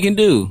nothing we can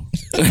do.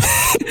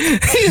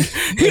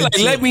 He like,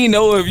 let me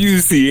know if you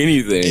see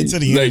anything. Into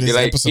the end of this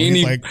episode,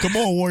 he's like, come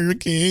on, Warrior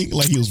King.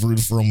 Like, he was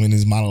rooting for him in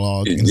his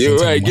monologue. You're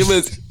right.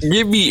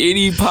 Give me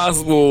any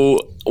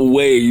possible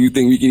way you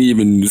think we can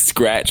even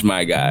scratch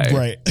my guy.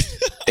 Right.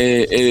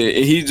 and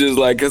he's just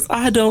like, because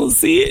I don't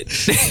see it.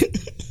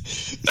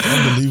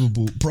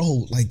 Unbelievable.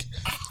 Bro, like...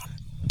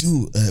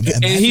 Dude,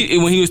 and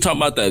when he was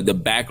talking about the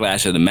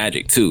backlash of the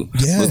magic too,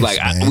 yes, was like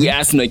we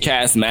asked him to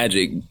cast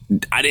magic.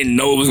 I didn't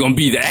know it was gonna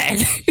be that.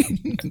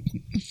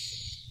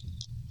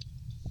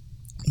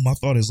 My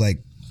thought is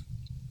like,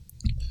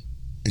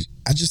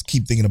 I just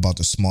keep thinking about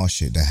the small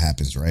shit that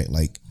happens, right?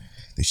 Like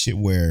the shit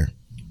where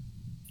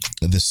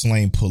the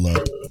Slain pull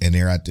up and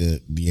they're at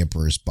the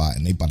Emperor's spot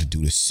and they about to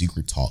do the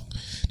secret talk.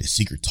 The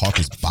secret talk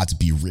is about to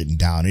be written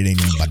down. It ain't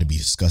even about to be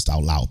discussed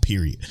out loud,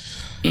 period.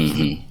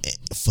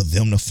 For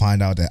them to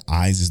find out that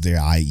Ainz is there,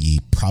 i.e.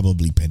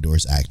 probably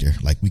Pandora's actor,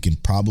 like we can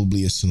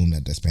probably assume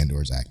that that's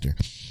Pandora's actor,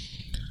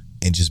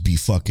 and just be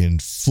fucking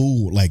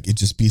fooled. Like it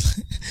just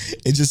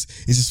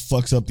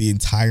fucks up the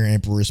entire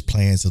Emperor's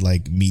plans to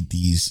like meet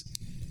these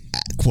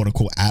quote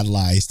unquote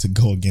allies to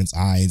go against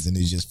Ainz, and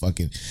it just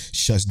fucking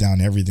shuts down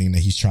everything that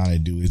he's trying to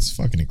do. It's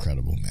fucking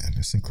incredible, man.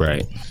 It's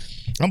incredible.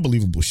 Right.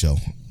 Unbelievable show.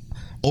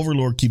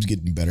 Overlord keeps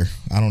getting better.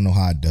 I don't know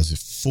how it does it.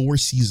 4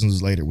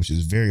 seasons later, which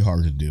is very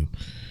hard to do,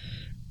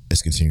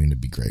 it's continuing to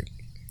be great.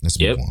 Let's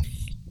move on.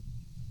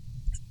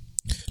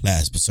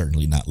 Last but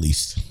certainly not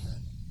least.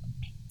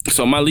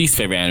 So my least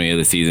favorite anime of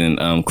the season,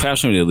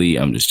 Classroom of the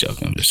Elite. I'm just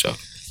joking.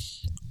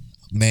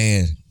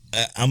 Man,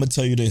 I'm gonna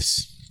tell you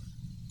this.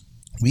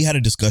 We had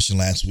a discussion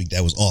last week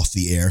that was off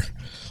the air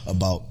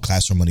about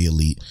Classroom of the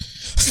Elite,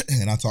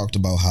 and I talked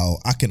about how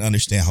I can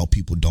understand how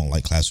people don't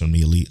like Classroom of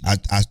the Elite.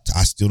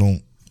 I still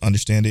don't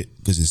understand it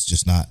because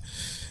it's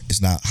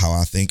not how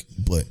I think,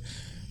 but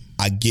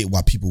I get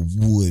why people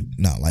would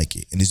not like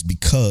it, and it's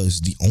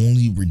because the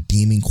only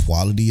redeeming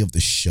quality of the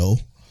show,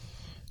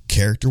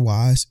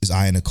 character-wise, is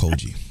Ayano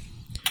Koji.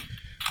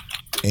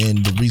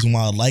 And the reason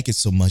why I like it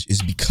so much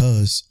is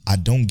because I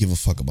don't give a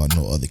fuck about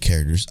no other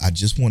characters. I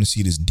just want to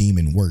see this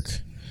demon work.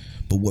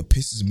 But what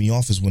pisses me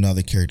off is when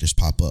other characters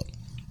pop up,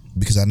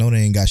 because I know they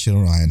ain't got shit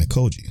on Ayano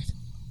Koji.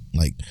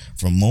 Like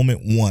from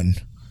moment 1,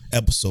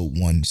 episode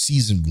 1,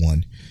 season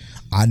 1,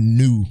 I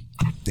knew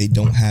they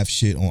don't have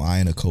shit on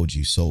Ayano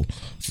Koji. So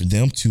for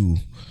them to,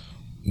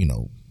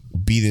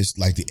 be this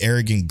like the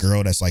arrogant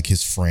girl that's like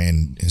his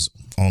friend, his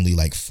only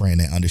like friend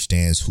that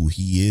understands who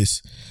he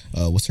is.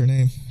 What's her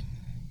name?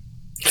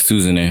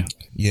 Susanne.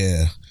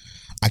 Yeah.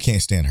 I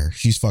can't stand her.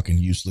 She's fucking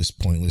useless,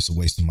 pointless, a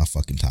waste of my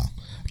fucking time.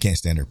 I can't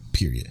stand her,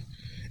 period.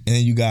 And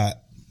then you got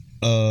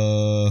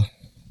the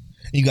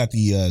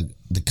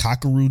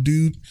Kakaru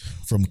dude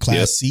from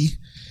Class C.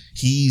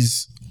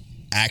 He's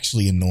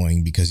actually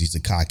annoying because he's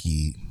a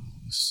cocky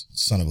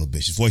son of a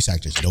bitch. His voice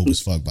actor's dope as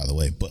fuck, by the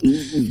way.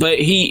 But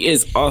he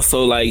is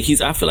also like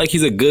I feel like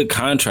he's a good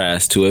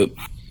contrast to it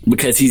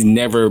because he's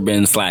never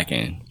been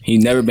slacking.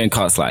 He's never been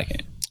caught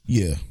slacking.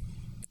 Yeah.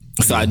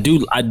 So I do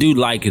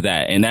like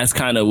that, and that's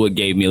kind of what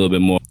gave me a little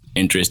bit more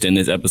interest in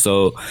this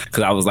episode,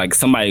 because I was like,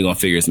 somebody gonna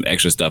figure some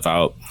extra stuff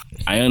out.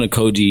 Ayano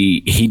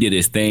Koji, he did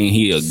his thing.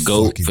 He a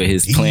goat for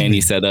his plan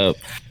he set up.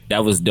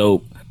 That was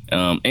dope.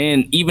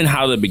 And even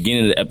how the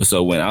beginning of the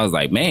episode went, I was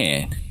like,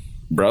 man,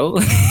 bro,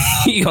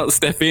 he gonna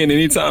step in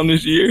anytime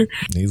this year.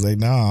 He's like,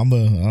 nah, I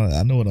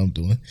know what I'm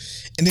doing.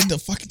 And then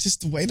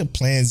just the way the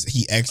plans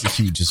he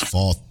execute just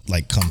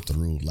come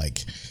through.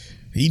 Like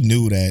he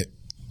knew that.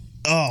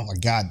 Oh my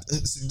God,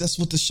 that's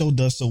what the show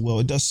does so well.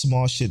 It does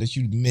small shit that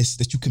you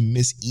can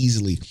miss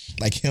easily,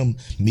 like him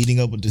meeting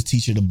up with the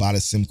teacher to buy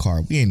the SIM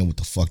card. We ain't know what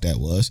the fuck that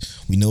was.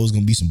 We know it was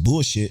gonna be some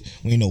bullshit.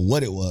 We didn't know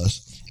what it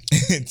was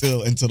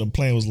until the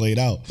plan was laid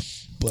out.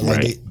 But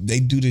like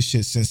they do this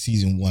shit since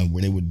season 1,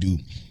 where they would do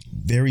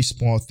very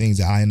small things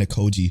that Ayano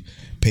Koji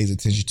pays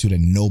attention to that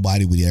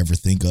nobody would ever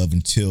think of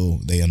until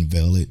they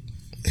unveil it.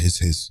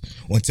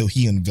 Until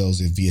he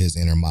unveils it via his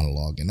inner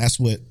monologue, and that's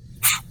what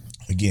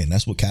Again,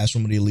 that's what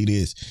Classroom of the Elite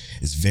is.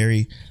 It's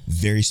very,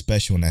 very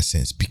special in that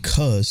sense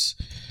because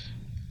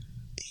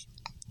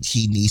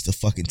he needs to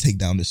fucking take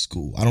down this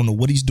school. I don't know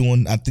what he's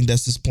doing. I think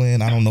that's his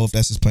plan. I don't know if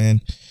that's his plan.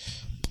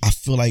 I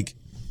feel like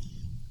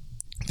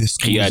this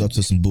school is up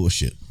to some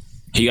bullshit.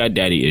 He got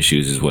daddy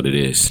issues is what it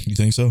is. You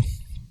think so?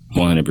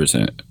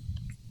 100%.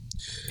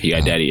 He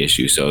got daddy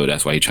issues, so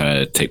that's why he's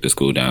trying to take the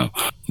school down.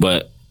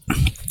 But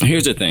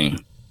here's the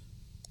thing.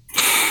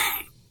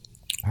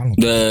 I don't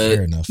think he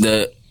care enough.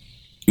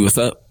 What's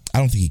up? I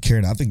don't think he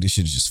cared. I think this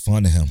shit is just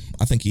fun to him.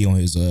 I think he on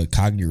his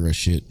Kagura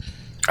shit.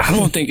 I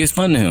don't think it's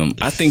fun to him.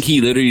 I think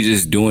he literally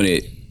just doing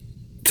it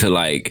to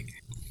like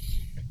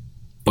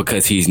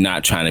because he's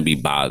not trying to be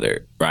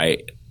bothered,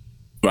 right?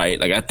 Right?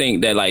 Like I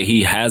think that like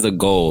he has a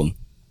goal,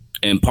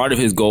 and part of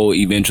his goal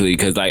eventually,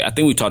 because like I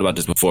think we talked about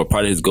this before,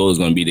 part of his goal is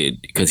going to be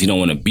because he don't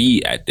want to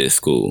be at this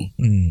school.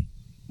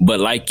 But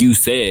like you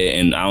said,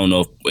 and I don't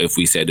know if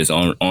we said this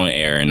on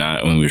air or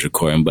not when we was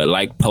recording, but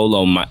like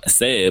Polo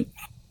said,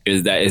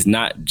 is that it's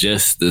not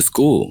just the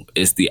school,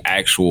 it's the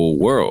actual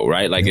world,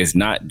 right? Like it's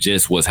not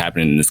just what's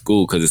happening in the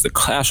school because it's the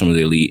classroom of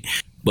the elite,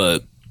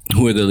 but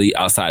who are the elite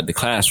outside the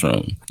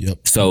classroom?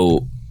 Yep.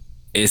 So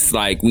it's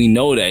like we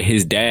know that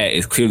his dad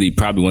is clearly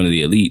probably one of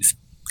the elites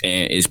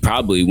and is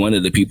probably one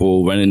of the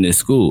people running this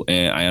school.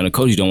 And Ayano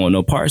Koji don't want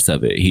no parts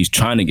of it. He's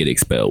trying to get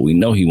expelled. We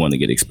know he want to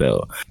get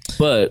expelled,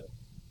 but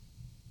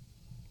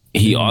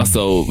he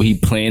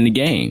playing the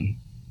game.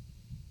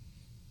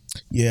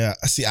 Yeah,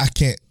 see, I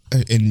can't,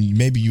 and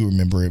maybe you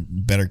remember it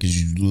better because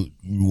you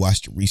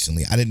watched it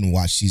recently. I didn't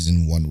watch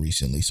season 1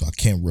 recently, so I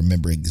can't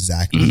remember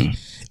exactly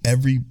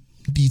every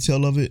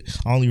detail of it.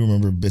 I only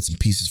remember bits and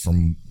pieces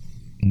from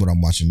what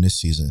I'm watching this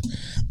season.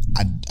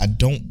 I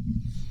don't.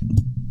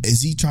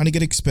 Is he trying to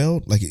get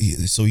expelled? Like,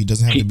 so he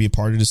doesn't have to be a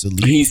part of this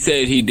elite? He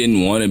said he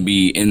didn't want to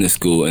be in the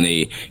school, and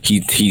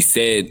he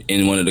said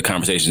in one of the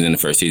conversations in the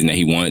first season that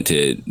he wanted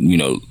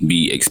to,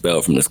 be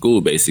expelled from the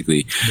school,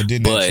 basically.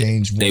 But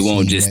they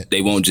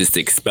won't just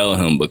expel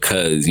him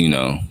because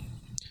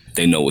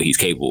they know what he's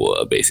capable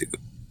of, basically.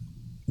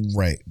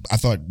 Right. I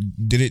thought,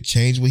 did it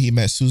change when he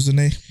met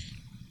Suzune?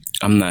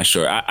 I'm not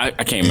sure. I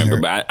can't remember,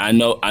 but I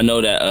know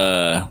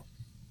that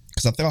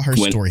because I thought her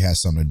story has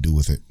something to do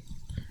with it.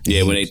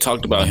 Yeah, when they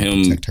talked about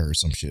him, protect her or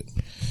some shit.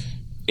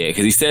 Yeah,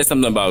 because he said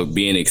something about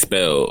being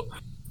expelled,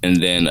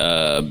 and then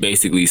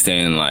basically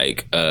saying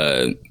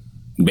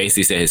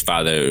basically said his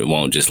father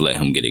won't just let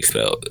him get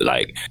expelled.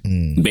 Like,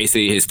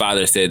 basically his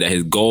father said that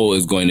his goal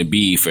is going to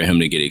be for him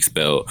to get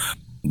expelled,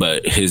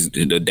 but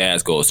the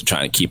dad's goal is to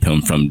try to keep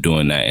him from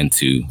doing that and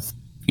to,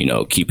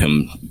 keep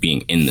him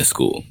being in the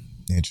school.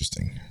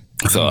 Interesting.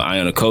 So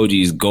Ayano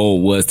Koji's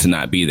goal was to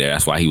not be there.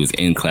 That's why he was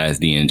in Class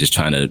D and just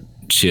trying to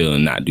chill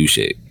and not do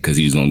shit because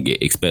he was gonna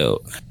get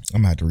expelled.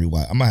 I'm gonna have to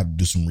rewatch. I'm gonna have to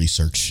do some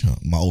research.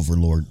 My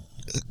overlord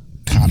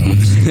kind of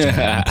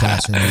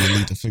Classroom of the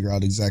Elite to figure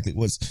out exactly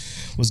what's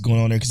going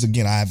on there. Because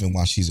again, I haven't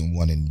watched season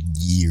 1 in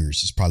years.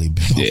 It's probably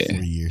been about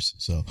 4 years.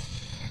 So,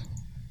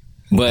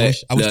 but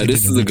I wish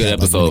this is a good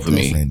episode for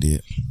me.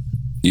 Did.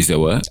 You said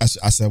what? I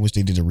said I wish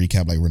they did a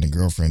recap like Ren's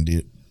Girlfriend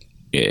did.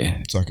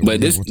 Yeah, but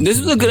this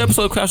was a good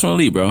episode of Classroom of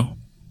the Elite, bro.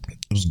 It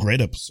was a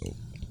great episode.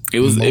 It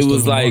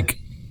was like.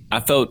 I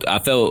felt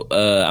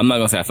I'm not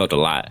gonna say I felt a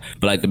lot,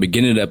 but like the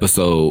beginning of the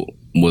episode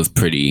was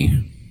pretty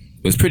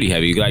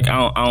heavy. Like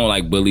I don't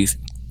like bullies.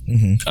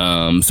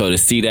 So to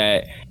see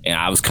that, and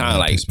I was kind of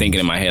like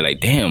thinking in my head, like,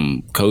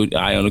 damn,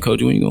 Ayano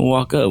Koji, when you gonna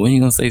walk up? When you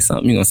gonna say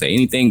something? You gonna say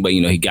anything? But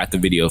he got the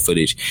video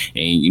footage,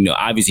 and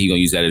obviously he gonna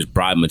use that as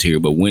bribe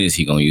material. But when is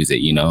he gonna use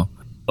it?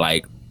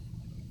 Like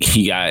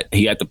he got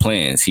the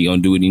plans. He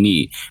gonna do what he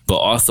need. But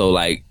also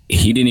like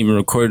he didn't even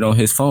record it on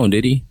his phone,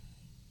 did he?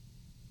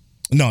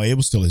 No, it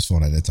was still his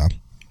phone at that time.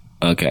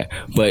 Okay.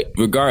 But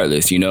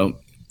regardless, dude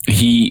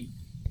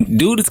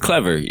is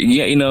clever.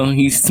 Yeah,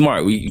 he's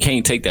smart. You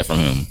can't take that from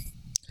him.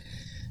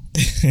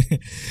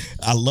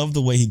 I love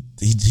the way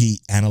he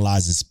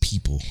analyzes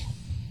people.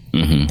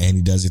 And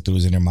he does it through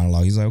his inner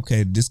monologue. He's like,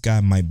 okay, this guy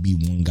might be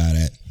one guy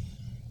that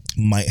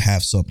might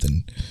have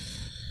something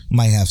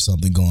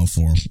going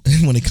for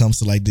him when it comes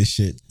to like this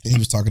shit. He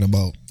was talking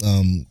about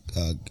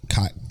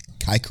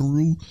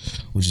Kaikeru,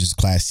 which is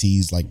Class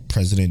C's like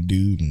president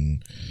dude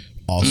and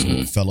also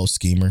a fellow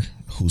schemer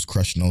who's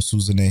crushing on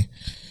Suzune,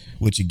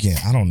 which again,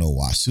 I don't know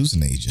why.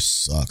 Suzune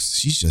just sucks.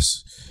 She's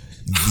just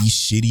the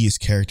shittiest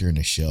character in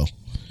the show,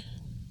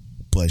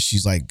 but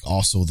she's like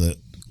also the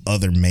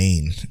other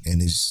main,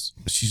 and she's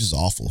just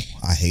awful.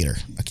 I hate her.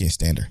 I can't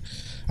stand her.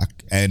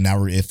 And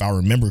now if I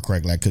remember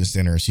correctly, I couldn't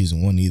stand her in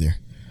season 1 either.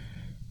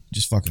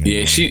 Just fucking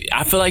yeah,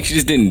 I feel like she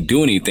just didn't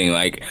do anything.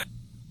 Like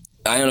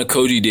Ayano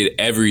Koji did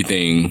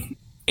everything,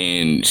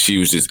 and she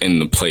was just in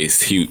the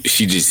place. He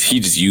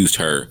just used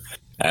her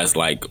as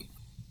like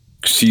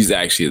she's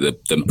actually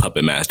the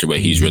puppet master, but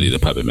he's really the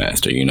puppet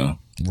master,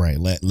 Right.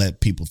 Let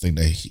people think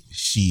that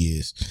she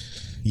is.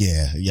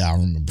 Yeah, I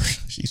remember.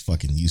 She's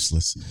fucking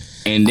useless.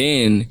 And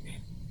then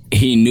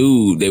he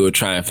knew they were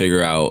trying to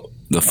figure out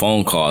the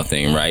phone call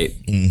thing, right?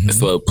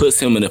 So it puts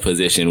him in a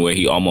position where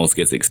he almost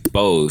gets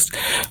exposed,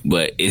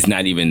 but it's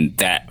not even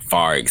that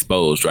far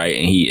exposed, right?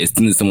 And as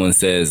soon as someone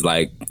says,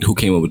 like, who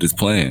came up with this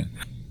plan?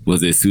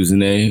 Was it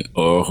Suzune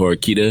or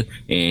Horikita?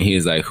 And he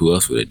was like, who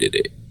else would have did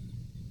it?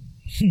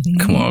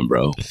 Come on,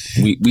 bro.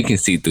 We can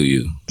see through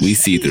you. We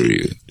see through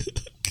you.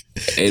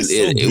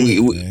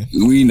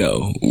 We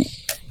know.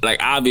 Like,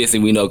 obviously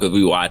we know because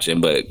we watching,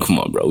 but come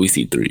on, bro. We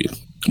see through you.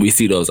 We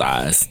see those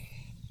eyes.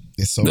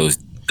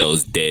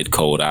 Those dead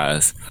cold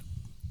eyes.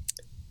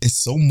 It's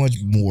so much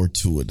more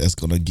to it that's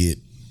gonna get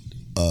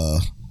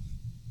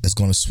that's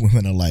gonna swim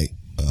in a light,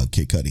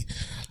 Kid Cudi,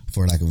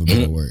 for lack of a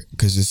better word.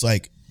 Because it's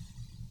like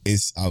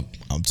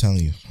I'm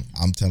telling you,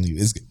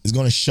 it's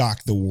gonna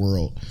shock the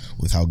world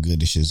with how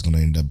good this shit is gonna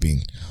end up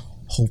being.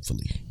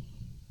 Hopefully.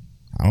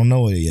 I don't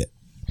know it yet.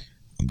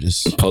 I'm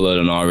just Polo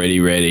done already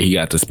read it. He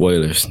got the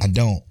spoilers. I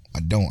don't.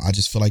 I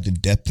just feel like the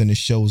depth in the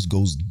shows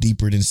goes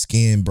deeper than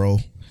skin, bro.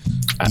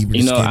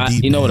 You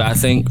know what I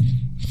think?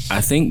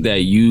 I think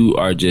that you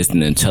are just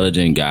an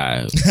intelligent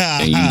guy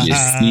and you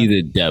just see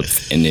the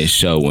depth in this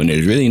show when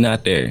it's really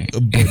not there.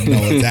 But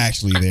no, it's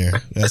actually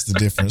there. That's the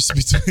difference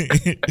between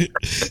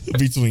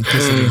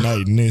Kiss of the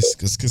Night and this,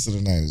 because Kiss of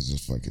the Night is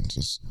just fucking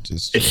just.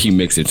 He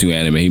mixed it two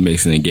anime. He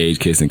mixed an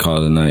Engaged Kiss and Call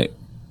of the Night.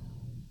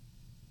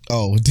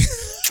 Oh.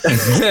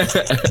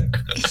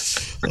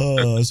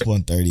 Oh, it's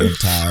 1:30. I'm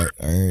tired.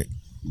 All right.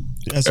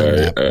 That's all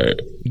right.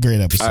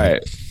 Great episode. All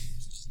right.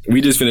 We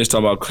just finished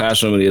talking about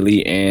Classroom of the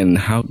Elite and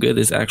how good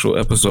this actual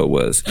episode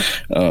was.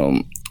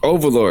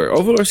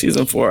 Overlord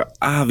season 4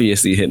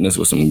 obviously hitting us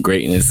with some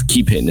greatness.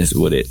 Keep hitting us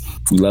with it.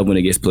 We love when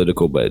it gets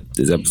political, but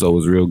this episode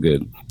was real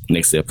good.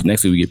 Next week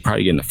we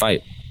probably get in a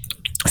fight.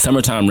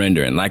 Summertime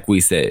Rendering, like we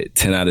said,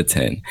 10 out of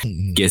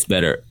 10. Gets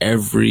better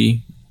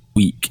every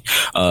week.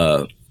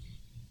 On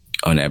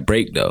that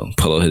break though,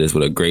 Polo hit us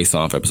with a great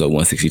song for episode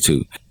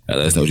 162. Let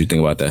us know what you think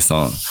about that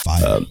song.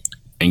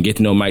 And get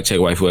to know Mike Check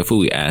Waifu.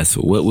 We asked,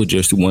 what would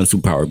your one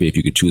superpower be if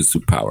you could choose a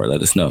superpower?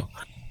 Let us know.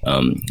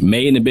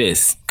 Made in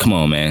Abyss. Come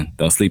on, man.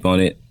 Don't sleep on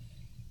it.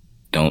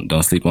 Don't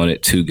sleep on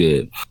it. Too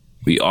good.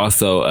 We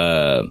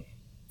also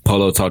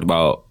Polo talked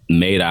about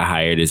Maid I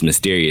Hired is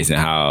Mysterious and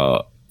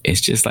how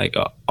it's just like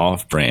a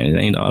off-brand. It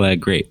ain't all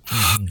that great.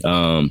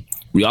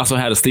 We also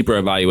had a sleeper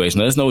evaluation.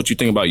 Let us know what you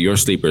think about your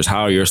sleepers.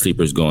 How are your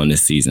sleepers going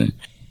this season?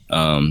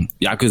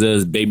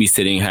 Yakuza's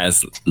babysitting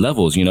has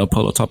levels,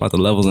 Polo talked about the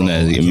levels and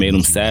that it made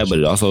him sad, but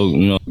it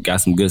also, got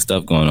some good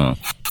stuff going on.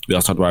 We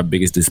also talked about our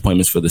biggest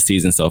disappointments for the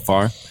season so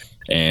far,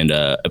 and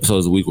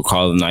episodes of the week were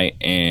Call of the Night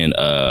and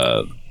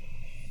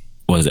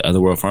what is it,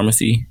 Otherworld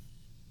Pharmacy?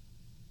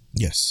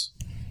 Yes.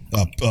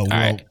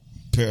 Right.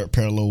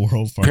 Parallel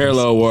World Pharmacy.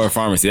 Parallel World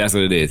Pharmacy, that's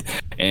what it is.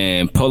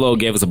 And Polo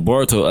gave us a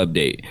Boruto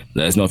update.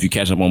 Let us know if you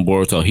catch up on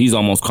Boruto. He's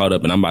almost caught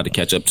up and I'm about to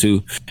catch up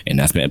too. And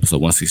that's been episode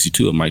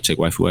 162 of Mike Check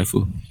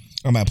Waifu.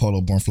 I'm at Polo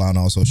Bornfly on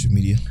all social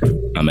media.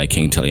 I'm at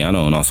King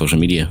Teliano on all social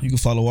media. You can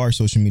follow our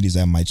social medias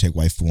at Mike Check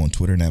Waifu on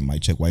Twitter and at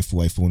Mike Check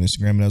Waifu on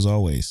Instagram. And as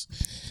always,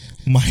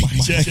 Mike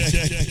Check.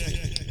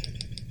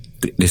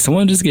 Did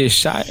someone just get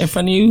shot in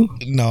front of you?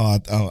 No,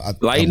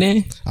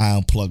 lightning. I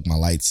unplugged my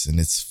lights and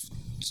it's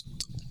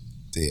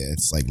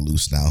like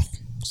loose now.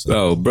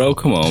 So. Bro,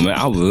 come on, man.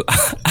 I was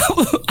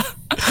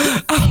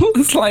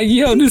like,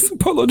 yo, this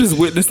Polo just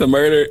witnessed a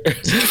murder.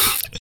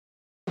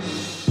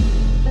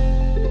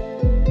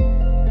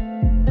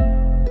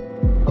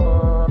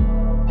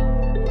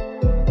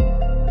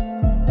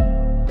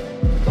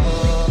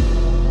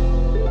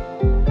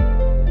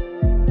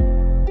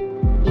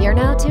 You're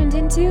now tuned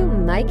into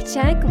Mike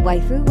Check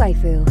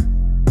Waifu.